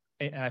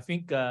and I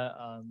think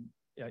in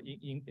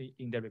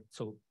the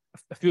so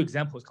a few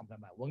examples come to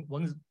mind.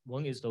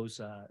 One is those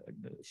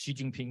Xi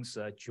Jinping's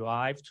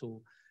drive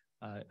to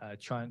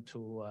trying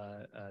to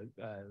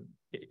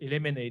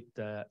eliminate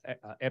the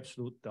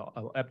absolute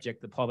or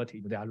abject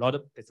poverty. There are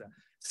there's a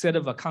set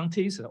of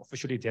counties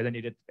officially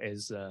designated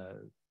as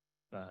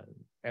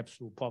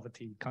absolute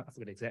poverty. I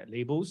forget the exact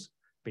labels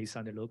based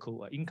on the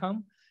local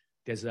income.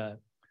 There's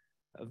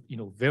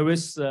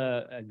various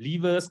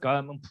levers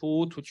government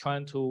pull to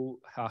trying to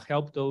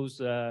help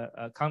those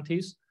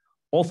counties.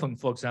 Often,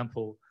 for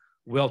example,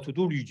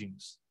 well-to-do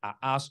regions are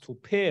asked to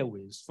pair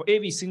with, for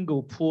every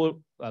single poor,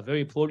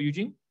 very poor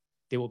region,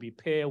 they will be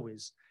paired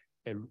with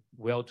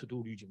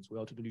well-to-do regions.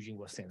 Well-to-do region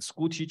will send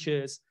school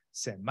teachers,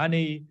 send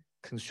money,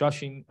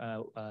 construction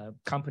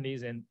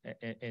companies,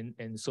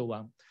 and so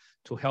on,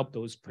 to help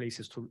those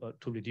places to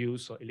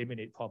reduce or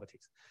eliminate poverty.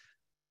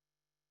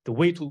 The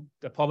way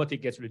the poverty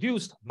gets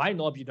reduced might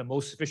not be the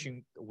most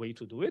efficient way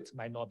to do it,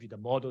 might not be the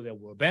model that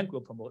World Bank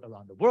will promote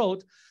around the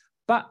world,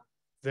 but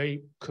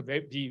could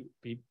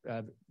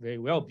very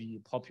well be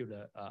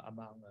popular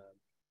among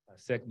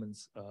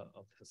segments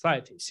of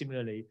society.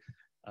 Similarly,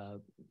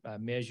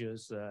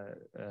 measures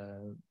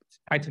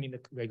tightening the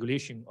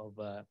regulation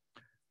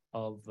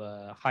of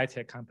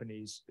high-tech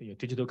companies,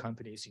 digital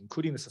companies,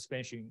 including the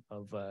suspension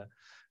of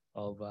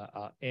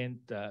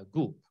Ant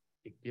Group.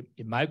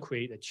 It might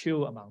create a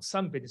chill among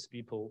some business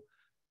people,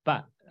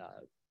 but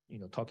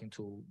talking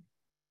to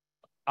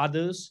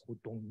others who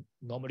don't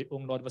normally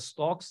own a lot of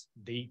stocks,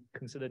 they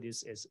consider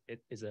this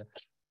as a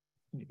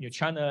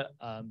China.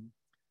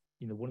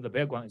 One of the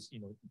backgrounds,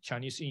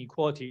 Chinese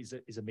inequality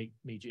is a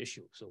major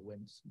issue. So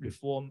when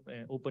reform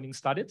and opening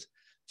started,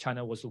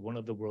 China was one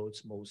of the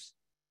world's most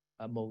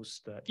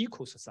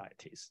equal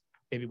societies.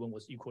 Everyone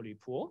was equally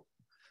poor.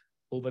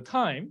 Over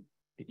time,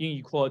 the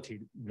inequality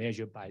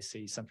measured by,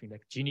 say, something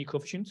like Gini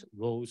coefficient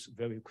rose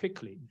very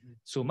quickly.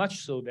 So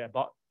much so that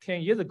about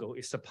 10 years ago,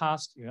 it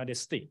surpassed the United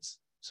States.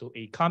 So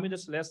a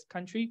communist-led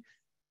country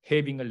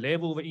having a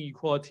level of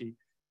inequality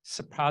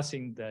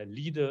surpassing the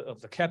leader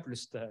of the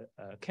capitalist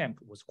camp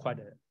was quite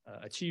an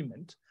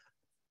achievement.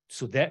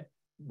 So that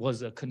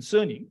was a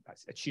concerning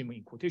achievement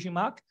in quotation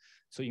mark.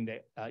 So in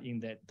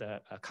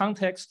that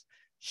context,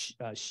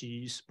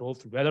 Xi's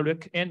both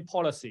rhetoric and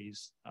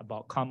policies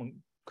about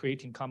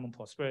creating common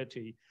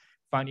prosperity,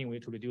 finding a way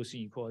to reduce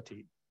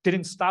inequality,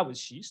 didn't start with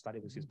Xi,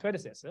 started with his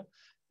predecessor,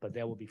 but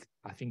that will be,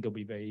 I think, it'll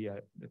be very,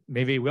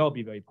 may well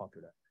be very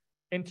popular.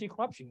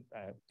 Anti-corruption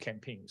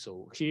campaign.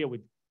 So here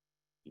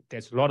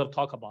there's a lot of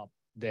talk about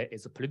there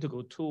is a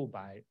political tool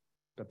by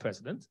the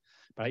president,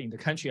 but in the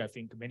country, I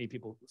think many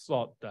people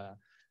thought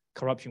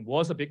corruption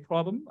was a big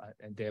problem,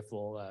 and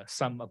therefore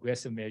some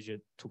aggressive measure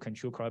to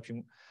control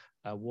corruption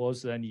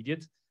was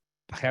needed.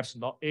 Perhaps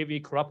not every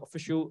corrupt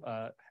official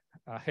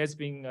has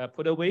been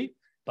put away,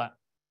 but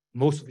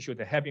most officials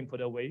that have been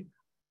put away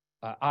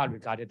are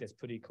regarded as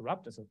pretty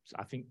corrupt. So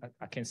I think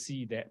I can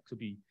see that to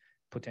be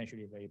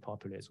potentially very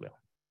popular as well.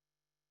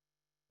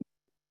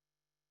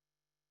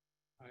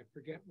 I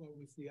forget what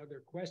was the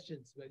other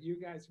questions, but you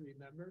guys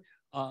remember?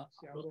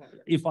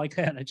 If I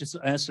can, I just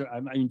answer.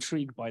 I'm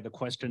intrigued by the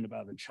question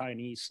about the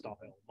Chinese style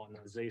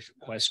modernization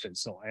question.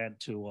 So I add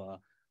to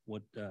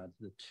what the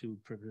two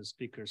previous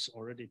speakers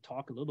already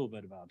talked a little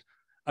bit about.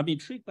 I'm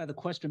intrigued by the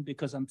question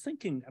because I'm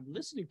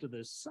listening to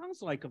this,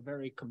 sounds like a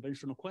very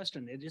conventional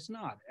question. It is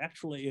not.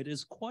 Actually, it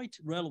is quite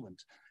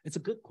relevant. It's a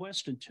good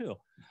question too.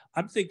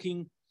 I'm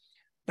thinking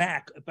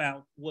back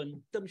about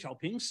when Deng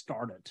Xiaoping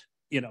started,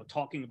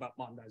 talking about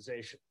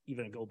modernization,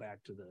 even go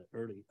back to the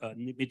early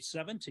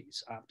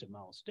mid-70s after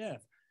Mao's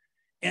death.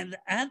 And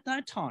at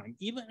that time,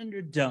 even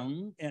under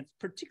Deng, and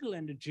particularly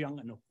under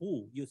Jiang and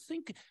Hu, you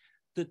think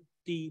that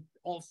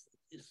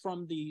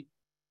from the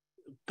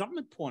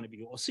government point of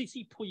view or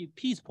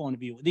CCP's point of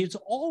view, there's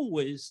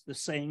always the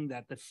saying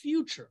that the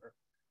future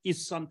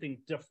is something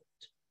different,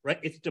 right?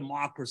 It's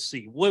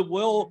democracy. We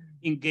will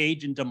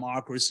engage in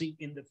democracy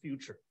in the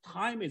future.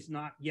 Time is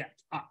not yet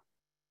up.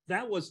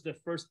 That was the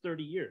first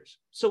 30 years.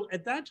 So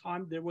at that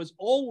time, there was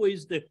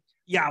always the,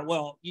 yeah,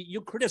 well,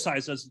 you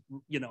criticize us,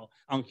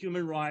 on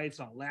human rights,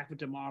 on lack of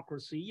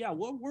democracy. Yeah,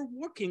 well, we're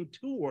working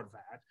toward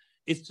that.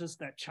 It's just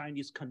that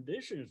Chinese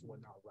conditions were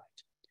not right.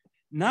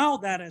 Now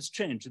that has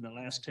changed in the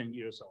last 10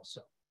 years or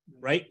so,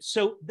 right?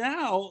 So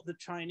now the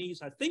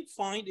Chinese, I think,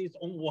 find its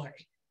own way,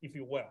 if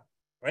you will,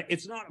 right?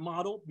 It's not a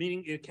model,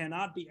 meaning it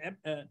cannot be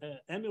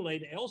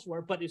emulated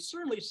elsewhere, but it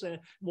certainly says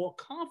more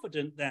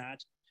confident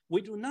that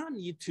we do not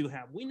need to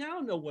have, we now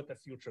know what the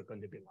future is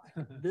going to be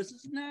like. This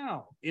is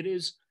now. It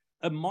is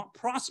a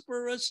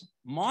prosperous,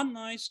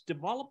 modernized,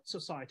 developed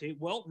society,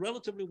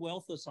 relatively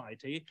wealthy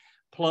society,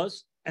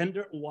 plus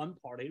under one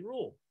party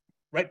rule,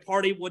 right?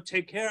 Party would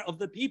take care of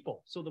the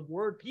people. So the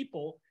word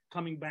people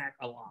coming back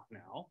a lot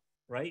now,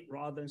 right?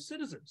 Rather than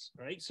citizens,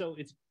 right? So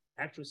it's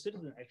actually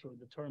citizen, actually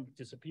the term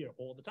disappeared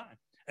all the time.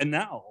 And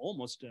now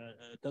almost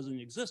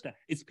doesn't exist.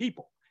 It's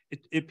people.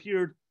 It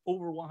appeared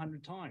over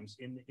 100 times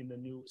in the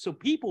new, so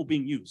people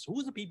being used.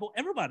 Who's the people?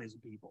 Everybody's a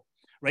people,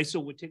 right? So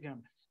we're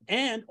taking,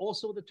 and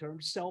also the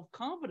term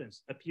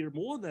self-confidence appeared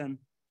more than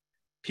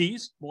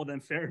peace, more than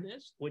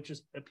fairness, which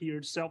has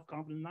appeared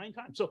self-confidence 9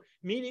 times. So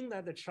meaning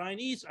that the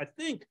Chinese, I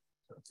think,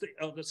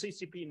 the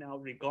CCP now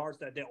regards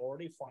that they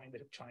already find the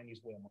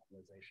Chinese way of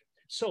modernization.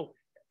 So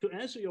to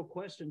answer your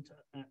question,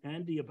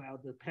 Andy,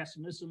 about the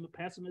pessimism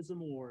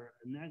or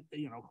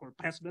or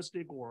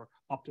pessimistic or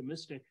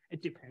optimistic,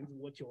 it depends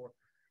what your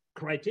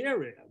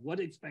criteria, what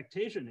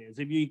expectation is.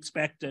 If you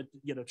expect that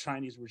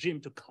Chinese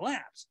regime to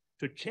collapse,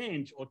 to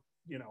change, or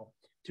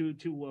to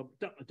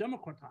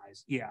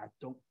democratize,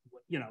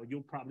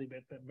 you'll probably be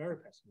very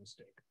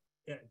pessimistic.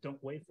 Yeah,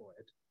 don't wait for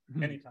it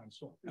anytime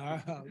soon.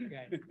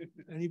 Okay.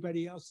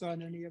 Anybody else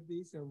on any of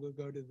these, or we'll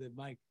go to the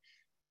mic,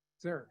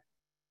 sir?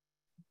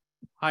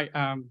 Hi,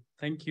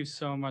 thank you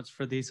so much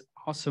for this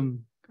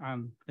awesome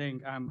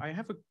thing. I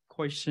have a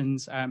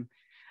questions.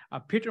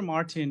 Peter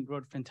Martin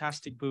wrote a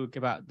fantastic book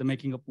about the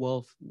making of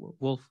Wolf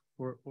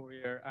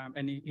Warrior,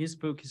 and in his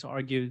book, his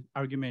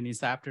argument is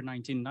that after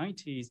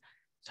 1990s,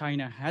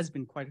 China has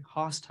been quite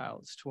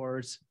hostile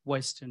towards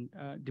Western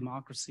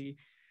democracy.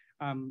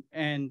 And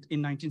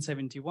in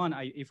 1971,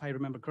 if I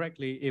remember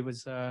correctly, it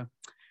was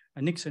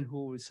Nixon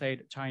who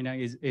said China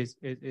is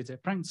a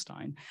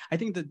Frankenstein. I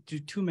think the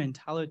two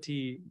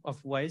mentality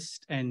of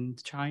West and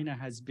China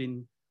has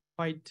been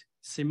quite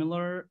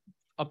similar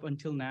up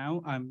until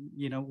now.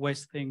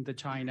 West think that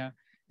China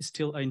is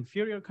still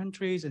inferior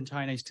countries, and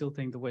China still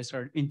think the West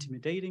are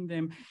intimidating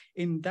them.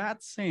 In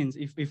that sense,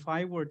 if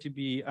I were to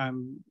be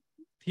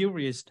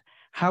theorist,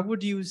 how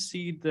would you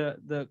see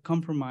the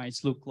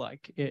compromise look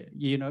like?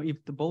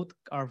 If the both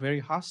are very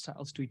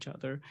hostile to each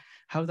other,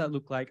 how that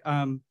look like?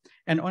 And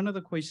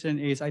another question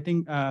is, I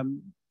think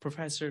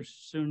Professor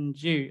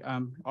Shang-Jin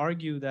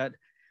argued that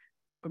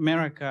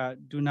America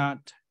do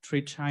not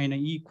treat China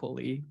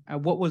equally.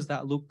 What would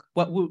that look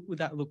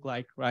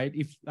like, right?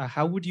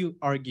 How would you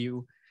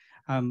argue?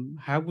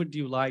 How would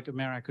you like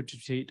America to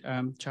treat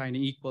China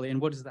equally, and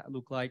what does that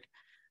look like?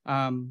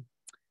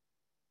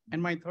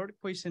 And my third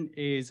question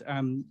is,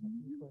 I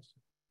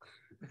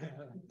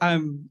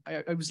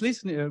was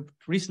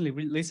recently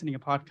listening a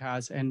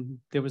podcast, and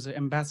there was an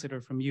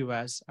ambassador from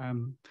US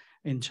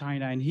in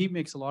China, and he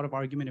makes a lot of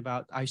argument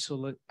about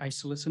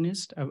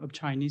isolationist of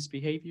Chinese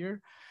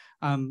behavior.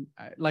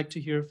 I'd like to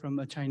hear from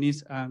a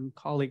Chinese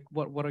colleague,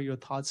 what are your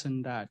thoughts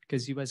on that?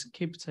 Because you guys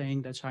keep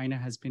saying that China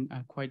has been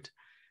quite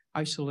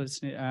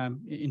isolated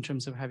in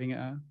terms of having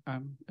a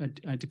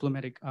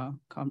diplomatic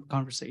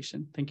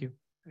conversation. Thank you.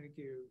 Thank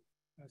you.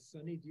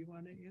 Sunny, do you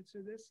want to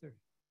answer this, or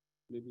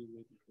Maybe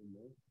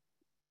more.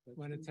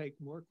 want to take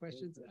more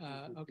questions?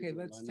 Okay,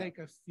 let's take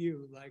a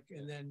few,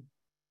 and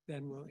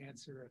then we'll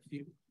answer a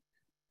few.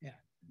 Yeah.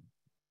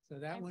 So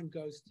that one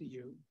goes to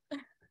you.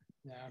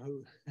 Now,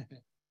 who?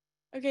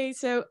 Okay,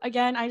 so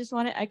again, I just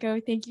want to echo,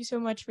 thank you so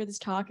much for this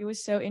talk. It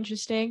was so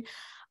interesting.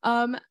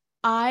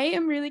 I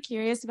am really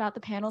curious about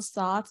the panel's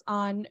thoughts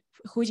on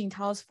Hu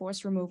Jintao's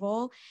forced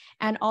removal,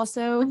 and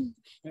also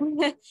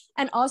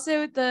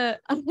the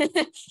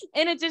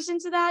in addition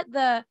to that,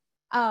 the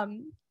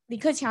Li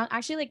Keqiang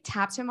actually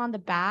tapped him on the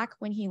back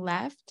when he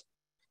left,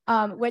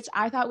 which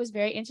I thought was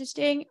very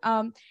interesting.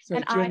 So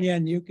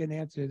Junyan, you can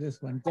answer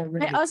this one.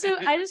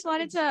 I just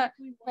wanted to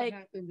what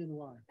happened and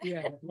why?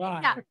 Yeah,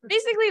 why? Yeah,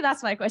 basically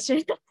that's my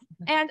question.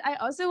 And I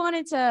also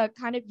wanted to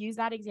kind of use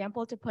that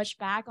example to push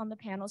back on the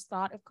panel's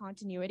thought of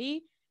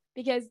continuity,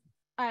 because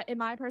in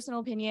my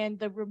personal opinion,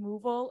 the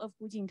removal of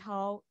Hu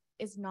Jintao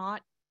is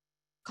not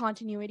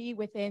continuity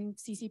within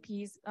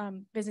CCP's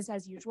business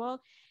as usual.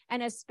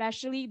 And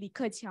especially Li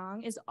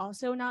Keqiang is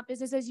also not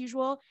business as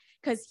usual,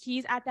 because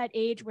he's at that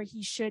age where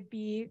he should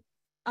be,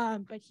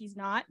 but he's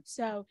not.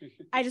 So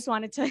I just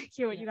wanted to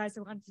hear what you guys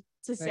wanted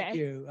to say. Thank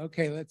you.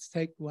 Okay, let's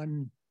take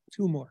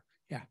two more.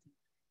 Yeah.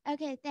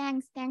 Okay,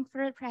 thanks. Thanks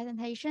for the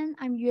presentation.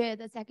 I'm Yue,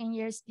 the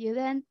second-year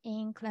student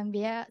in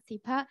Columbia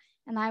SIPA,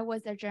 and I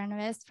was a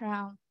journalist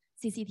from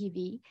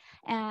CCTV.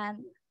 And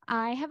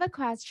I have a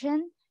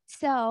question.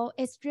 So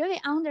it's really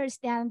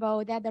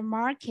understandable that the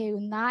market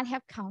will not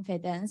have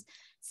confidence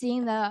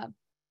seeing the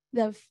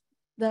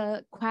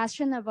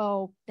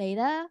questionable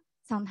data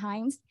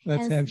sometimes.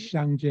 Let's have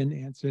Shang-Jin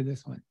answer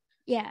this one.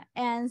 Yeah,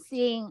 and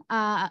seeing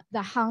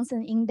the Hang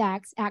Seng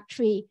Index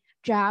actually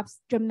drops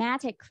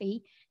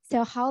dramatically.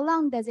 So how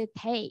long does it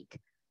take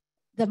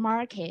the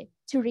market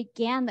to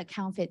regain the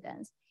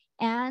confidence?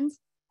 And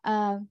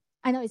I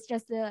know it's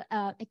just the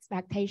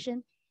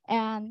expectation.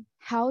 And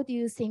how do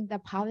you think the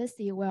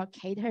policy will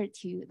cater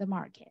to the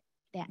market?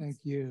 Thanks. Thank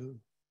you.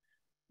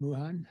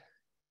 Muhan?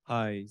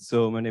 Hi,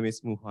 so my name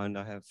is Muhan.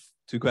 I have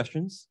two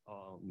questions.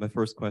 My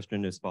first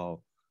question is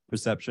about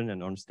perception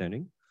and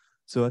understanding.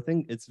 So I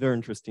think it's very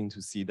interesting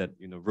to see that,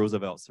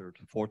 Roosevelt served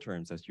 4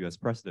 terms as US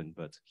president,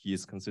 but he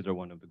is considered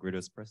one of the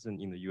greatest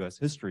presidents in the US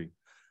history.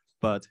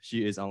 But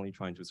Xi is only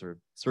trying to serve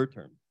 3rd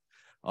term.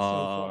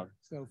 So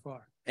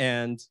far.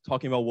 And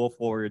talking about wolf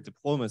warrior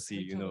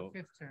diplomacy, Until the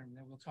 5th term,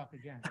 then we'll talk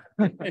again.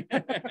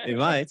 It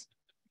might.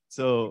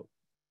 So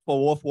for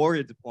wolf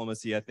warrior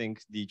diplomacy, I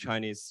think the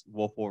Chinese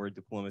wolf warrior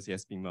diplomacy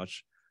has been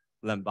much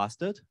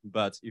lambasted.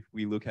 But if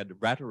we look at the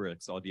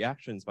rhetorics or the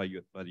actions by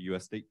the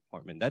US State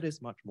Department, that is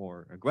much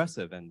more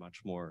aggressive and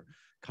much more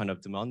kind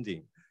of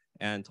demanding.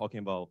 And talking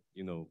about,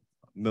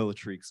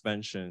 military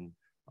expansion,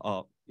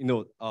 talking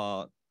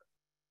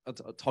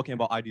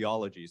about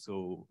ideology.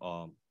 So,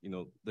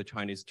 the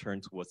Chinese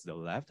turn towards the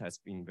left has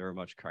been very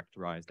much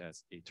characterized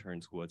as a turn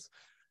towards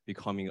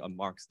becoming a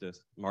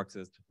Marxist,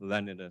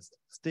 Leninist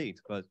state.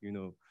 But,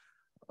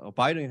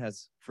 Biden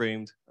has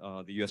framed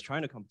the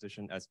US-China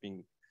competition as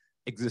being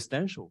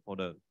existential for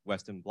the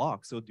Western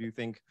Bloc. So do you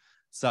think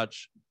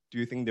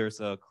there's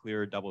a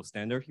clear double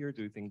standard here?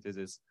 Do you think this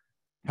is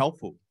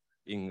helpful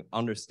in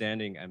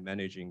understanding and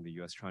managing the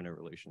US-China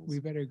relations? We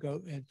better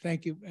go, and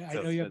thank you. I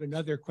know you have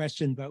another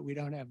question, but we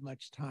don't have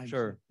much time.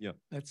 Sure, so yeah.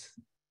 Let's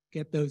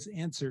get those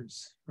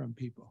answers from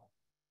people,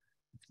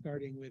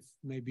 starting with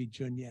maybe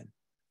Junyan.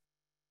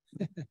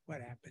 What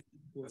happened?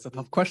 That's a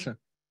tough question.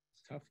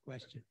 Tough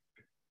question.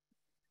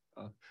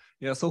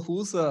 Yeah, so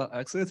who's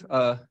exit?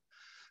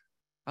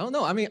 I don't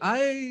know. I mean,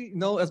 I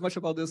know as much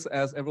about this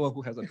as everyone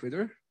who has a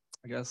Twitter,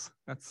 I guess.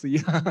 Let's see.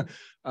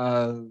 But,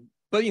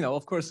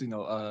 of course, in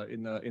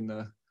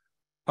the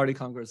party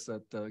Congress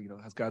that,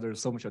 has gathered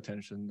so much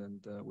attention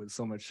and with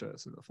so much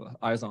sort of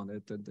eyes on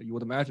it, and you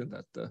would imagine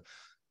that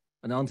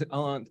an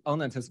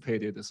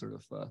unanticipated sort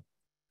of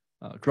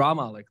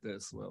drama like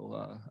this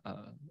will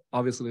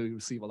obviously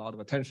receive a lot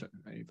of attention,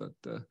 right?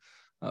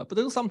 But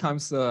then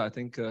sometimes I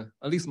think, at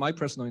least my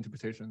personal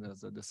interpretation is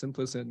that the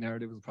simplest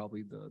narrative is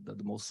probably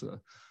the most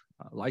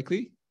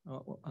likely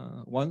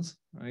ones,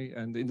 right?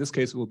 And in this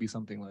case, it will be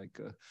something like,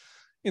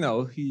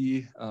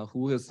 he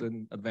who is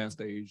in advanced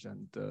age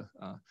and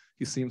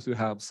he seems to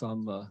have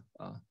some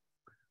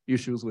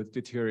issues with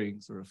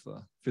deteriorating sort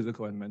of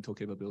physical and mental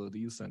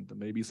capabilities, and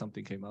maybe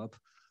something came up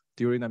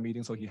during that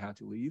meeting, so he had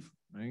to leave,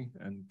 right?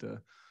 And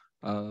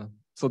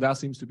so that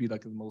seems to be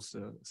like the most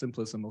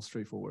simplest and most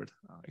straightforward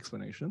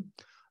explanation.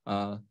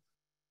 I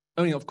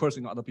mean, of course,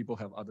 other people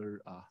have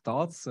other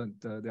thoughts, and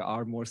there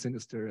are more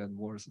sinister and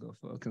more sort of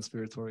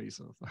conspiratory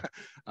sort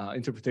of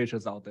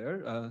interpretations out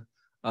there.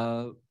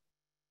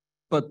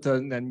 But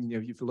then,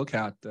 if you look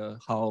at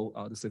how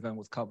this event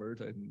was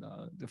covered in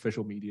the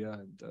official media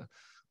and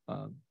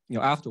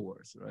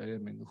afterwards, right? I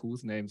mean,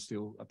 whose names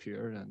still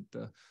appear, and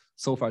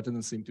so far it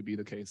doesn't seem to be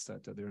the case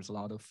that there's a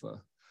lot of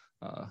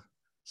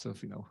sort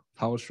of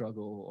power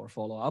struggle or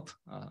follow up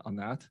on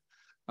that.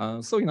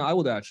 So I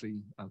would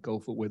actually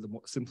go with a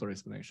more simpler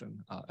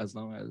explanation as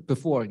long as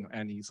before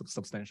any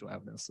substantial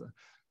evidence,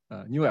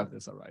 new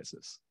evidence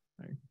arises.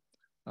 Right?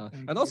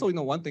 And also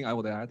one thing I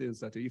would add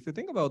is that if you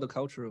think about the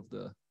culture of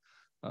the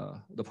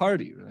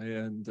party, right?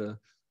 And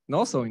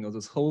also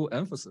this whole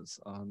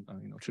emphasis on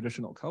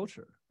traditional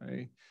culture,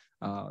 right?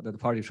 That the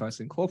party tries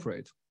to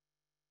incorporate.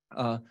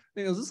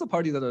 This is a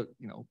party that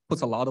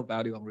puts a lot of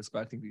value on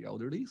respecting the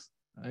elderly.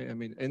 Right? I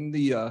mean, in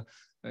the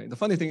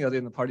funny thing is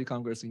in the party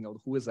Congress,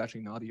 who is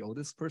actually not the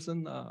oldest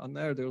person on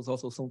there. There was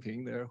also Song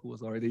Ping there, who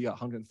was already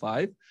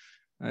 105.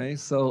 Right?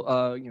 So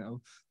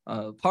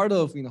part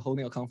of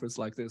holding a conference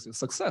like this is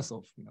success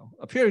of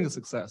appearing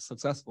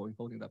successful in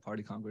holding that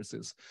party Congress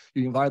is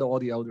you invite all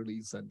the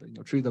elderlies and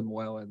treat them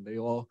well, and they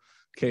all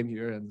came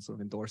here and sort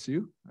of endorse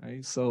you.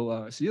 Right?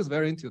 So she is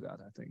very into that,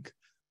 I think.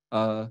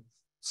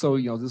 So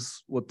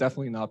this would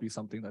definitely not be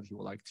something that he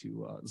would like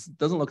to. This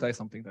doesn't look like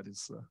something that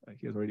is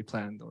he has already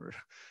planned or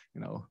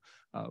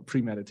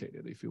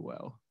premeditated, if you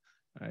will.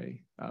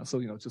 Right? So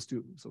just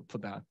to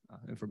put that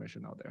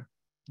information out there.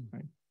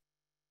 Right?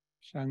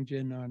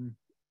 Shang-Jin on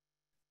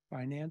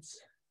finance.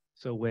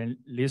 So when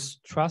Liz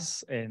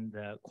Truss and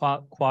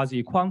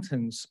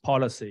quasi-quantum's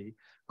policy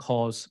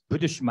caused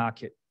British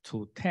market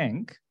to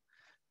tank,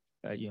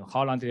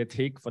 how long did it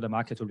take for the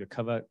market to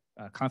recover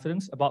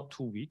confidence? About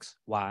 2 weeks.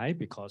 Why?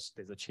 Because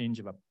there's a change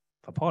of a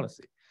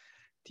policy.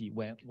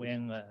 when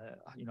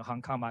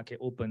Hong Kong market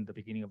opened the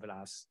beginning of the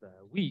last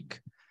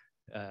week,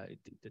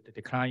 the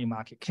declining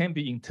market can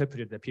be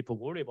interpreted that people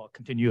worry about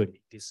continuity.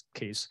 In this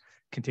case,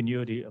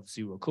 continuity of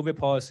zero COVID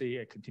policy,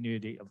 and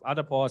continuity of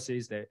other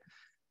policies that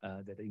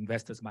that the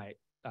investors might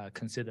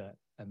consider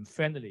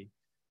friendly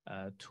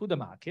to the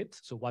market.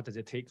 So what does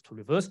it take to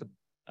reverse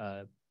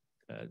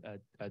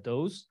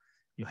those?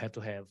 You have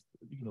to have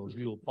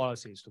real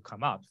policies to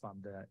come out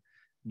from the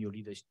new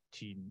leadership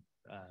team,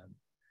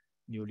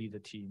 new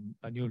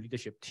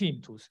leadership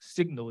team to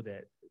signal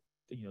that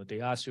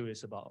they are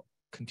serious about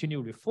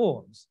continued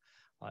reforms,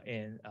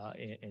 and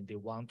they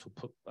want to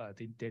put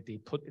they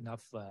put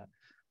enough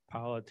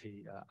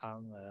priority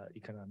on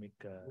economic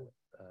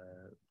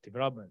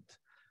development.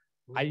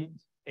 I,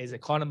 as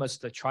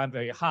economist, try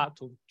very hard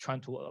to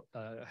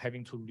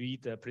having to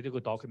read the political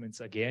documents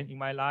again in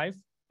my life.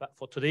 But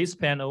for today's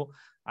panel,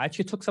 I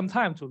actually took some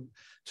time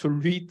to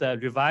read the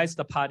revised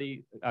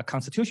party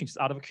constitutions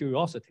out of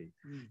curiosity,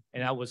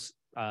 and I was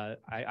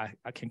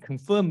I can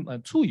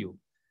confirm to you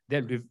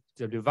that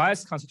the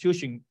revised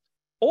constitution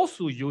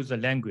also use the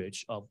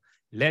language of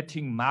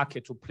letting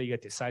market to play a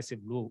decisive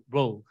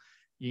role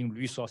in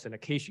resource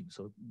allocation.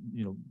 So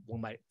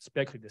one might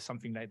speculate that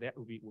something like that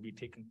will be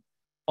taken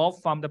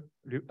off from the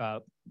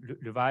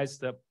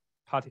revised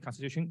party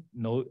constitution.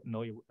 No,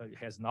 it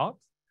has not.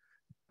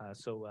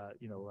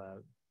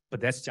 But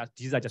that's just,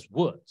 these are just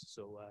words.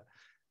 So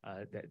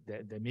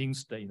that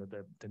means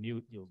that the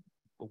new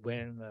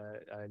when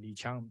Li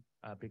Qiang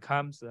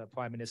becomes the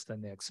prime minister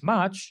next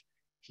March,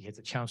 he has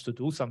a chance to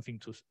do something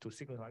to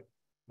signal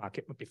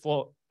market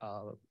before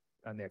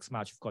next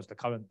March. Of course, the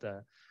current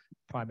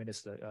prime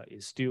minister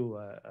is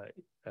still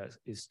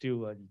Li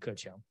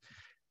Keqiang.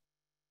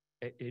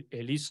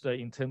 At least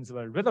in terms of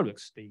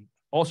rhetorics, they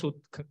also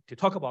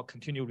talk about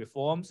continued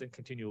reforms and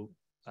continued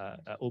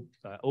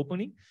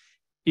opening.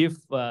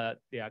 If there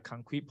are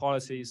concrete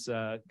policies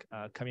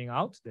coming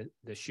out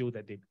that show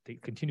that they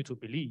continue to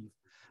believe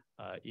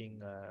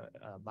in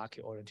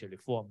market-oriented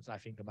reforms, I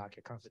think the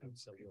market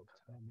confidence will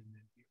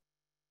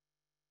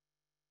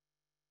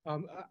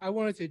come. I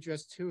wanted to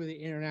address two of the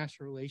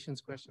international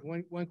relations questions.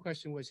 One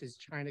question was, has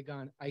China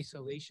gone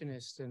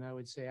isolationist? And I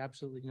would say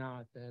absolutely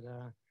not. That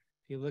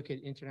if you look at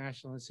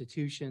international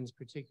institutions,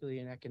 particularly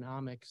in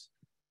economics,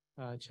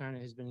 China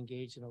has been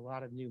engaged in a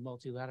lot of new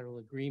multilateral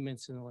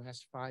agreements in the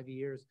last 5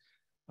 years.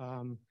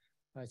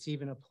 It's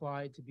even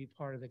applied to be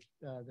part of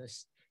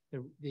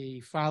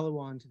the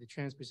follow-on to the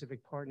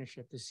Trans-Pacific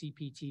Partnership, the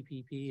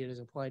CPTPP. It has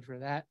applied for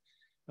that.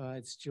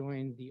 It's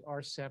joined the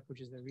RCEP, which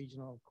is the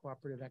Regional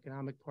Cooperative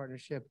Economic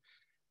Partnership.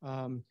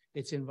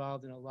 It's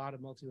involved in a lot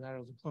of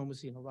multilateral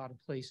diplomacy in a lot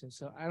of places.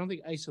 So I don't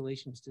think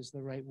isolationist is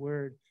the right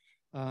word.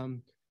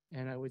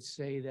 And I would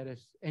say that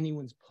if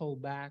anyone's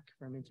pulled back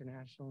from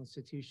international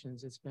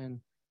institutions, it's been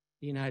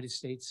the United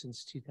States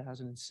since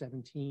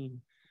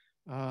 2017.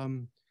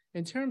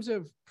 In terms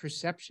of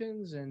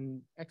perceptions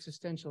and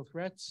existential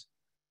threats,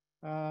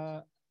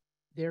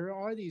 there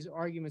are these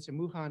arguments, and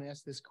Muhan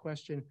asked this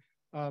question.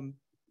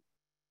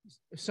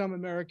 Some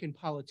American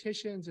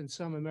politicians and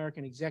some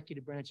American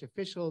executive branch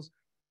officials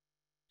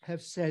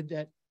have said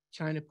that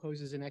China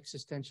poses an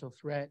existential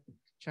threat.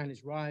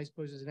 China's rise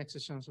poses an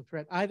existential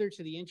threat either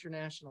to the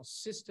international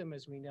system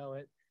as we know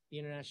it, the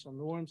international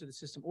norms of the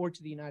system, or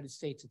to the United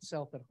States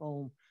itself at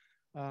home.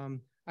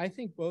 I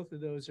think both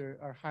of those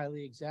are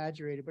highly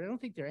exaggerated, but I don't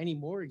think they're any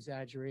more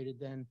exaggerated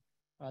than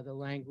the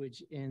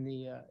language in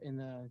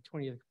the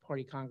 20th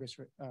Party Congress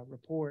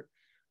report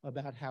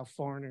about how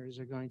foreigners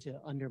are going to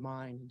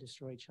undermine and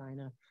destroy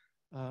China.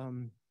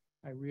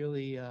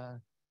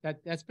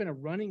 That's been a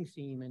running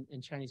theme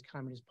in Chinese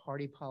Communist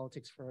Party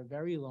politics for a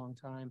very long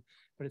time,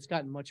 but it's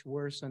gotten much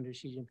worse under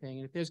Xi Jinping.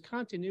 And if there's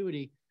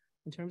continuity,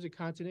 in terms of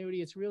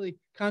continuity, it's really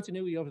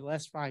continuity over the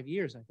last 5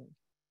 years, I think,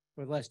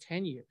 or the last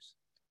 10 years,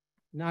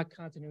 not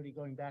continuity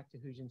going back to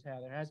Hu Jintao.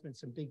 There has been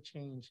some big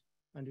change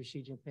under Xi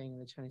Jinping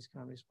and the Chinese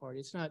Communist Party.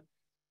 It's not,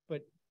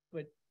 but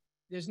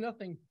there's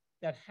nothing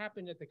that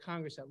happened at the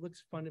Congress that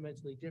looks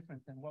fundamentally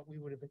different than what we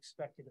would have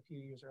expected a few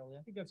years earlier.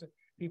 I think that's what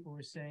people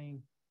were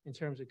saying in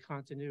terms of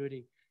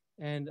continuity.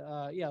 And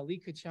Li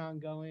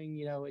Keqiang going,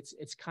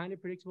 it's kind of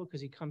predictable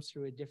because he comes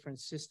through a different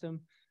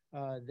system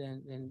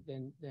than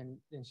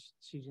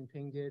Xi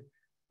Jinping did,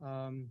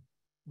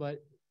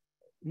 but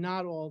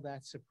not all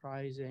that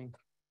surprising.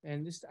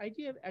 And this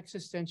idea of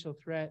existential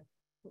threat,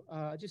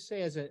 just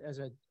say as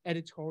an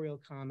editorial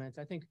comment,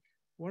 I think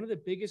one of the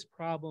biggest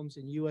problems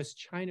in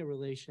U.S.-China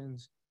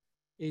relations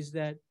is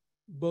that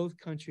both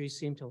countries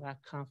seem to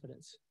lack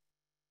confidence.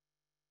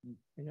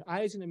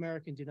 I, as an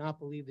American, do not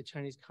believe the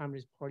Chinese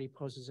Communist Party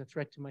poses a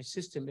threat to my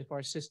system if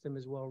our system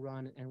is well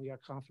run and we are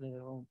confident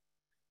at home.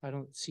 I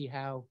don't see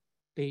how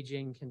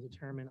Beijing can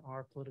determine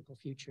our political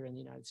future in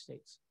the United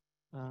States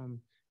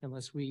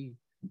unless we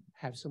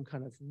have some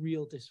kind of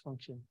real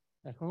dysfunction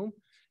at home.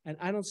 And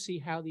I don't see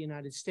how the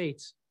United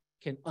States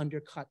can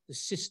undercut the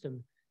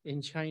system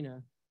in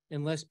China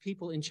unless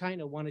people in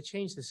China want to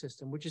change the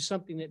system, which is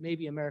something that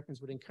maybe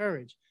Americans would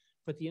encourage.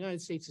 But the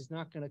United States is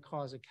not going to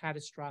cause a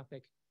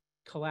catastrophic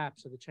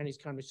collapse of the Chinese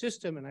communist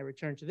system, and I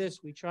returned to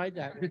this. We tried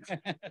that.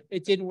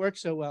 It didn't work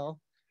so well.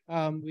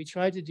 We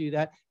tried to do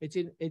that. It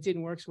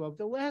didn't work so well. But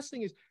the last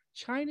thing is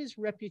China's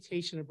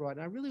reputation abroad.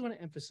 And I really want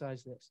to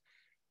emphasize this.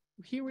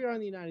 Here we are in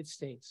the United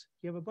States.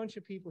 You have a bunch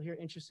of people here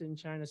interested in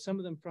China, some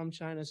of them from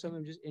China, some of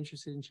them just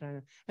interested in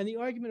China. And the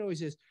argument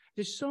always is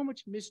there's so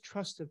much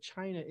mistrust of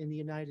China in the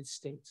United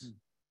States.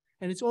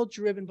 And it's all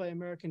driven by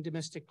American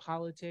domestic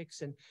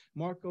politics and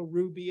Marco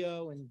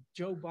Rubio and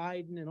Joe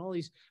Biden and all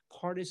these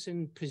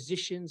partisan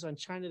positions on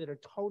China that are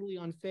totally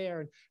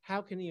unfair. And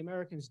how can the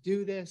Americans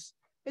do this?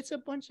 It's a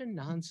bunch of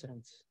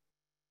nonsense.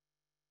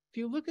 If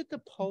you look at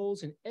the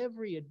polls in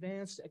every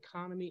advanced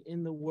economy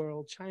in the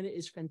world, China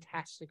is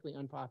fantastically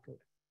unpopular.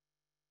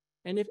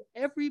 And if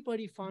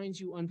everybody finds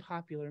you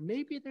unpopular,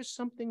 maybe there's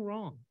something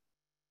wrong,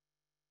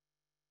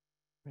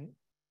 right?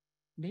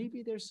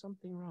 Maybe there's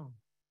something wrong.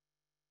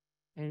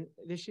 And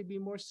there should be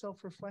more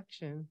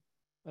self-reflection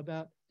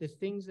about the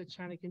things that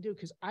China can do.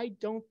 Because I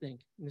don't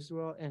think, and this is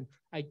where I'll end,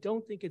 I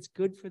don't think it's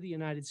good for the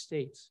United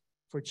States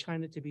for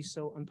China to be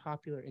so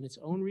unpopular in its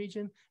own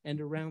region and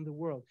around the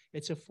world.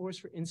 It's a force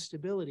for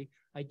instability.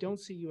 I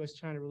don't see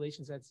US-China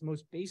relations at its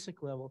most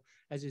basic level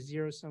as a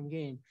zero-sum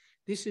game.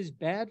 This is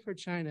bad for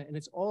China, and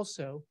it's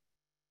also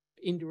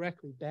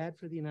indirectly bad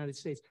for the United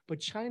States. But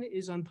China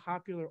is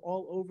unpopular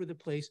all over the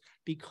place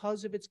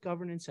because of its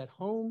governance at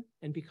home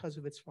and because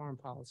of its foreign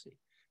policy.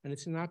 And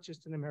it's not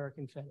just an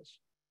American fetish.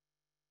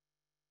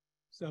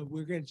 So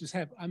we're going to just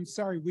have, I'm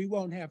sorry, we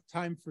won't have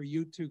time for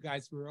you two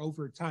guys. We're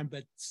over time,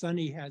 but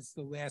Sunny has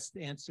the last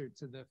answer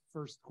to the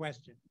first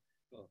question.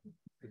 Oh,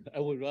 I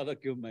would rather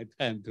give my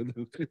time to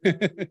look.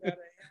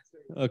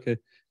 Okay.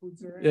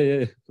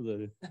 Yeah.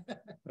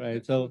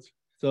 Right. So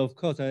of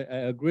course, I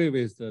agree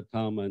with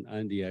Tom and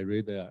Andy. I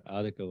read their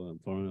article on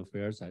foreign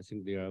affairs. I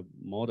think they are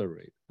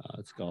moderate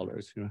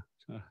scholars,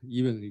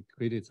 even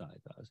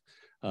criticize us,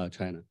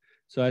 China.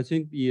 So I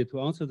think to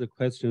answer the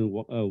question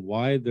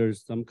why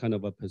there's some kind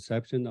of a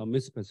perception or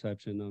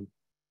misperception of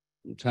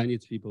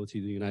Chinese people see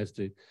the United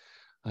States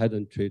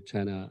hadn't treat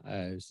China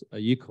as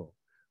equal.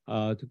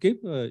 To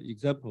give an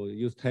example,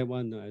 use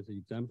Taiwan as an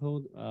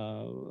example,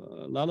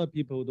 a lot of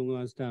people don't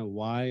understand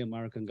why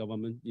American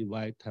government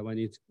invite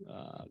Taiwanese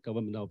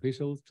government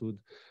officials to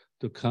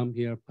come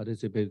here,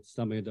 participate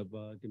summit of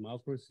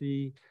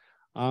democracy,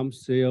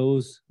 arms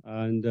sales,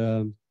 and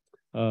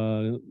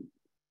how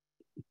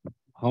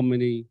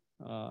many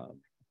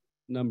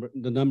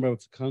the number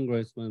of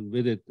congressmen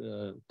visit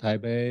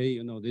Taipei,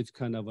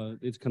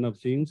 this kind of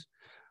things.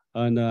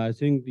 And I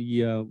think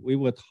we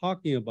were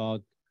talking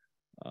about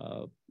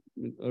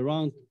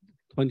around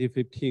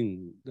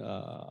 2015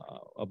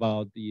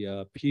 about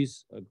the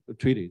peace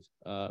treaties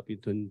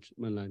between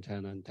mainland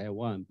China and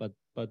Taiwan, but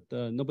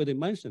nobody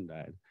mentioned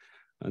that.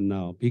 And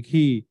now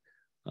Vicky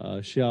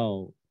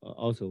Xiao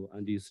also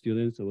and these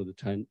students were the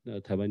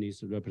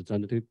Taiwanese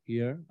representative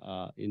here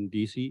in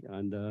DC,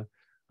 and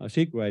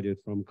she graduated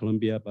from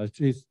Columbia, but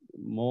she's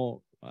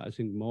more, I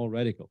think, more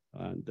radical.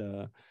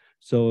 And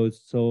so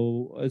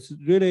it's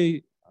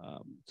really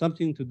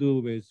something to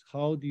do with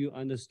how do you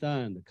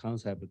understand the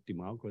concept of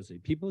democracy.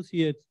 People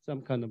see it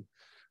some kind of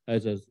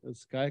as a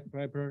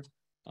skyscraper,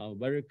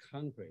 very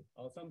concrete,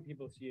 or some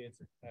people see it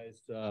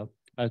as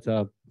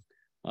a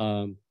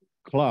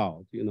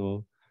cloud,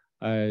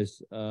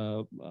 as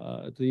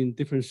in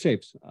different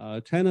shapes.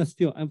 China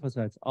still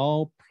emphasizes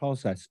all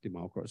process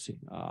democracy,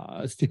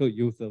 still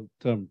use the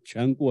term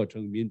全过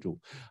程民主.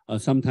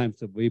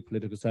 Sometimes we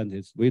political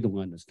scientists, we don't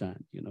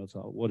understand, so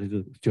what is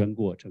the 全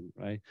过程,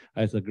 right?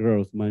 As the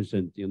girls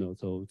mentioned,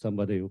 so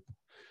somebody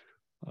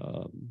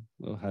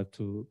will have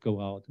to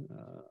go out,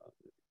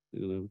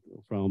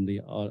 from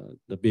the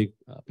big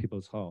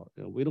people's hall.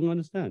 We don't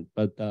understand,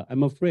 but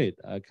I'm afraid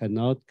I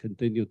cannot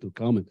continue to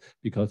comment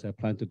because I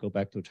plan to go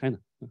back to China,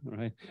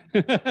 right?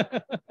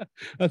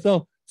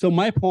 So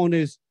my point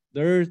is,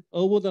 there's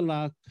over the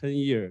last 10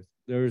 years,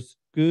 there's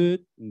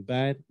good and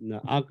bad and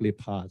ugly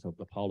parts of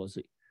the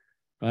policy,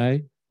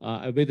 right?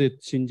 I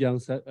visited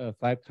Xinjiang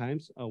 5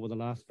 times over the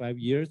last 5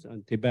 years,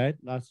 and Tibet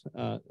last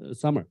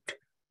summer.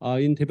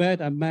 In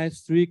Tibet, I met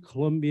 3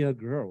 Columbia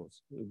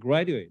girls,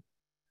 graduate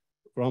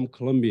from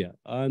Columbia,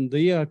 and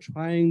they are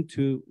trying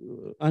to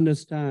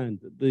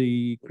understand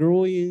the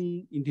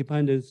growing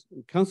independence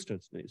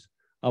consciousness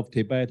of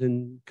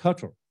Tibetan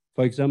culture.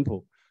 For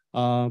example,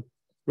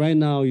 right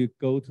now you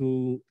go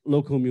to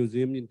local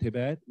museum in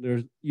Tibet,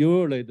 there's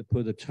usually they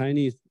put the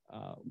Chinese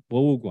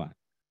博物馆,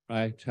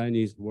 right?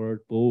 Chinese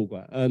word 博物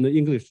馆, and the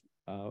English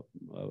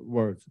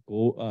words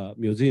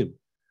museum.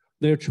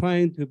 They're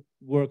trying to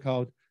work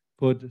out,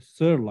 put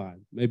third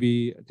line,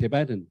 maybe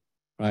Tibetan,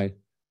 right?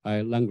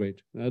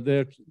 Language.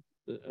 To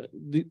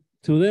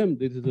them,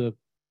 this is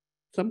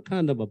some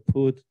kind of a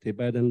put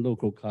Tibetan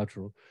local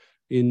culture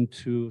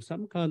into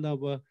some kind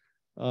of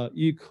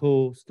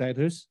equal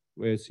status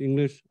with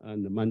English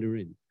and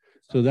Mandarin.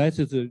 So that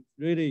is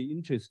really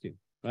interesting,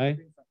 right?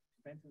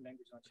 Tibetan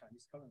language on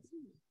Chinese currency.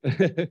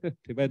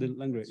 Tibetan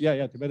language,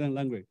 yeah, Tibetan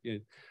language. Yeah.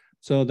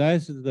 So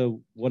that's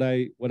what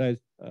I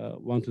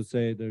want to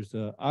say. There's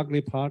an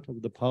ugly part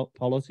of the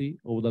policy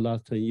over the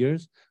last 10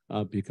 years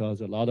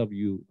because a lot of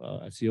you,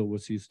 I see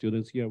overseas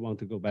students here want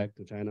to go back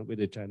to China,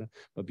 visit China,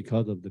 but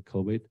because of the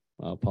COVID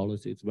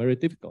policy, it's very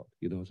difficult,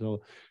 you know.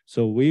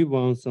 So we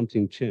want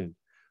something changed.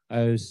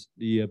 As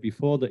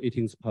before the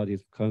 18th Party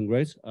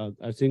Congress,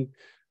 I think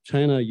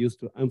China used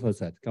to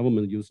emphasize,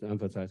 government used to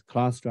emphasize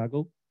class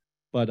struggle,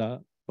 but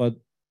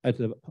at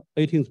the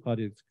 18th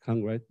Party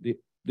Congress,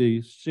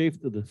 they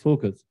shifted the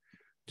focus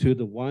to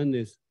the one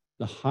is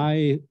the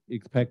high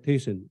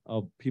expectation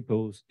of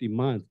people's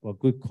demand for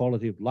good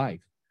quality of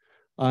life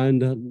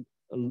and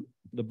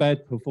the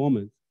bad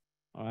performance,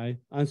 all right,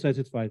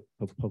 unsatisfied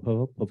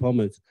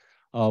performance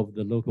of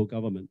the local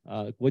government.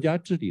 国家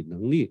治理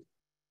能力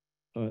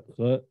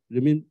和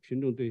人民群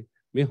众对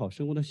美好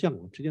生活的向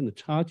往之间的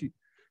差距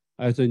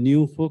as a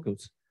new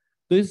focus.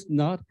 This is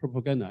not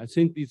propaganda. I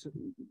think these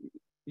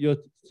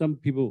some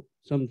people,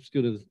 some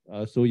students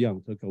are so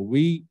young. So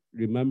we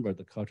remember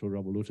the Cultural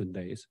Revolution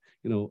days,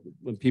 you know,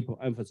 when people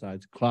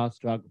emphasize class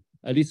struggle.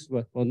 At least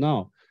for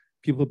now,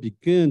 people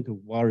begin to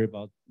worry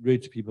about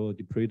rich people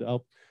deprived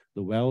of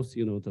the wealth,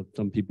 you know,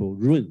 some people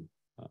ruin,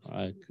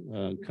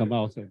 come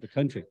out of the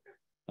country.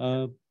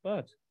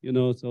 But, you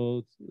know,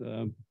 so,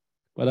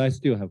 but I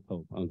still have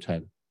hope on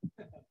China.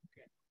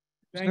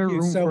 Thank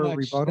you so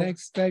much.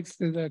 Thanks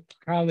to the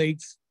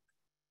colleagues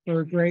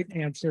for great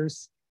answers.